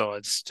 NRL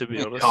sides, to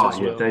be honest, Oh, as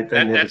yeah. well. They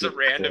never That's a get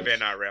round of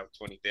crowds. NRL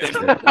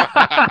 20,000.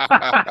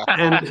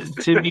 And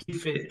to be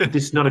fair,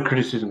 this is not a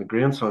criticism of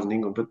ground size in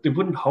England, but it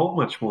wouldn't hold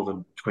much more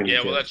than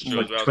Yeah, well, that's 20,000,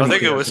 true as like well. I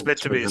think it was 20,000, meant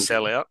to be a 300.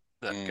 sellout,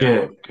 that Mm. game.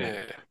 Yeah,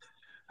 okay.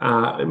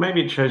 Yeah.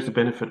 Maybe it shows the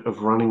benefit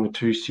of running the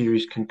two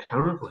series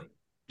concurrently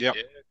Yep.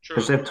 Yeah, true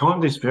because as they've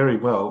timed this very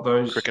well.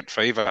 Cricket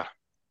fever.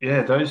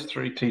 Those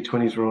three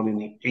T20s were on in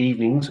the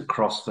evenings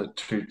across the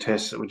two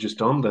tests that were just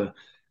on. The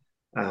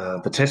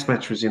test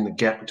match was in the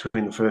gap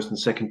between the first and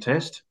second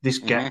test. This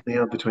Hmm. gap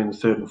now between the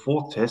third and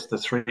fourth test, the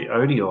three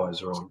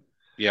ODIs are on.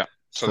 Yeah.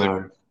 So the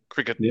So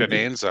cricket yeah,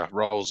 bonanza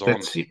rolls on.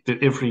 that's it.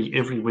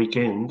 Every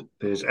weekend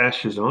there's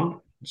Ashes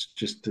on.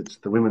 It's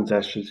the women's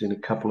Ashes in a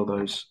couple of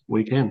those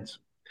weekends.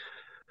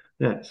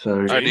 Yeah,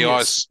 so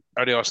Genius.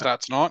 ODI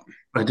starts tonight.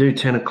 I do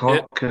 10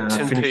 o'clock. Yeah,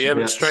 10 Finish p.m.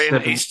 about Australian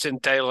 7. Eastern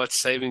Daylight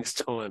Savings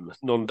Time.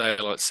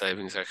 Non-daylight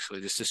savings,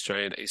 actually, just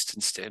Australian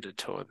Eastern Standard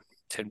Time,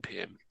 10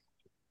 p.m.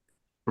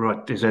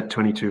 Right, is that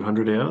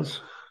 2,200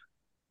 hours?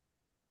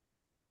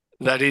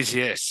 That is,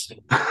 yes.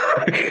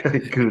 Okay,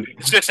 good.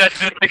 Just had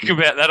to think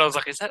about that. I was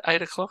like, is that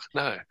 8 o'clock?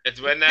 No.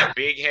 It's when that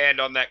big hand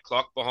on that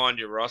clock behind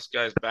you, Ross,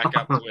 goes back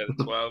up to where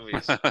the 12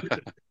 is.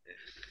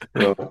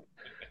 Right.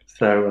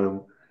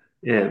 So,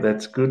 yeah,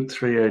 that's good.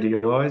 Three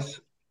ODIs,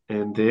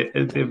 and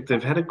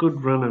they've had a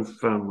good run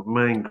of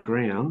main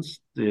grounds.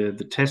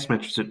 The Test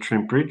match was at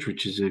Trent Bridge,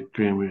 which is a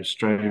ground where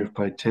Australia have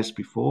played Test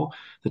before.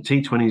 The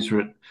T20s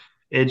are at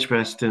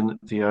Edgbaston,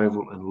 the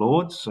Oval, and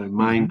Lords, so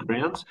main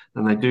grounds,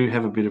 and they do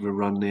have a bit of a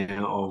run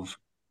now of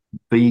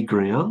B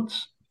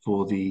grounds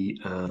for the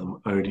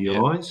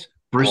ODIs.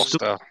 Bristol,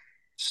 Gloucester.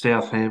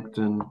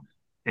 Southampton,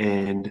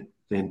 and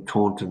then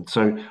Taunton.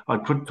 So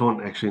I'd put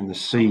Taunton actually in the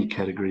C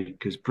category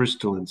because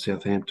Bristol and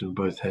Southampton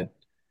both had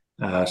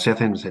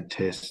Southampton's had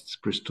tests.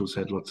 Bristol's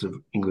had lots of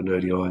England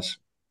ODIs.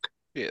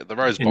 Yeah, the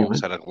Rose Anyway,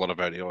 Bowl's had a lot of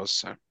ODIs,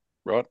 so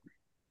right.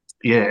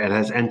 yeah, it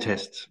has and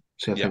tests.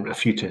 Yep. Southampton, a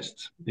few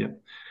tests. Yeah.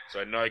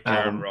 So no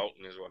Kieran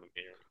Rolton is what I'm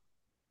hearing.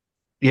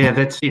 Yeah,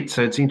 that's it.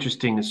 So it's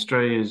interesting.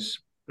 Australia's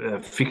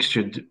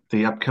fixtured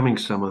the upcoming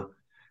summer.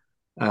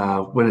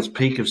 When it's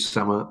peak of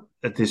summer,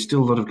 there's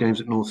still a lot of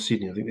games at North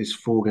Sydney. I think there's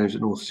 4 games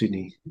at North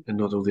Sydney, and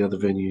not all the other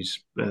venues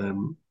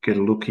get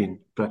a look in.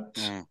 But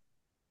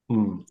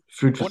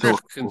food for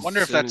thought.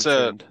 Wonder if that's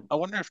a. I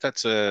wonder if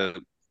that's a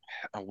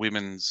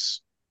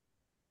women's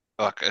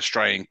like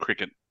Australian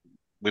cricket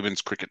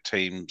women's cricket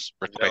team's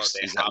request.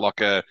 Is that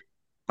like a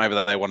maybe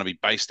they want to be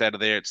based out of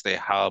there? It's their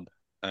hub.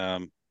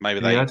 Maybe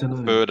they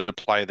prefer to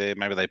play there.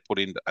 Maybe they put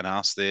in an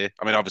ask there.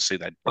 I mean, obviously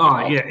they'd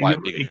probably love to play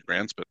at bigger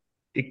grounds, but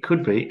it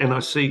could be. And I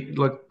see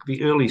like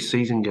the early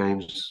season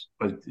games.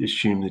 I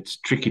assume it's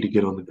tricky to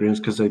get on the grounds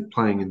because they're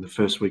playing in the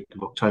first week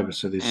of October.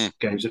 So there's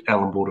games at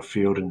Allan Border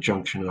Field and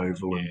Junction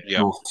Oval and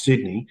North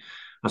Sydney.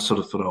 I sort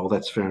of thought, oh,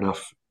 that's fair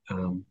enough,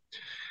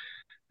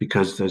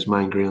 because those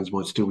main grounds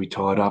might still be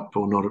tied up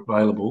or not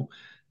available.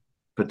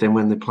 But then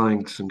when they're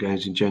playing some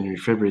games in January,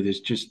 February,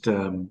 there's just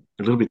a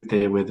little bit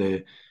there where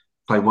they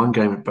play one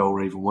game at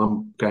Bellerive and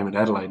one game at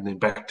Adelaide and then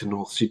back to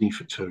North Sydney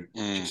for 2.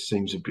 It just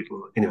seems a bit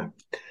like,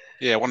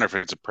 Yeah, I wonder if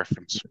it's a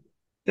preference.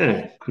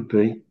 Yeah, could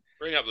be.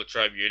 Bring up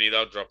Latrobe Uni,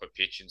 they'll drop a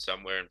pitch in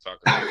somewhere and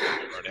fucking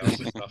everyone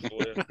else's stuff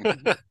for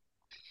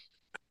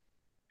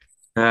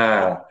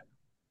you.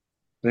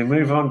 We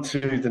move on to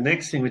the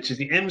next thing, which is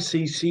the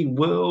MCC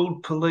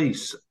World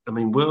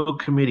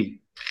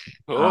Committee.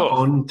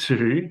 On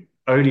to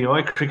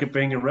ODI cricket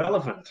being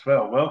irrelevant.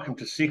 Well, welcome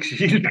to 6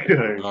 years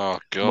ago. Oh,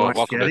 God. Mike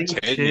Welcome Gatting,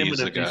 to 10 chairman years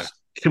of ago. this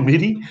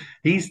committee.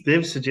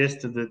 They've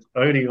suggested that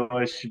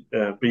ODI should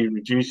be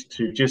reduced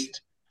to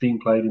just being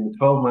played in the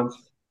 12 months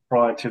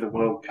prior to the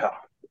World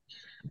Cup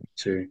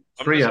to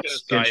free up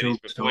schedule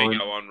before time. You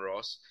go on,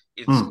 Ross.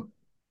 It's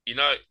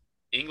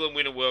England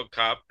win a World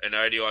Cup and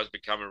ODIs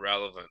become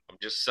irrelevant. I'm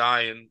just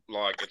saying,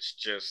 like, it's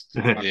just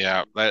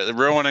yeah, they're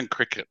ruining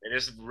cricket.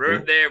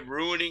 They're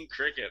ruining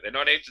cricket. They're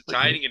not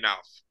entertaining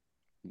enough.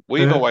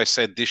 We've always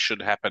said this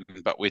should happen,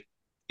 but with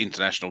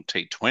international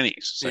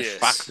T20s. So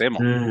fuck them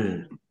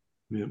on.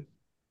 Yeah.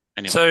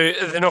 Anyway. So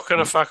they're not going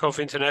to fuck off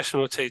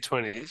international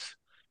T20s?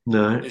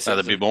 No.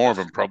 There'll be more of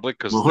them probably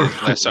because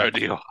there's less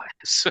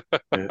ODIs.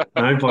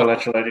 No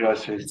bilateral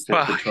ODIs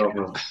for 12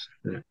 months.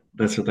 Yeah,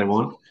 that's what they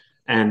want.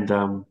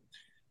 And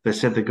they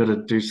said they've got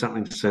to do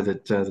something so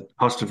that the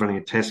cost of running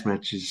a test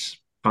match is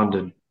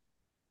funded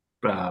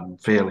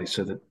fairly,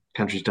 so that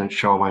countries don't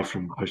shy away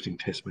from hosting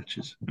test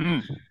matches.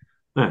 Mm.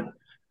 No.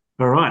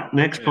 All right,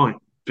 next Yeah. point.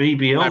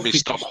 BBL Maybe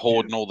stop fixture.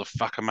 hoarding all the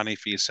fucking money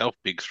for yourself,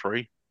 Big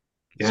Three.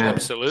 Yeah.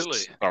 Absolutely.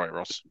 Sorry,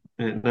 Ross.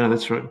 No,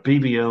 that's right.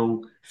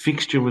 BBL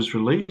fixture was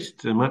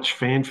released. Much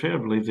fanfare. I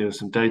believe there were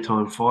some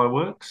daytime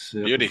fireworks.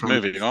 Beauty.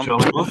 Moving on.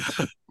 Jolly Box.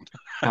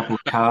 A couple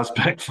of cars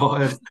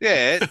backfired.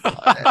 Yeah, it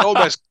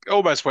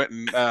almost went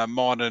in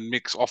mine and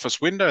Mick's office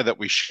window that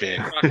we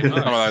share. Fucking Some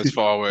of hell. those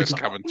fireworks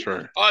coming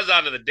through. I was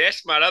under the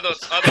desk, mate. I thought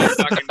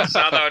fucking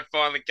Southo would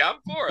finally come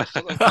for us.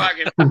 I thought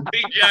fucking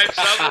Big James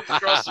Sutherland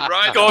across the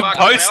road. Gone The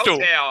fucking postal.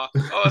 bell tower.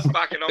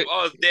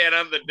 I was down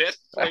under the desk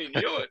before you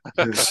knew it.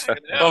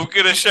 Fucking hell. I'm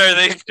going to show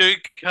these two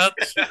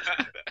cunts.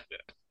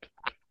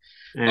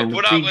 I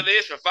put up with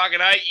this for fucking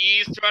 8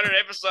 years, 200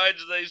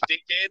 episodes of these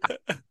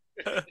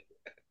dickheads.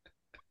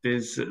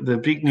 The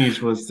big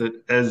news was that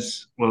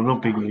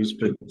not big news,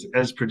 but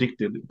as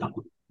predicted,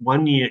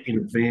 1 year in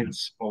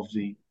advance of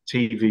the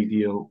TV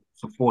deal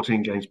for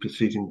 14 games per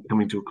season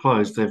coming to a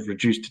close, they've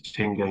reduced to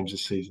 10 games a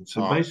season.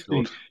 So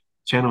basically, God.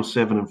 Channel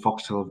 7 and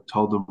Foxtel have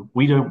told them,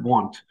 we don't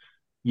want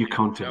your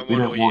content. We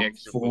don't want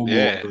 4 more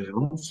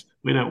rounds.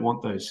 We don't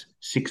want those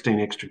 16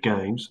 extra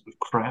games of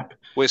crap.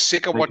 We're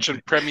sick of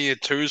watching Premier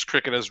 2's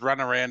cricketers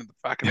run around in the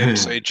fucking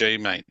MCG,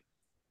 mate.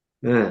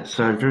 Yeah,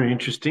 so very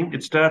interesting.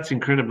 It starts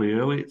incredibly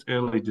early. It's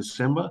early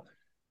December,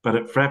 but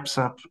it wraps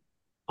up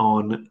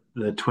on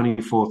the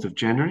 24th of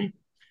January.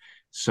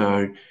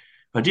 So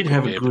I did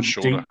have a good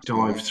deep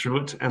dive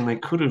through it, and they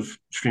could have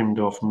trimmed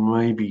off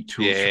maybe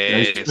 2 or 3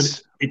 days.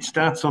 But it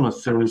starts on a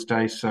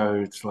Thursday, so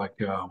it's like,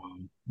 oh, well,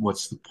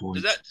 what's the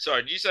point?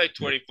 Sorry, did you say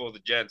 24th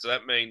of Jan? So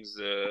that means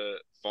the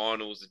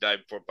finals the day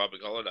before a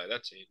public holiday.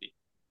 That's handy.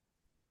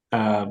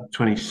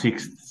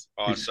 26th.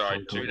 Oh,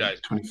 sorry, 2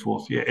 days.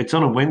 24th. Yeah, it's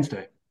on a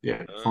Wednesday.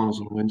 Yeah,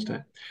 finals on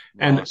Wednesday.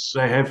 And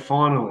they have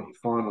finally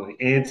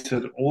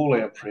answered all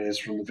our prayers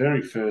from the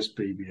very first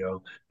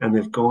BBL, and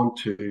they've gone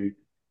to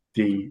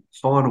the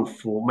Final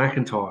Four,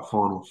 McIntyre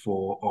Final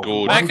Four of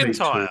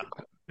 1v2.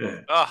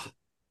 Yeah.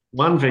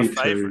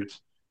 1v2,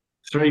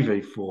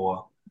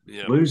 3v4.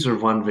 Yep. Loser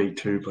of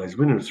 1v2 plays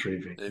winner of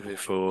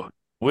 3v4.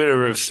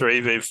 Winner of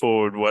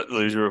 3v4 and what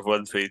loser of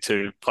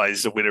 1v2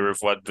 plays the winner of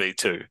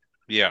 1v2.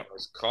 Yeah.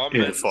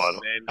 In the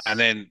final. And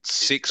then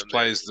 6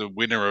 plays the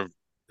winner of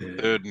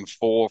 3rd and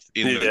 4th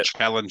in the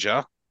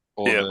Challenger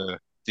or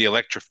the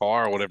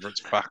Electrifier or whatever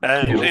it's fucking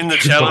called. In the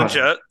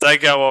Challenger, they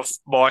go off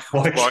Mike's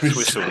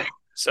whistle.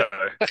 So,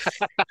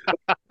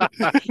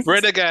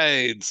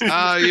 Renegades,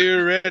 are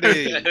you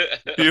ready?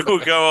 You will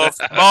go off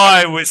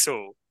my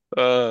whistle.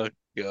 Oh,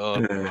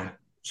 God.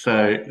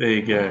 So, there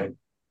you go.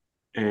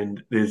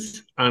 And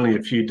there's only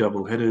a few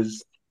double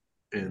headers,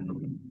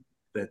 and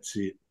that's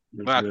it.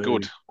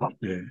 Good.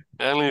 Yeah.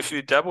 Only a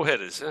few double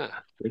headers, yeah.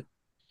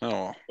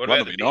 Oh,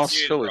 that'd be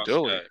nice. Philly.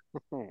 What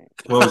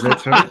was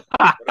that, sorry?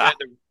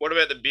 What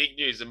about the big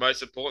news, the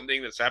most important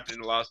thing that's happened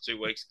in the last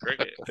 2 weeks of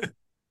cricket?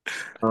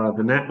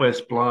 The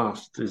NatWest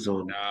Blast is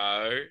on.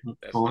 No,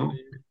 that's not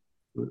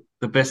it.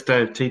 The best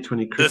day of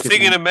T20 cricket. The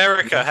thing in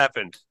America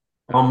happened.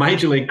 Oh,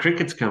 Major League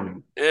Cricket's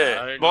coming.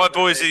 Yeah, my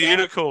boys are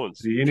unicorns.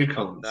 The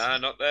unicorns. No,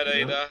 not that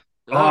either.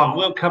 Oh,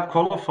 World Cup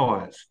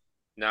qualifiers.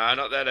 No,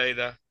 not that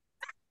either.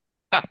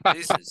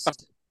 Jesus.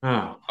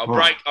 Oh, I'll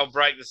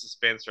break the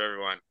suspense for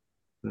everyone.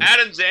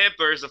 Adam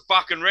Zampa is a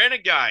fucking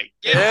renegade.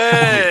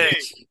 Yeah.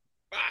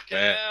 Fucking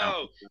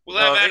hell. We'll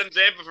have Adam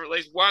Zampa for at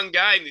least 1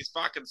 game this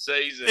fucking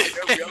season.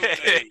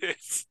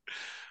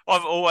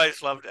 I've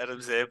always loved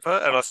Adam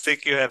Zampa, and I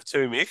think you have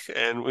too, Mick.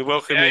 And we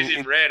welcome him. He's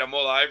in red. I'm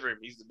all over him.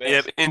 He's the best.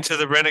 Yep, into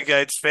the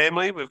Renegades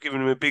family. We've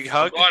given him a big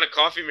hug. I'm buying a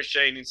coffee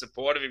machine in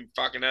support of him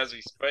fucking as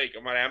we speak.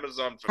 I'm on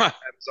Amazon for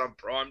Amazon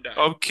Prime Day.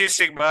 I'm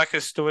kissing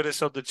Marcus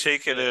Stoitis on the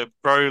cheek in a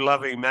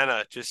bro-loving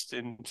manner, just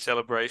in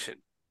celebration.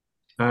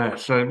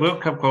 So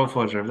World Cup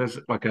qualifiers are there's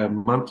like a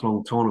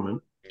month-long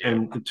tournament,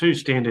 and the 2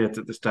 standouts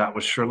at the start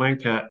was Sri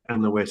Lanka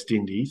and the West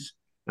Indies,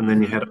 and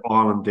then you had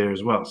Ireland there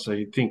as well. So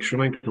you'd think Sri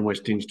Lanka and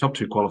West Indies, top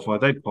 2 qualify,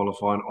 they'd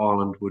qualify, and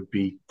Ireland would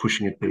be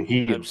pushing at their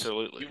heels.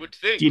 Absolutely. You would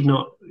think.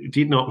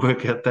 Did not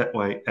work out that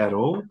way at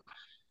all.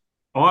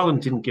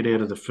 Ireland didn't get out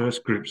of the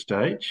first group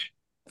stage.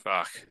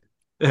 Fuck.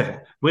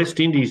 West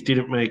Indies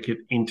didn't make it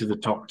into the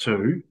top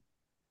 2,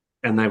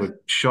 and they were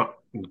shot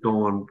and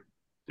gone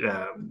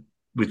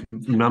with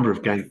a number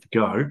of games to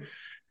go.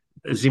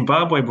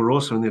 Zimbabwe were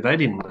also in there. They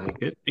didn't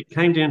make it. It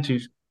came down to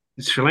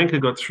Sri Lanka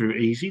got through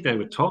easy. They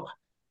were top.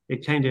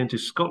 It came down to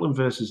Scotland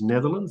versus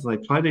Netherlands. They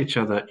played each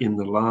other in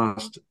the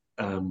last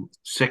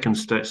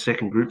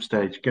second group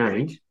stage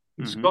game.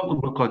 Mm-hmm.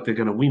 Scotland looked like they're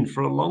going to win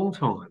for a long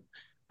time.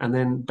 And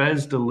then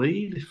Baz de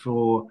Leede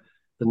for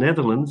the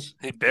Netherlands.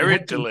 He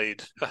buried de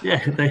Leede.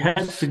 Yeah, they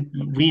had to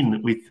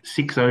win with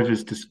 6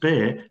 overs to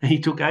spare. And he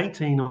took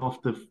 18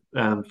 off the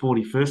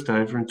 41st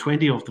over and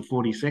 20 off the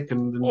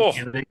 42nd.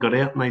 And they got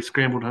out and they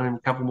scrambled home a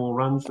couple more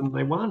runs and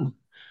they won. And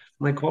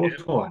they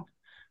qualified.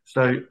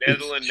 So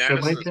Netherlands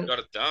got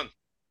it done.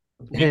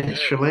 Yeah,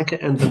 Sri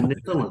Lanka and the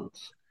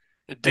Netherlands.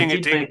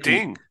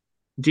 Ding.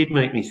 Did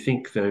make me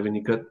think, though, when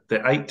you got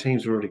the 8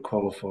 teams already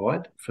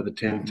qualified for the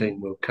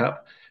 10-team World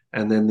Cup.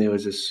 and then there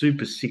was a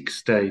Super Six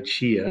stage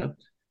here.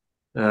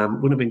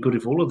 Wouldn't have been good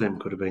if all of them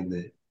could have been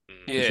there.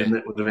 Because Yeah. then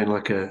that would have been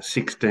like a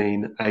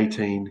 16,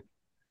 18,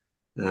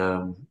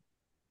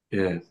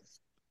 yeah,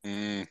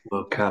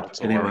 World Cup. It's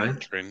a Anyway, worrying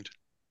trend.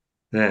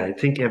 yeah, I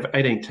think you have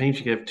 18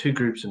 teams. You have 2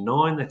 groups of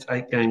 9. That's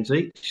 8 games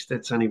each.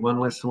 That's only one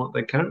less than what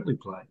they currently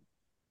play.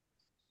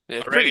 Yeah,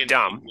 I pretty reckon if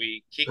dumb.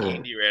 we kick Yeah.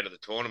 India out of the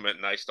tournament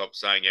and they stop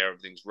saying how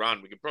everything's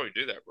run, we could probably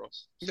do that,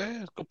 Ross. So,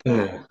 Yeah, good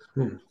point.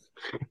 Yeah.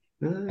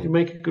 You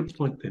make a good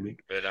point there, Mick.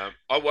 but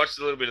I watched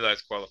a little bit of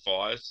those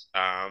qualifiers,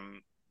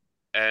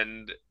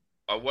 and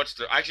I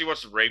actually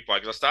watched the replay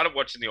because I started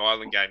watching the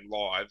Ireland game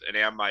live, and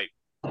our mate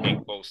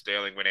Big Paul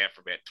Sterling went out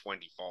for about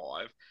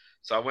 25.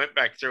 So I went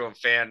back through and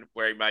found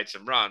where he made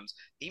some runs.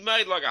 He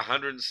made like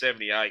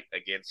 178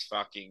 against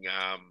fucking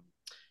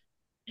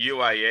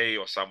UAE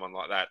or someone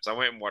like that. So I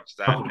went and watched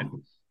that.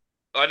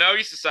 Oh, I know he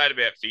used to say it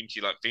about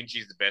Finchy, like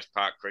Finchy's the best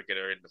park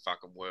cricketer in the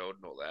fucking world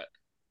and all that.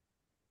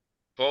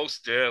 Paul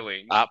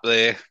Sterling, Up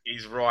there.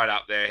 he's right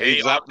up there.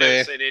 He's I've up never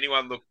there. seen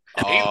anyone look.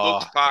 He Oh,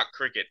 looks park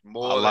cricket I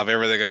more love than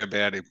everything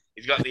about him.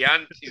 he's got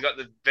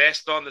the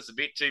vest on that's a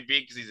bit too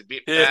big because he's a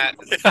bit Yeah.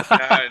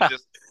 fat. And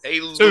just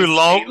Too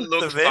long, he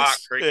looks the park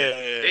vest. cricket.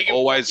 Yeah. He can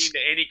Always- walk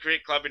into any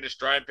cricket club in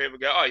Australia and people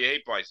go, "Oh yeah, he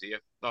plays here."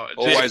 No, it's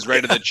Always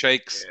red in the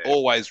cheeks. Yeah.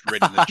 Always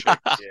red in the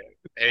cheeks.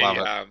 He, Love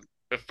it.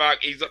 but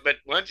but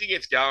once he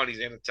gets going, he's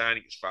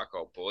entertaining as fuck,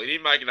 old Paul. He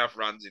didn't make enough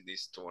runs in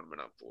this tournament,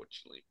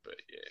 unfortunately. But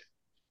yeah.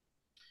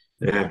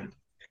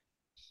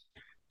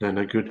 yeah.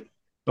 No good.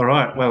 All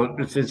right. Well,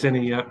 if there's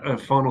any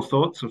final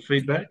thoughts or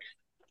feedback,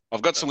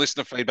 I've got some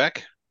listener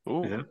feedback.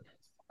 Ooh.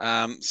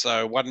 yeah.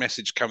 So one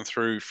message come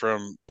through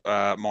from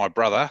my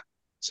brother.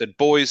 Said,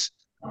 boys,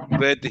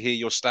 glad to hear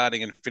you're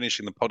starting and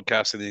finishing the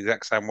podcast in the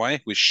exact same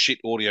way with shit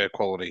audio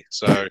quality.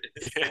 So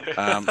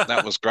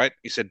that was great.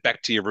 He said,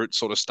 back to your roots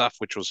sort of stuff,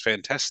 which was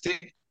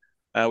fantastic.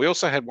 We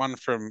also had one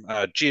from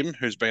Jim,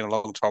 who's been a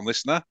long time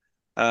listener.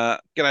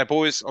 G'day,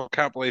 boys. I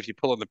can't believe you're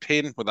pulling the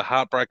pin with a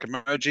heartbreak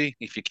emoji.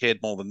 If you cared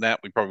more than that,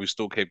 we'd probably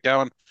still keep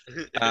going.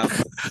 At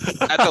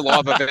the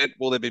live event,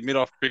 will there be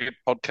mid-off cricket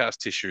podcast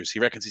tissues? He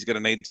reckons he's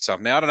going to need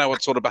some. Now, I don't know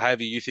what sort of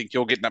behaviour you think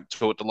you're getting up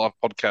to at the live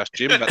podcast,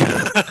 Jim,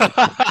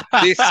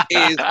 but this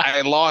is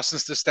a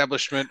licensed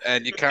establishment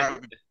and you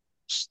can't be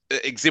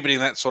exhibiting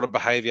that sort of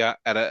behaviour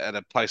at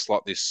a place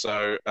like this.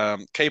 So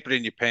keep it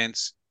in your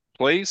pants,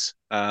 please,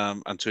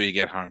 until you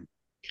get home.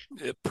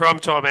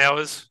 Primetime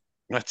hours.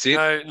 That's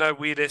it. No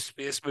weird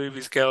SBS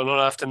movies going on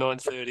after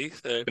 9:30.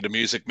 So Bit of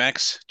music,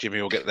 Max.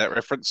 Jimmy will get that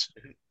reference.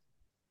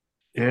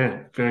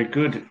 Yeah, very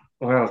good.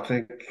 Well,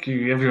 thank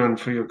you everyone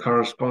for your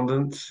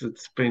correspondence.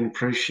 It's been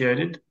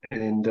appreciated.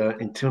 And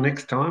until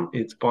next time,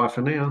 it's bye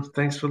for now.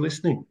 Thanks for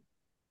listening.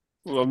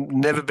 well, I've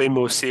never been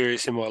more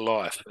serious in my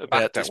life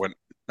about this.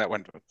 That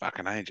went for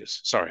fucking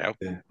ages. Sorry, Al.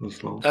 Yeah, it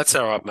was long. That's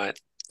all right, mate.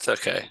 It's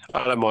okay.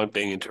 I don't mind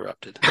being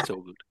interrupted. It's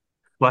all good.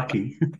 Lucky.